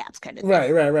in those gaps kind of thing.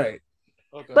 Right.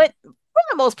 Okay. But for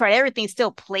the most part, everything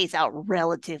still plays out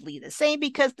relatively the same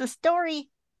because the story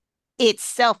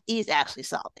itself is actually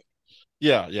solid.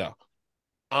 Yeah.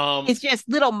 It's just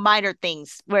little minor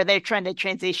things where they're trying to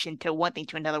transition to one thing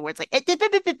to another where it's like,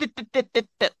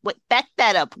 "Wait, back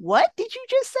that up. What did you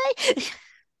just say?"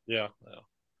 Yeah. So,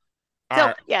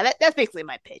 Right. yeah, that's basically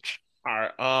my pitch. All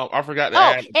right. I forgot to Oh,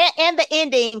 add. and the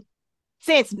ending,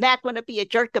 since Mac want to be a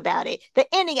jerk about it, the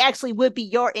ending actually would be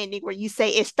your ending where you say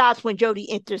it stops when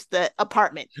Jody enters the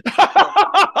apartment.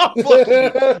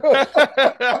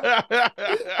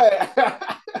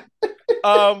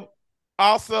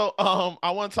 Also,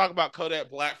 I want to talk about Kodak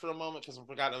Black for a moment because I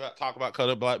forgot to talk about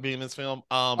Kodak Black being in this film.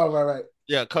 Right.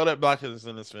 Yeah, Kodak Black is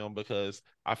in this film because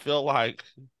I feel like,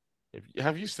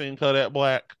 have you seen Kodak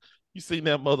Black? You seen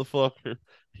that motherfucker?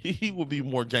 He would be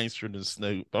more gangster than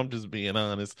Snoop. I'm just being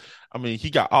honest. I mean, he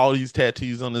got all these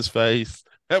tattoos on his face.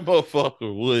 That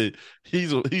motherfucker would.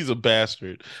 He's a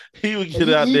bastard. He would get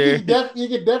out there. You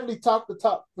can definitely talk the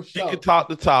talk for He sure. could talk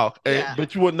the talk, Yeah.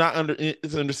 but you would not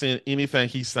understand anything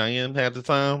he's saying at the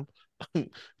time.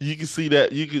 You can see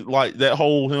that you could like that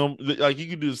whole him like you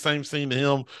could do the same scene to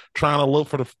him trying to look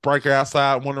for the breaker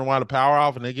outside, wondering why the power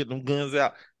off, and they get them guns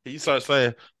out. He starts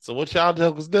saying, "So what y'all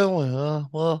jokers doing? Huh?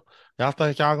 Well, y'all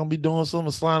think y'all gonna be doing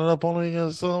something, sliding up on me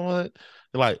or something?"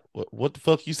 Like, what the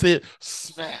fuck you said?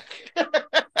 Smack.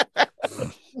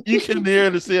 You can hear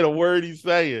to see the word he's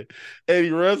saying, and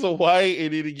he runs away,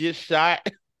 and then he gets shot.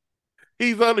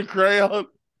 He's on the ground.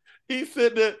 He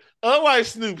said that unlike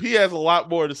Snoop, he has a lot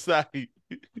more to say.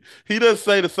 He doesn't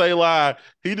say the same line.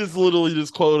 He just literally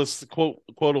just quote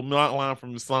a line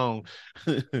from the song.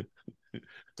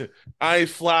 I ain't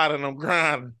sliding, I'm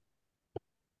grinding.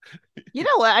 You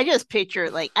know what? I just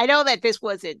picture, like, I know that this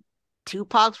wasn't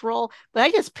Tupac's role, but I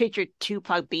just pictured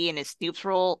Tupac being in Snoop's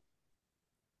role.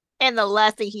 And the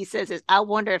last thing he says is, "I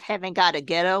wonder if heaven got a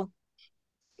ghetto."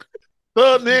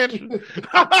 Thug Mansion.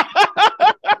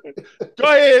 Go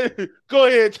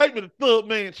ahead, take me to Thug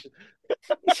Mansion.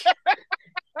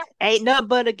 Ain't nothing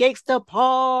but a gangster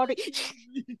party.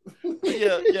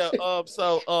 Yeah.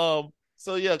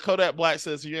 So yeah, Kodak Black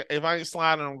says, if I ain't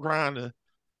sliding, I'm grinding.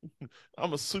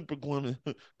 I'm a super gremlin.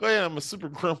 Go ahead, I'm a super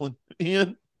gremlin.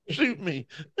 Ian, shoot me.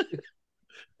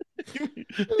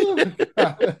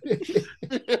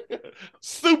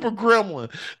 Super gremlin.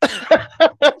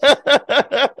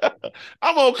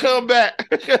 I'm gonna come back.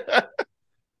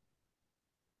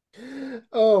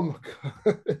 Oh my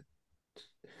god.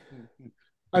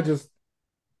 I just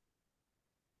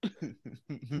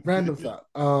random thought.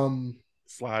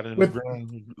 Sliding With the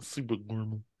ground, super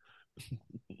gremlin.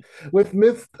 with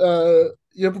Myth,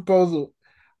 your proposal,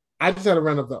 I just had a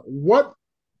random thought. What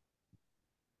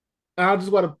I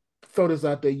just want to throw this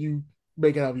out there. You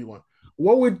make it however you want.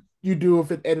 What would you do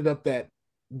if it ended up that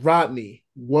Rodney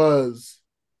was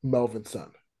Melvin's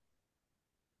son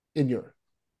in Europe?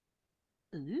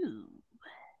 Ooh.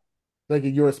 Like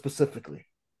in Europe specifically.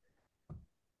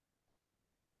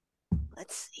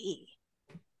 Let's see.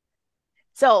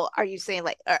 So, are you saying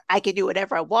like I can do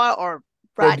whatever I want, or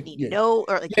Rodney yeah. no,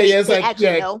 or like it's they like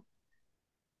actually know?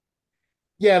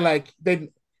 Yeah, like they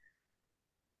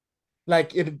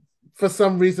like it for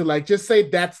some reason, like just say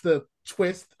that's the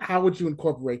twist. How would you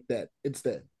incorporate that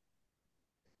instead?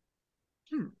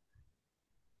 Hmm.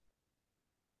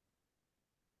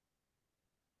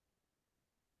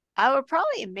 I would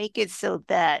probably make it so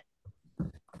that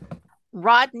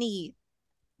Rodney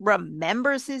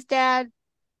remembers his dad,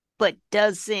 but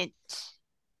doesn't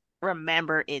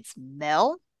remember it's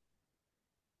Mel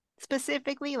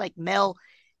specifically. Like Mel,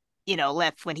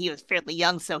 left when he was fairly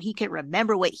young, so he can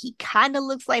remember what he kind of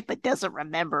looks like, but doesn't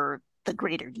remember the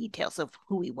greater details of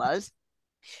who he was.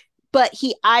 But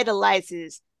he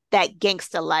idolizes that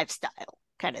gangsta lifestyle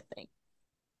kind of thing.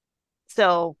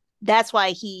 So that's why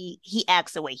he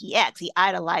acts the way he acts. He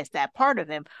idolized that part of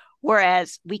him.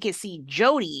 Whereas we can see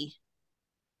Jody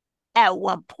at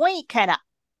one point kind of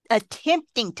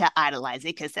attempting to idolize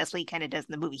it, because that's what he kind of does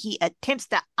in the movie. He attempts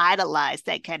to idolize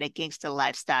that kind of gangster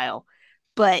lifestyle,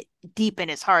 but deep in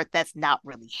his heart, that's not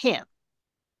really him.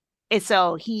 And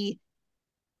so he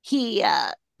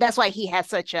that's why he has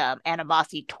such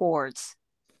animosity towards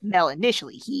Mel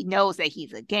initially. He knows that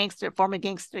he's a gangster, former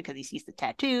gangster, because he sees the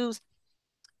tattoos.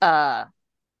 Uh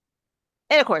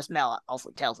and of course Mel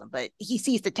also tells him, but he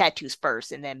sees the tattoos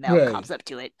first and then Mel Right. comes up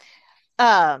to it.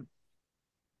 Um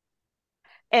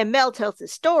and Mel tells the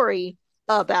story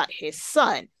about his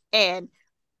son, and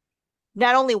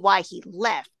not only why he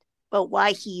left, but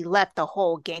why he left the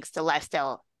whole gangster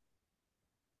lifestyle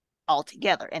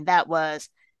altogether. And that was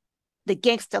the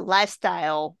gangster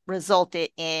lifestyle resulted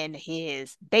in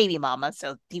his baby mama.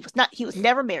 So he was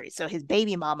never married. So his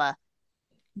baby mama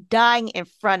dying in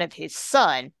front of his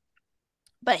son,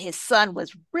 but his son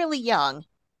was really young.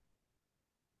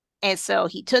 And so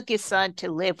he took his son to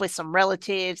live with some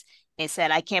relatives and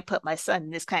said, I can't put my son in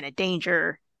this kind of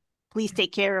danger. Please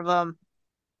take care of him.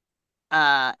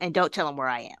 And don't tell him where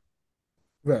I am.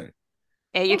 Right.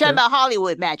 And you're talking Okay. about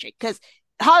Hollywood magic, because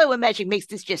Hollywood magic makes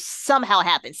this just somehow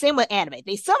happen. Same with anime.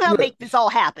 They somehow Right. make this all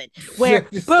happen where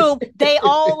boom, they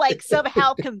all like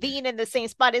somehow convene in the same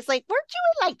spot. It's like, weren't you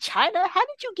in like China? How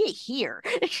did you get here?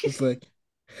 It's like,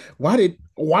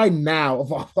 why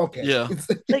now? Okay. Yeah,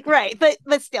 Like, right.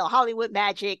 But still, Hollywood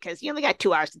magic, because you only got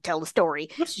 2 hours to tell the story.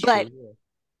 that's But true. Yeah.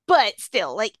 but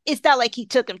still, like, it's not like he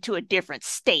took him to a different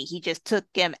state. He just took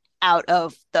him out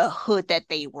of the hood that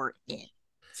they were in.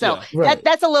 So Yeah. Right.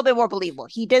 that's a little bit more believable.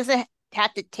 He doesn't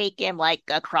have to take him like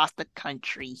across the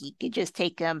country. He could just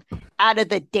take him out of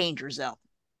the danger zone,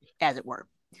 as it were.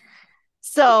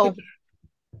 So,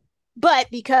 but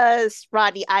because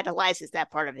Rodney idolizes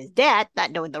that part of his dad,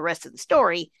 not knowing the rest of the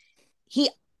story, he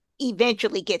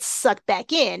eventually gets sucked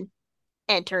back in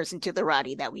and turns into the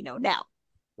Rodney that we know now.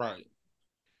 Right.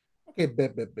 Okay,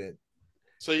 bet.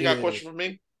 So you got a question for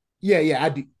me? Yeah, I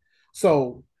do.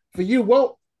 So for you,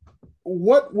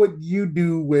 what would you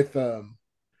do with because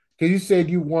you said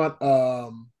you want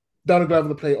Donald Glover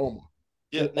to play Omar.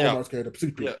 Yeah. Yeah. Omar's character,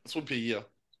 Super. Yeah. This would be yeah.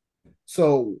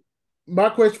 So my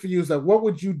question for you is that what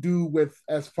would you do with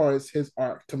as far as his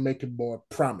arc to make it more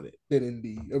prominent than in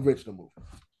the original movie?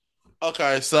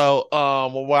 Okay. So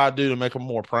what I do to make him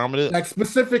more prominent? Like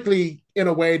specifically in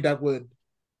a way that would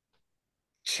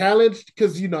challenge,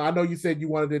 because I know you said you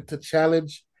wanted it to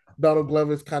challenge Donald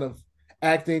Glover's kind of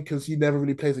acting because he never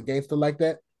really plays a gangster like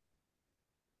that.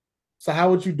 So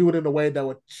how would you do it in a way that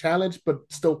would challenge but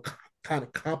still kind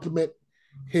of complement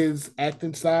his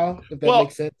acting style, if that Well,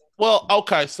 makes sense?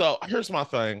 okay. So here's my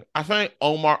thing. I think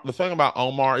Omar. The thing about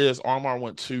Omar is Omar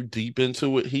went too deep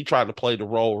into it. He tried to play the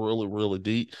role really, really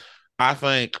deep. I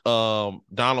think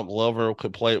Donald Glover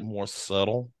could play it more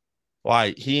subtle.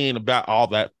 Like he ain't about all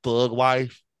that thug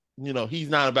life. He's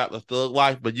not about the thug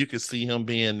life, but you can see him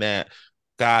being that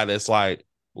guy that's like,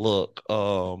 look,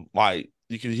 like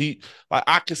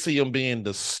I could see him being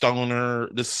this stoner,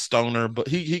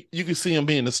 but you can see him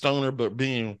being the stoner, but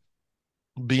being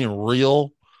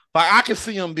real. Like I can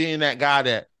see him being that guy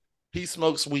that he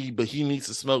smokes weed, but he needs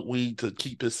to smoke weed to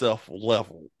keep himself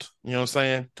leveled. You know what I'm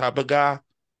saying? Type of guy.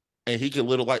 And he could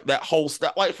literally like that whole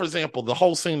stuff. Like for example, the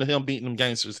whole scene of him beating them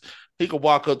gangsters. He could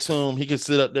walk up to him. He could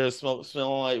sit up there smelling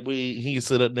like weed. He could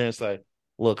sit up there and say,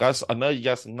 "Look, I know you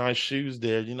got some nice shoes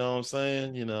there. You know what I'm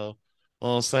saying? What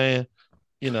I'm saying."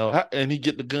 And he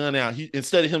get the gun out. He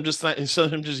instead of him just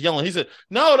yelling, he said,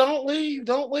 "No, don't leave.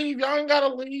 Y'all ain't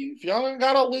gotta leave. Y'all ain't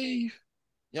gotta leave.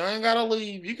 Y'all ain't gotta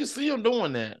leave." You can see him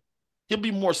doing that. He'll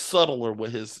be more subtler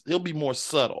with his. He'll be more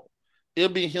subtle.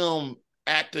 It'll be him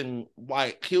acting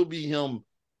like he'll be him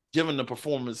giving the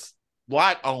performance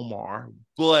like Omar,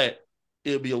 but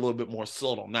it'll be a little bit more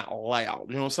subtle, not loud.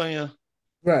 You know what I'm saying?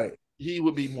 Right. He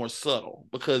would be more subtle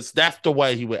because that's the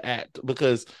way he would act.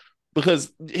 Because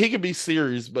he can be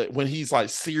serious, but when he's like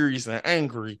serious and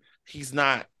angry, he's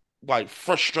not like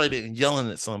frustrated and yelling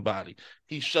at somebody.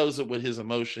 He shows it with his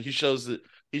emotion. He shows it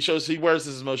he wears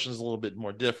his emotions a little bit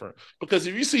more different. Because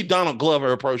if you see Donald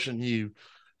Glover approaching you,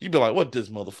 you'd be like, "What this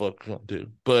motherfucker gonna do?"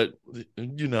 But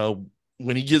you know,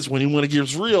 when he gets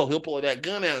real, he'll pull that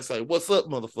gun out and say, "What's up,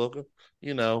 motherfucker?"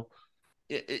 You know,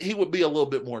 he would be a little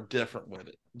bit more different with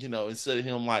it. You know, instead of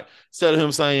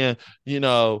him saying, you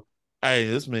know, "Hey,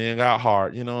 this man got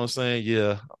heart." You know what I'm saying?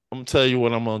 Yeah, I'm gonna tell you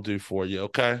what I'm gonna do for you.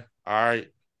 Okay, all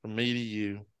right, from me to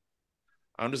you.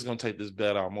 I'm just gonna take this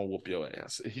bet out. I'm gonna whoop your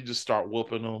ass. He just start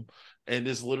whooping them, and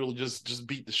just literally just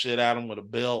beat the shit out of him with a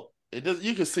belt. It does.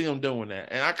 You can see him doing that,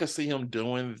 and I can see him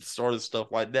doing sort of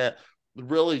stuff like that.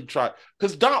 Really try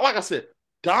because like I said,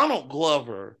 Donald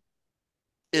Glover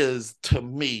is to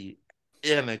me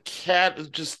in a cat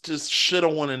just should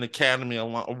have won an Academy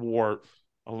Award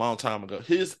a long time ago.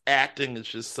 His acting is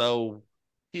just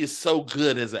he is so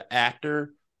good as an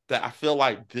actor that I feel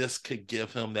like this could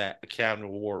give him that Academy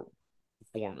Award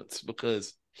performance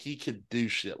because he could do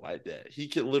shit like that. He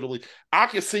could literally I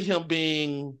could see him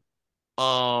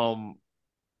um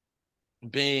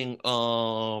being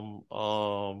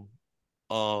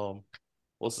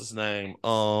what's his name?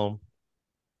 Um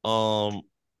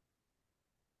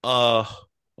uh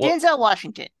what Denzel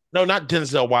Washington. no, not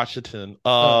Denzel Washington.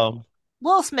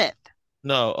 Will Smith.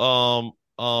 No,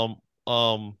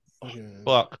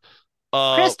 fuck.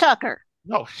 Chris Tucker.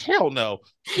 No, hell no.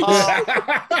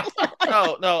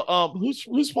 No.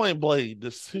 Who's playing Blade?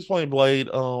 Who's playing Blade?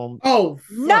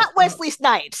 Not Wesley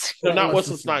Snipes. No, not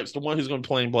Wesley Snipes. The one who's going to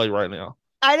be playing Blade right now.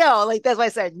 I know, like that's why I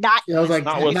said not. Yeah, I was like,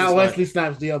 not Wesley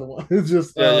Snipes. The other one. It's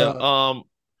just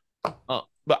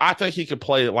but I think he could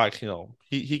play it like him.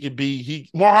 He could be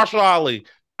Mahershala Ali.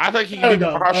 I think he could be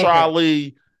Mahershala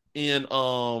Ali in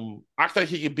I think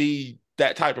he could be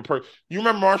that type of person. You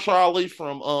remember Mahershala Ali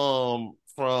from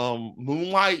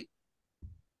Moonlight?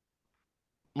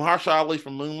 Mahershala Ali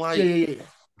from Moonlight? Yeah.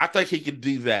 I think he could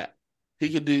do that. He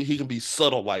can be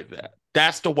subtle like that.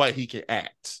 That's the way he can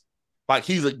act. Like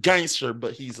he's a gangster,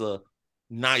 but he's a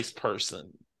nice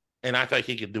person. And I think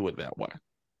he can do it that way.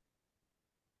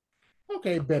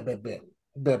 Okay, bet.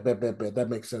 That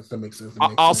makes sense.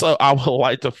 Also, I would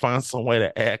like to find some way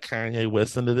to add Kanye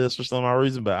West into this for some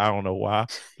reason, but I don't know why.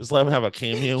 Just let him have a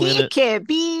cameo in it. He can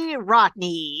be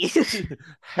Rodney.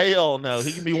 Hell no.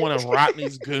 He can be one of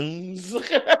Rodney's goons.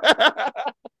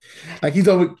 Like he's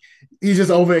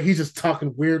just over there. He's just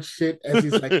talking weird shit as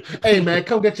he's like, "Hey man,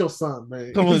 come get your son,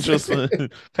 man. Come get your son.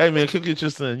 Hey man, come get your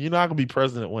son. You're not gonna be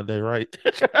president one day, right?"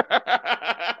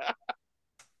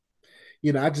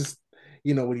 You know, I just,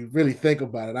 when you really think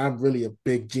about it, I'm really a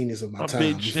big genius of my time.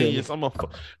 Big genius. I'm a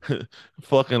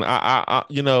fucking. I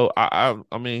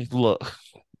mean, look.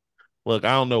 I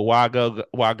don't know why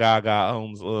Gaga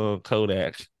owns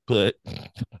Kodak, but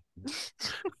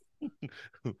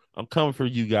I'm coming for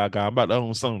you, Gaga. I'm about to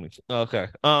own Sony. Okay.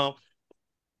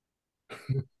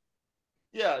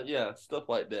 Yeah, stuff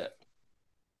like that.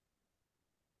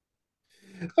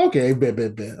 Okay, bet.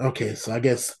 Okay, so I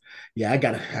guess, yeah, I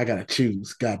gotta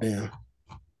choose. Goddamn.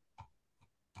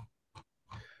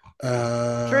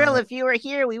 Trill, if you were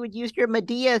here, we would use your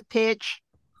Medea pitch.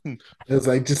 It's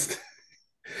like just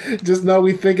know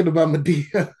we thinking about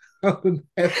Medea.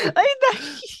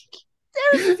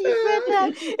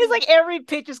 It's like every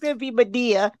pitch is gonna be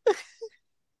Medea.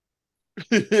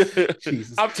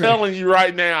 I'm telling you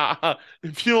right now,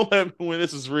 if you don't let me win,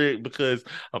 this is rigged because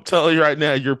I'm telling you right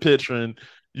now, you're picturing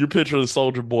the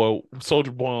Soldier Boy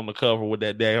on the cover with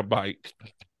that damn bike.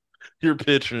 You're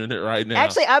picturing it right now.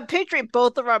 Actually, I'm picturing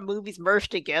both of our movies merged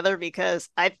together because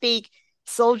I think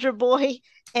Soldier Boy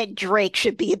and Drake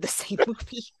should be in the same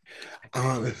movie.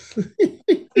 Honestly.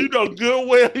 You know good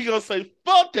well he gonna say,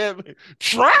 "Fuck that man.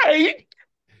 Drake."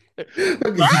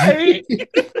 Drake.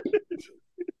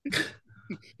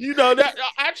 You know that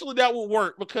actually that would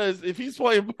work because if he's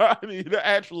playing Bonnie, that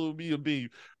actually would be a beef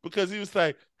because he would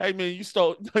say, "Hey man, you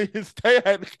stole." His dad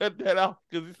had to cut that off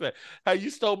because he said, "Hey,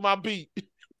 you stole my beat."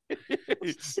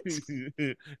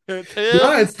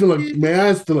 Mine's still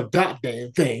a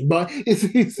goddamn thing, but it's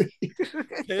easy.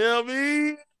 Tell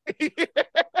me.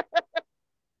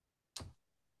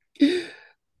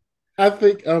 I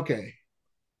think okay,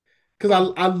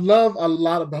 because I love a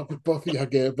lot about what both of y'all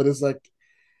get, but it's like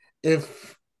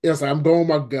if yes, I'm going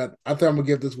my gut. I think I'm gonna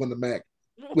give this one to Mac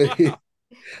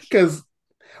because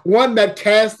one that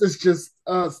cast is just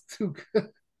too good.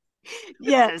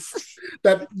 Yes,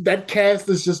 that cast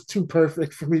is just too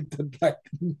perfect for me to like.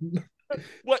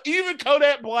 Well, even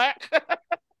Kodak Black.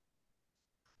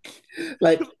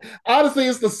 Like honestly,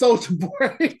 it's the Soldier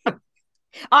Boy.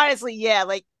 Honestly, yeah,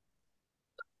 like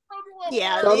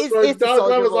yeah, it's the Donald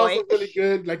Soldier Glover's Boy. also really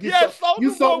good. Like you Yeah, sold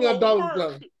me on Donald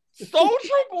Glover. Soldier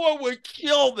Boy would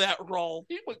kill that role.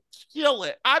 He would kill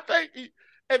it. I think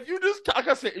if you just, like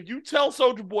I said, if you tell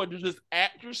Soldier Boy to just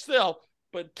act yourself,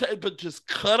 but just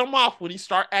cut him off when he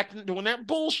start acting doing that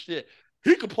bullshit,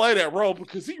 he could play that role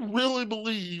because he really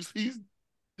believes he's.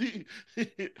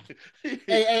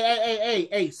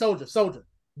 Hey, soldier,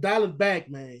 dial it back,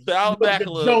 man. Dial it back You're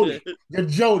a little Jody. bit. You're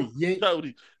Jody. Yeah.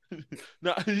 Jody.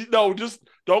 No, just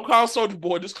don't call Soldier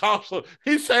Boy. Just call Soldier.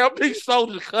 He say I'm Big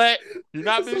Soldier. Cut. You're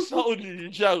not Big Soldier. You're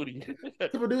Jody. The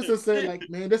producer said, like,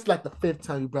 man, this is like the 5th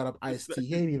time you brought up Ice-T.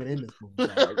 He ain't even in this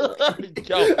movie.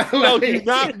 No, you're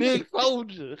not Big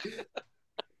Soldier.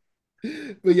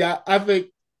 But yeah, I think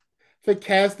for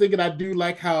casting, and I do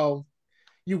like how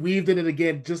you weaved in it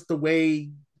again, just the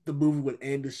way the movie would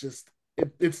end. It's just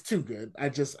it's too good. I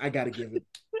gotta give it.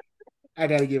 I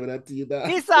gotta give it up to you now.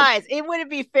 Besides, it wouldn't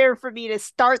be fair for me to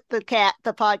start the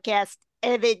podcast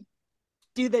and then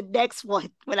do the next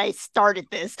one when I started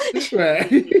this. Right.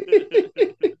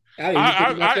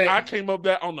 I came up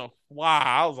that on the fly.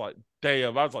 I was like,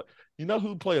 damn. I was like, you know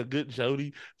who play a good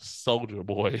Jody? Soldier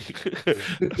Boy.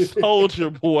 Soldier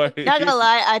Boy. Not gonna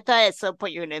lie, I thought at some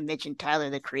point you were gonna mention Tyler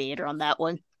the Creator on that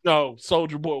one. No,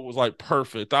 Soldier Boy was like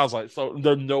perfect. I was like, so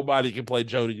there nobody can play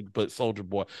Jody but Soldier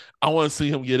Boy. I want to see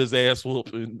him get his ass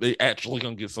whooped, and they actually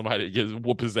gonna get somebody to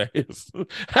whoop his ass.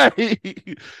 Hey,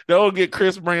 they'll get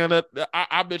Chris Brown up.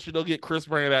 I bet you they'll get Chris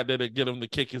Brown out there to get him to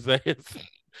kick his ass.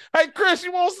 Hey, Chris,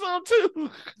 you want some too?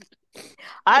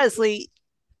 Honestly,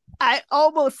 I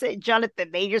almost said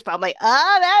Jonathan Majors, but I'm like,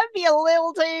 that'd be a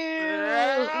little too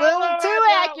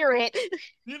accurate.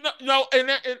 And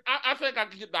I think I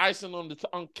could get the icing on the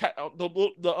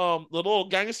little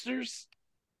gangsters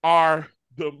are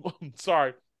the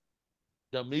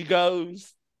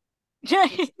Amigos,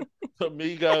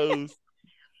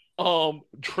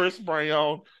 Chris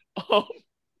Brown,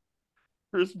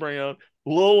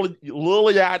 Lil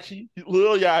Yachty,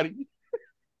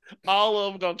 all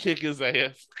of them gonna kick his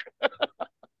ass.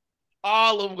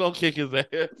 All of them gonna kick his ass.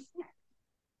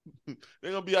 They're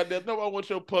gonna be out there. Nobody wants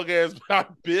your pug ass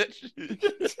back, bitch.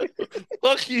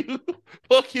 Fuck you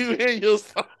and your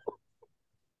son.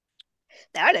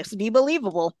 That would actually be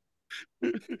believable.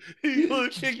 He gonna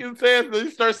kick his ass and he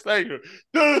starts saying,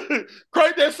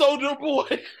 crank that Soldier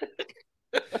Boy.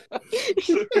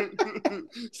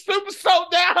 Super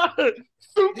soap down.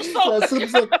 Super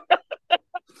soap.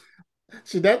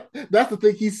 See, that's the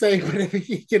thing he's saying whenever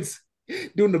he gets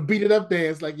doing the beat it up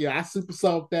dance. Like, yeah, I super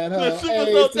soap that.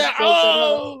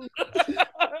 Oh.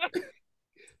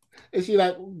 And she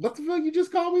like, what the fuck you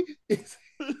just called me?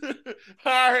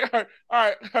 All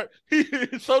right.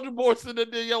 Soldier Boy sitting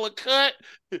there yelling, cut.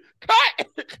 This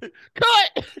ain't gonna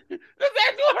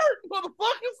hurt,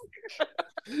 motherfuckers.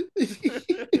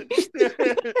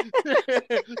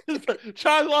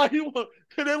 John's like, and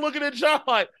they're looking at John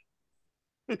like,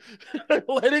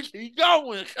 let it keep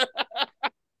going.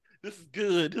 This is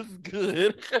good.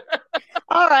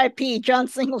 R.I.P. John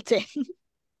Singleton.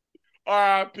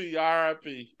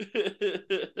 R.I.P.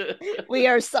 We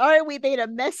are sorry we made a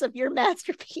mess of your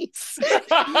masterpiece.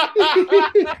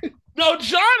 No,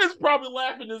 John is probably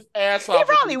laughing his ass off. He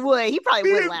probably would. He's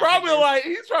probably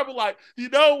like, you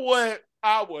know what?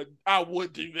 I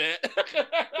would do that.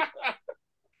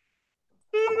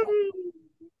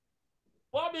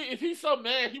 Well, I mean, if he's so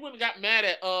mad, he wouldn't have got mad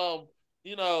at don't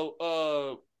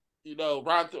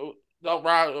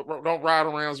ride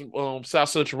around South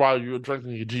Central while you're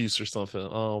drinking your juice or something.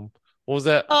 What was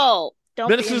that? Oh, don't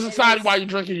Medicine Society while you're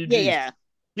drinking your juice. Yeah.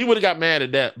 He would have got mad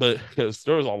at that, but because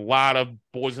there was a lot of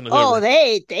boys in the hood. Oh,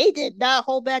 they did not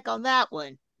hold back on that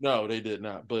one. No, they did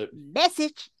not. But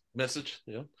message,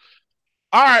 yeah.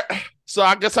 All right, so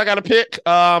I guess I got to pick.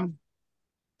 I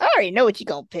already know what you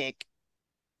gonna pick.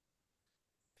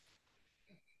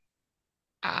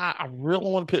 I really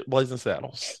want to pick Blazing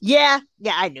Saddles. Yeah,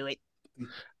 I knew it.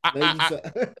 No,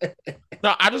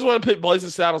 I just want to pick Blazing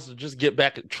Saddles to just get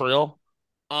back at Trill,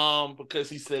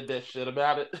 because he said that shit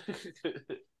about it.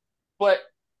 But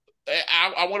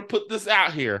I want to put this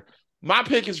out here. My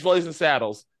pick is Blazing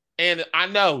Saddles, and I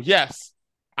know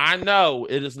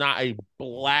it is not a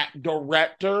black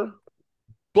director,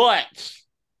 but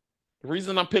the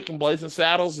reason I'm picking Blazing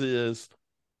Saddles is,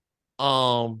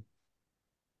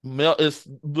 it's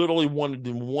literally one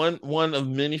of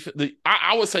many.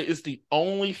 I would say it's the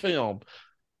only film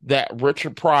that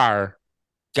Richard Pryor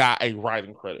got a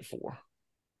writing credit for.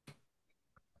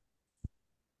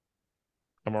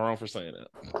 Am I wrong for saying that?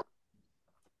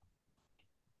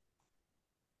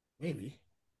 Maybe.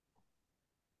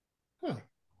 Huh.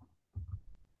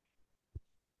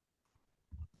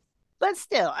 But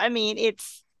still, I mean,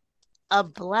 it's a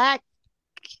black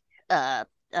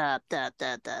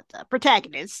the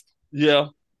protagonist. Yeah.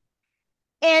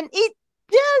 And it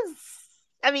does.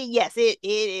 I mean, yes, it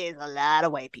is a lot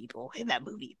of white people in that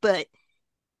movie, but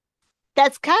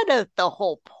that's kind of the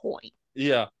whole point.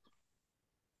 Yeah.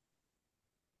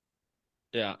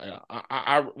 Yeah. Yeah.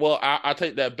 I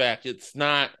take that back. It's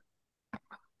not.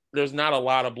 There's not a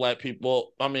lot of black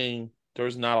people. I mean,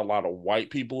 there's not a lot of white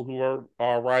people who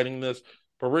are writing this,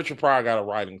 but Richard Pryor got a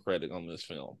writing credit on this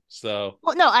film. So,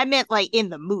 well, no, I meant like in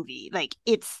the movie. Like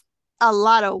it's a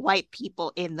lot of white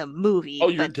people in the movie, oh,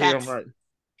 you're damn right.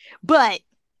 But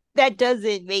that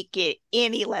doesn't make it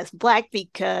any less black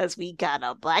because we got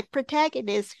a black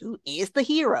protagonist who is the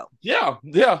hero. Yeah,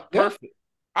 yeah, perfect.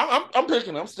 I'm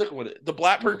picking. I'm sticking with it. The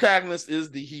black protagonist is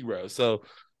the hero. So,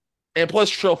 and plus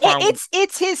Trill finally,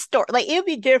 it's his story. Like it'd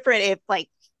be different if like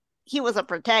he was a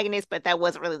protagonist, but that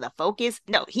wasn't really the focus.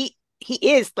 No, he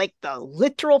is like the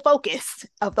literal focus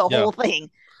of the whole thing.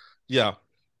 Yeah.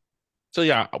 So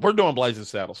yeah, we're doing Blazing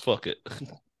Saddles. Fuck it.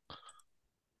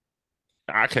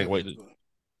 I can't wait.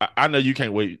 I know you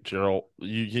can't wait, Gerald.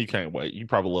 You can't wait. You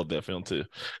probably love that film too.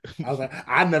 I was like,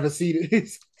 I never seen it.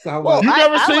 So well, you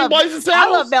never seen Blazing Saddles? I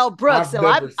love Mel Brooks, so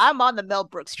I'm on the Mel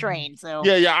Brooks train. So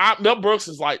yeah. Mel Brooks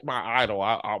is like my idol.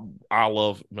 I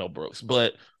love Mel Brooks,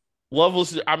 but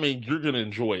Loveless. I mean, you're gonna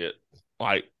enjoy it.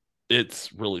 Like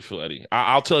it's really funny.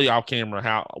 I'll tell you off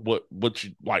camera what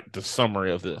you like the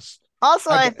summary of this. Also,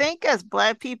 I think as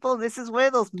black people, this is one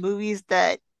of those movies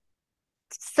that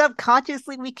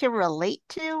subconsciously we can relate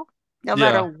to no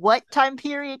matter what time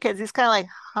period, because it's kind of like,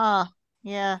 huh,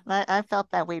 yeah, I felt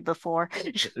that way before.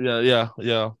 Yeah.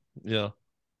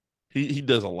 He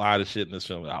does a lot of shit in this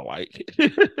film that I like.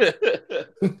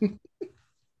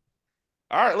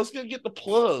 All right, let's get the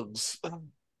plugs.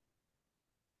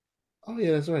 Oh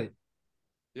yeah, that's right.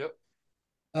 Yep.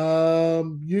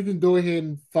 You can go ahead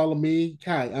and follow me.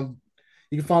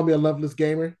 You can follow me on Loveless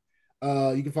Gamer.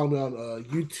 You can follow me on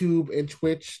YouTube and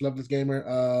Twitch, Loveless Gamer.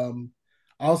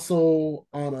 Also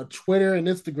on Twitter and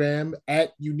Instagram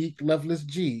at Unique Loveless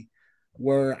G,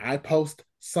 where I post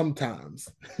sometimes.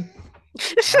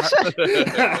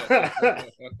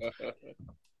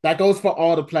 That goes for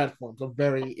all the platforms. I'm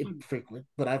very infrequent,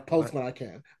 but I post when I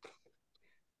can.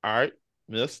 All right,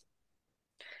 Miss.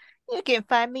 You can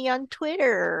find me on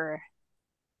Twitter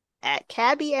at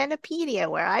Cabby Anapedia,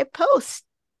 where I post,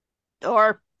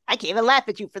 or I can't even laugh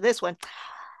at you for this one,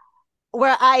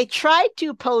 where I try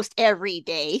to post every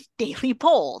day daily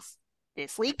polls.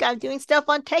 This week I'm doing stuff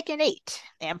on Tekken 8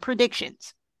 and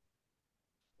predictions.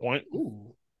 Point.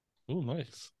 Ooh,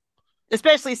 nice.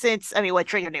 Especially since, I mean, what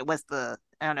triggered it was I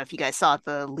don't know if you guys saw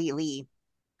the Lee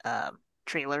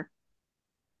trailer.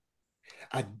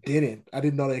 I didn't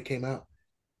know that it came out.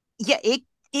 Yeah, it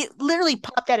literally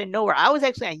popped out of nowhere. I was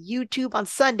actually on YouTube on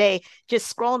Sunday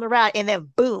just scrolling around, and then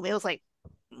boom, it was like,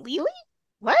 Lily?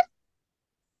 What?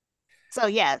 So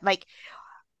yeah, like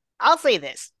I'll say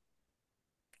this.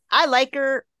 I like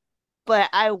her, but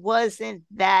I wasn't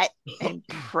that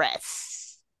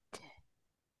impressed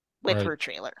with her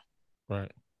trailer.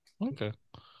 Right. Okay.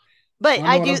 But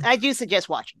I do suggest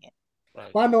watching it.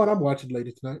 Right. Well, I know what I'm watching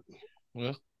later tonight.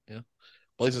 Yeah.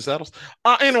 Blazing Saddles.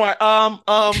 Anyway, I'm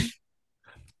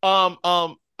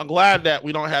glad that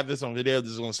we don't have this on video.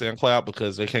 This is going to stay on cloud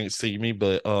because they can't see me,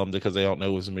 but because they don't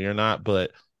know it's me or not.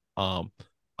 But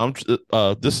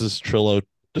this is Trillo.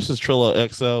 This is Trillo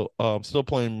XO. Still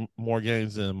playing more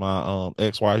games than my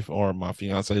ex-wife or my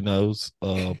fiance knows.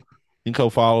 You can go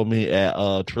follow me at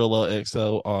Trillo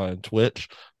XO on Twitch.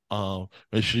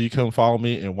 Make sure you come follow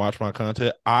me and watch my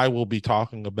content. I will be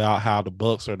talking about how the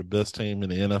Bucks are the best team in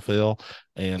the NFL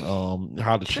and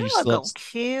how the Chiefs sucks.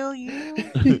 Kill you.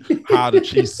 How the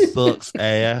Chiefs sucks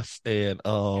ass and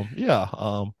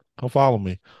come follow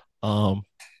me.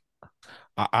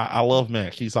 I love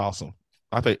Mac. He's awesome.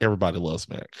 I think everybody loves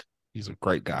Mac. He's a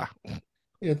great guy.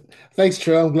 Yeah, thanks,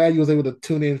 Trey. I'm glad you was able to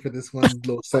tune in for this one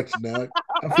little section. Now,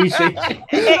 I appreciate you.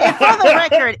 And for the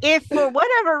record, if for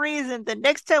whatever reason the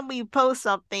next time we post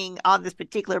something on this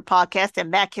particular podcast and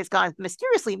Mac has gone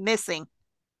mysteriously missing,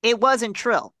 it wasn't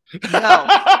Trill. No.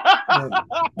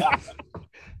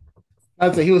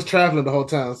 I'd say he was traveling the whole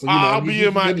time. So I'll be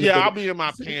in my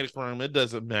panic room. It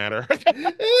doesn't matter. I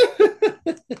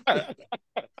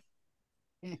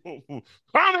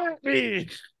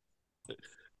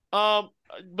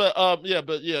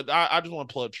just want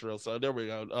to plug Trill. So there we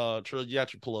go. Trill, you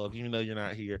got your plug, even though you're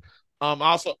not here.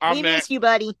 Also, we miss you,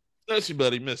 buddy. Miss you,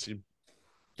 buddy. Miss you.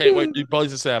 Can't wait to do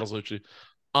Blazing Saddles with you.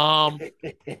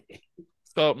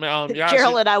 So,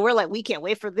 Gerald and I were like, we can't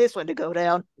wait for this one to go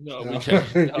down. No, we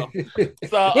can't. No.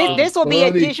 So, this will be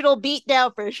a digital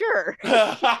beatdown for sure.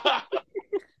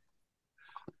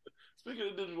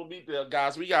 Speaking of Digital Beatdown,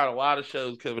 guys, we got a lot of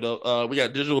shows coming up. We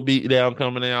got Digital Beatdown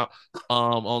coming out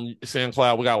on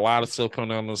SoundCloud. We got a lot of stuff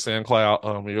coming out on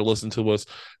SoundCloud. When you're listening to us,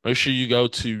 make sure you go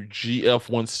to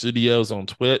GF1 Studios on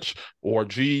Twitch or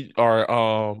The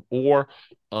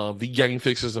Game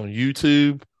Fixers on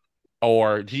YouTube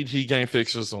or GG Game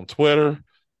Fixers on Twitter.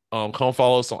 Come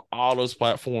follow us on all those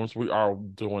platforms. We are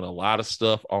doing a lot of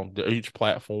stuff on each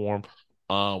platform.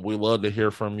 We love to hear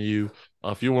from you.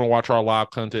 If you want to watch our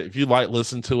live content, if you like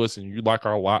listening to us and you like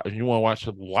our live, and you want to watch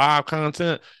the live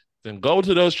content, then go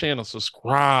to those channels,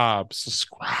 subscribe, and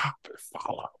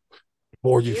follow.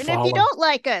 Even if you don't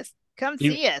like us, come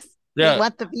see us. Yeah. We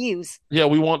want the views. Yeah,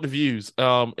 we want the views.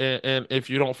 And if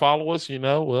you don't follow us,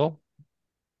 well,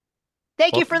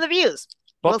 thank you for the views.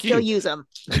 We'll still use them.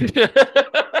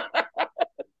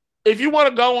 If you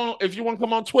want to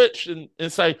come on Twitch and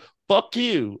say fuck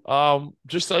you,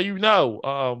 just so you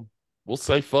know, we'll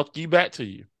say fuck you back to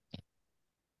you.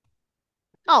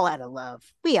 All out of love.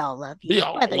 We all love you. We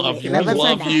all love you. We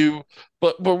love you.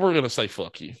 But we're gonna say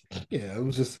fuck you. Yeah, it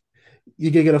was just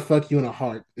you're gonna get a fuck you in a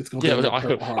heart. It's gonna be a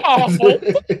heart. Oh, fuck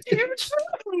you.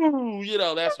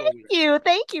 That's what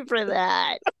Thank you for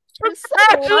that. You're so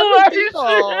lovely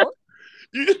people.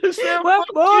 What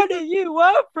more do you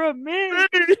want from me?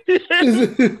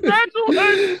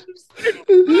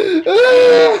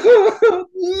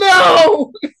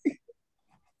 No.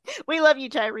 We love you,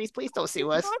 Tyrese. Please don't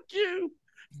sue us. Fuck you.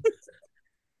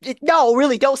 No,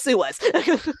 really, don't sue us.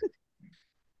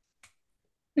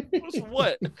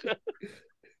 What?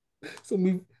 So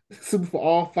for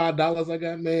all $5 I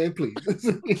got, man, please.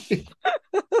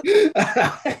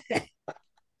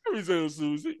 We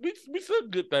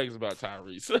said good things about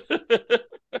Tyrese.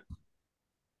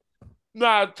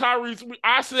 Nah, Tyrese.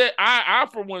 I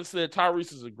for one said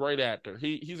Tyrese is a great actor.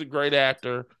 He's a great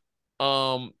actor.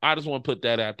 I just want to put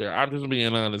that out there. I'm just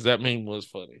being honest. That meme was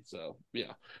funny. So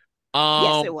yeah.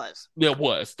 Yes, it was. It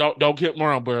was. Don't get me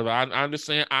wrong, brother. I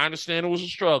understand. I understand it was a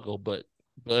struggle, but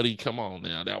buddy, come on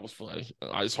now. That was funny.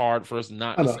 It's hard for us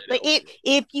not to say that.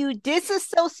 If you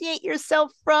disassociate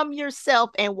yourself from yourself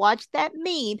and watch that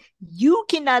meme, you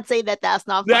cannot say that that's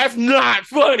not funny. That's not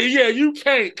funny. Yeah, you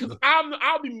can't. Because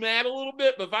I'll be mad a little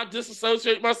bit, but if I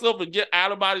disassociate myself and get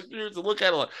out of body spirits and look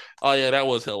at it like, oh yeah, that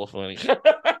was hella funny.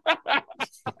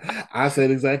 I said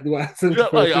exactly what I said.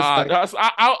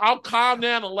 I'll calm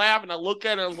down and laugh, and I look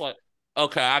at it and I was like,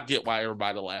 okay, I get why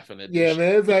everybody laughing at this. Yeah,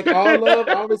 man, it's like all love,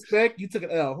 all respect. You took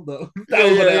an L, though.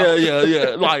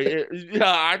 Yeah. Like,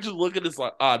 I just look at this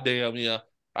like, damn, yeah.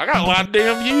 I got a lot of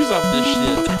damn views off this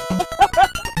shit.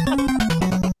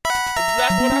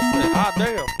 Exactly what I said.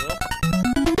 Damn, bro.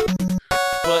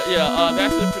 But yeah,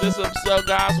 that's it for this episode,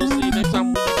 guys. We'll see you next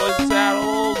time with the Voice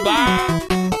Saddles. Bye.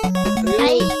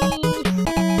 Bye.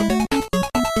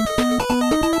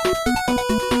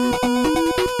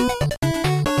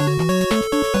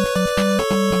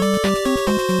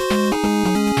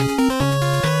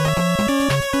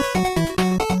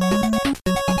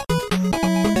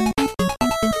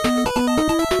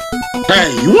 Hey,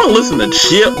 you want to listen to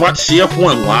watch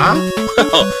GF1 live?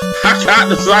 Well, I got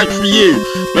the site for you.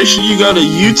 Make sure you go to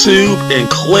YouTube and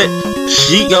click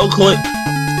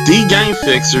The Game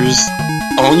Fixers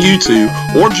on YouTube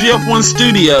or GF1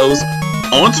 Studios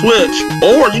on Twitch,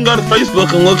 or you can go to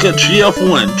Facebook and look at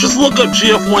GF1. Just look up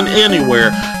GF1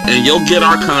 anywhere and you'll get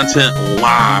our content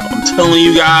live. I'm telling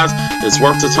you guys, it's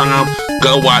worth the time.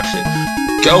 Go watch it.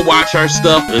 Go watch our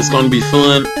stuff. It's going to be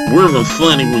fun. We're even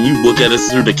funny when you look at us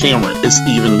through the camera. It's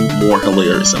even more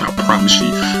hilarious, and I promise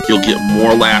you'll get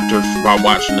more laughter by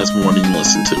watching this more than you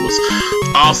listen to us.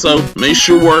 Also, make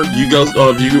sure you go.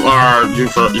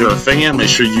 If you're a fan, make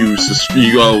sure you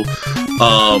go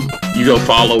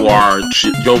follow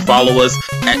us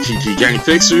at GG Game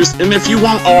Fixers. And if you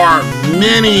want our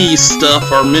mini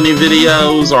stuff, our mini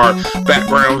videos, our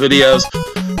background videos,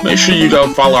 make sure you go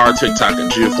follow our TikTok at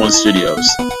GF1 Studios.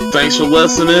 Thanks for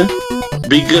listening.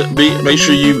 Be good. Make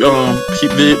sure you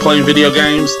keep playing video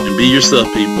games and be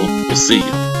yourself, people. We'll see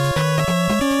you.